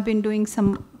 they have been doing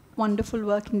some wonderful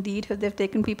work indeed. They've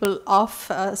taken people off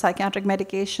psychiatric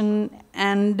medication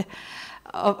and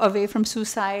away from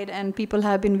suicide, and people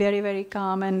have been very, very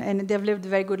calm, and they've lived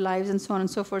very good lives and so on and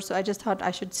so forth. So I just thought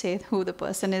I should say who the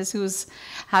person is who's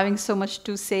having so much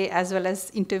to say as well as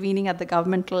intervening at the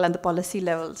governmental and the policy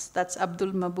levels. That's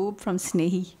Abdul Mahboob from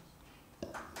Snehi.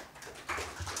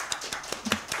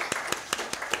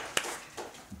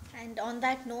 And on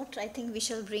that note, I think we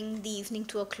shall bring the evening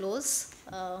to a close.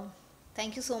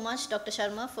 Thank you so much, Dr.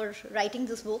 Sharma, for writing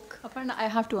this book. Aparna, I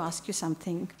have to ask you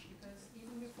something.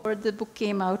 Before the book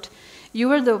came out, you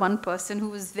were the one person who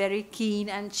was very keen,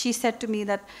 and she said to me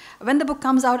that when the book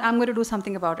comes out, I'm going to do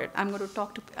something about it. I'm going to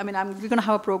talk to, we're going to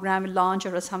have a program, a launch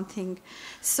or something.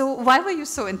 So why were you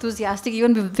so enthusiastic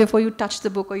even before you touched the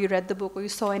book or you read the book or you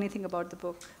saw anything about the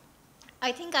book?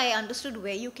 I think I understood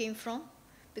where you came from,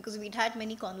 because we'd had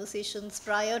many conversations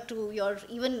prior to your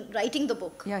even writing the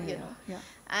book. Yeah.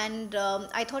 And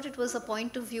I thought it was a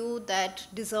point of view that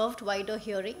deserved wider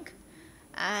hearing.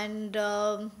 And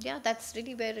yeah, that's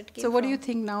really where it came from. So what do you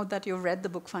think now that you've read the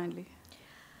book finally?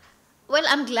 Well,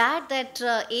 I'm glad that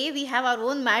we have our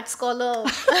own mad scholar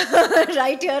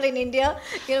right here in India.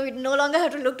 You know, we no longer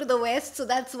have to look to the West. So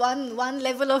that's one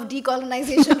level of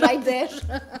decolonization right there.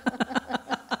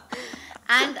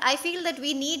 And I feel that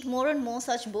we need more and more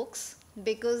such books,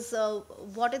 because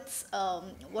what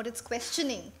it's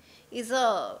questioning is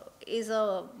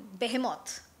a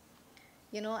behemoth,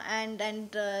 you know, and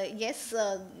yes,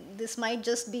 this might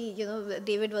just be, you know,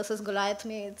 David versus Goliath.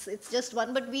 It's just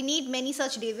one, but we need many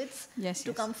such Davids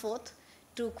to come forth,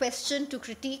 to question, to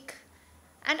critique.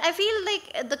 And I feel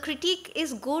like the critique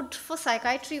is good for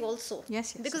psychiatry also.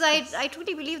 Yes. Because I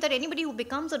truly believe that anybody who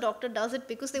becomes a doctor does it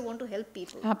because they want to help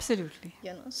people. Absolutely.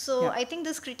 You know, so I think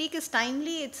this critique is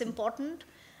timely, it's important,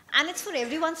 and it's for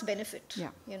everyone's benefit. Yeah.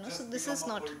 You know, so this is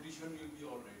not.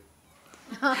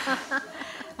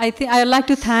 I'd like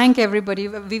to thank everybody.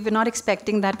 We were not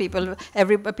expecting that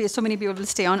so many people will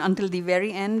stay on until the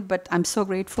very end, but I'm so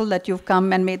grateful that you've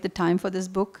come and made the time for this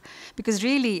book, because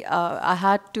really I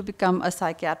had to become a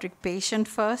psychiatric patient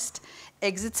first,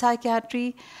 exit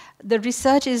psychiatry. The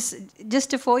research is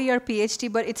just a 4-year PhD,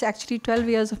 but it's actually 12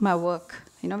 years of my work,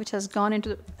 you know, which has gone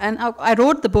into, and I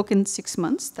wrote the book in 6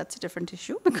 months. That's a different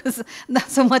issue, because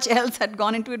so much else had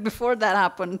gone into it before that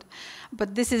happened.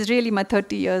 But this is really my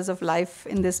 30 years of life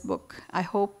in this book. I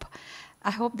hope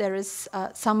there is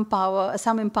some power,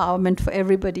 some empowerment for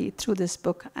everybody through this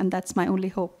book, and that's my only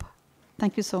hope.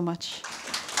 Thank you so much.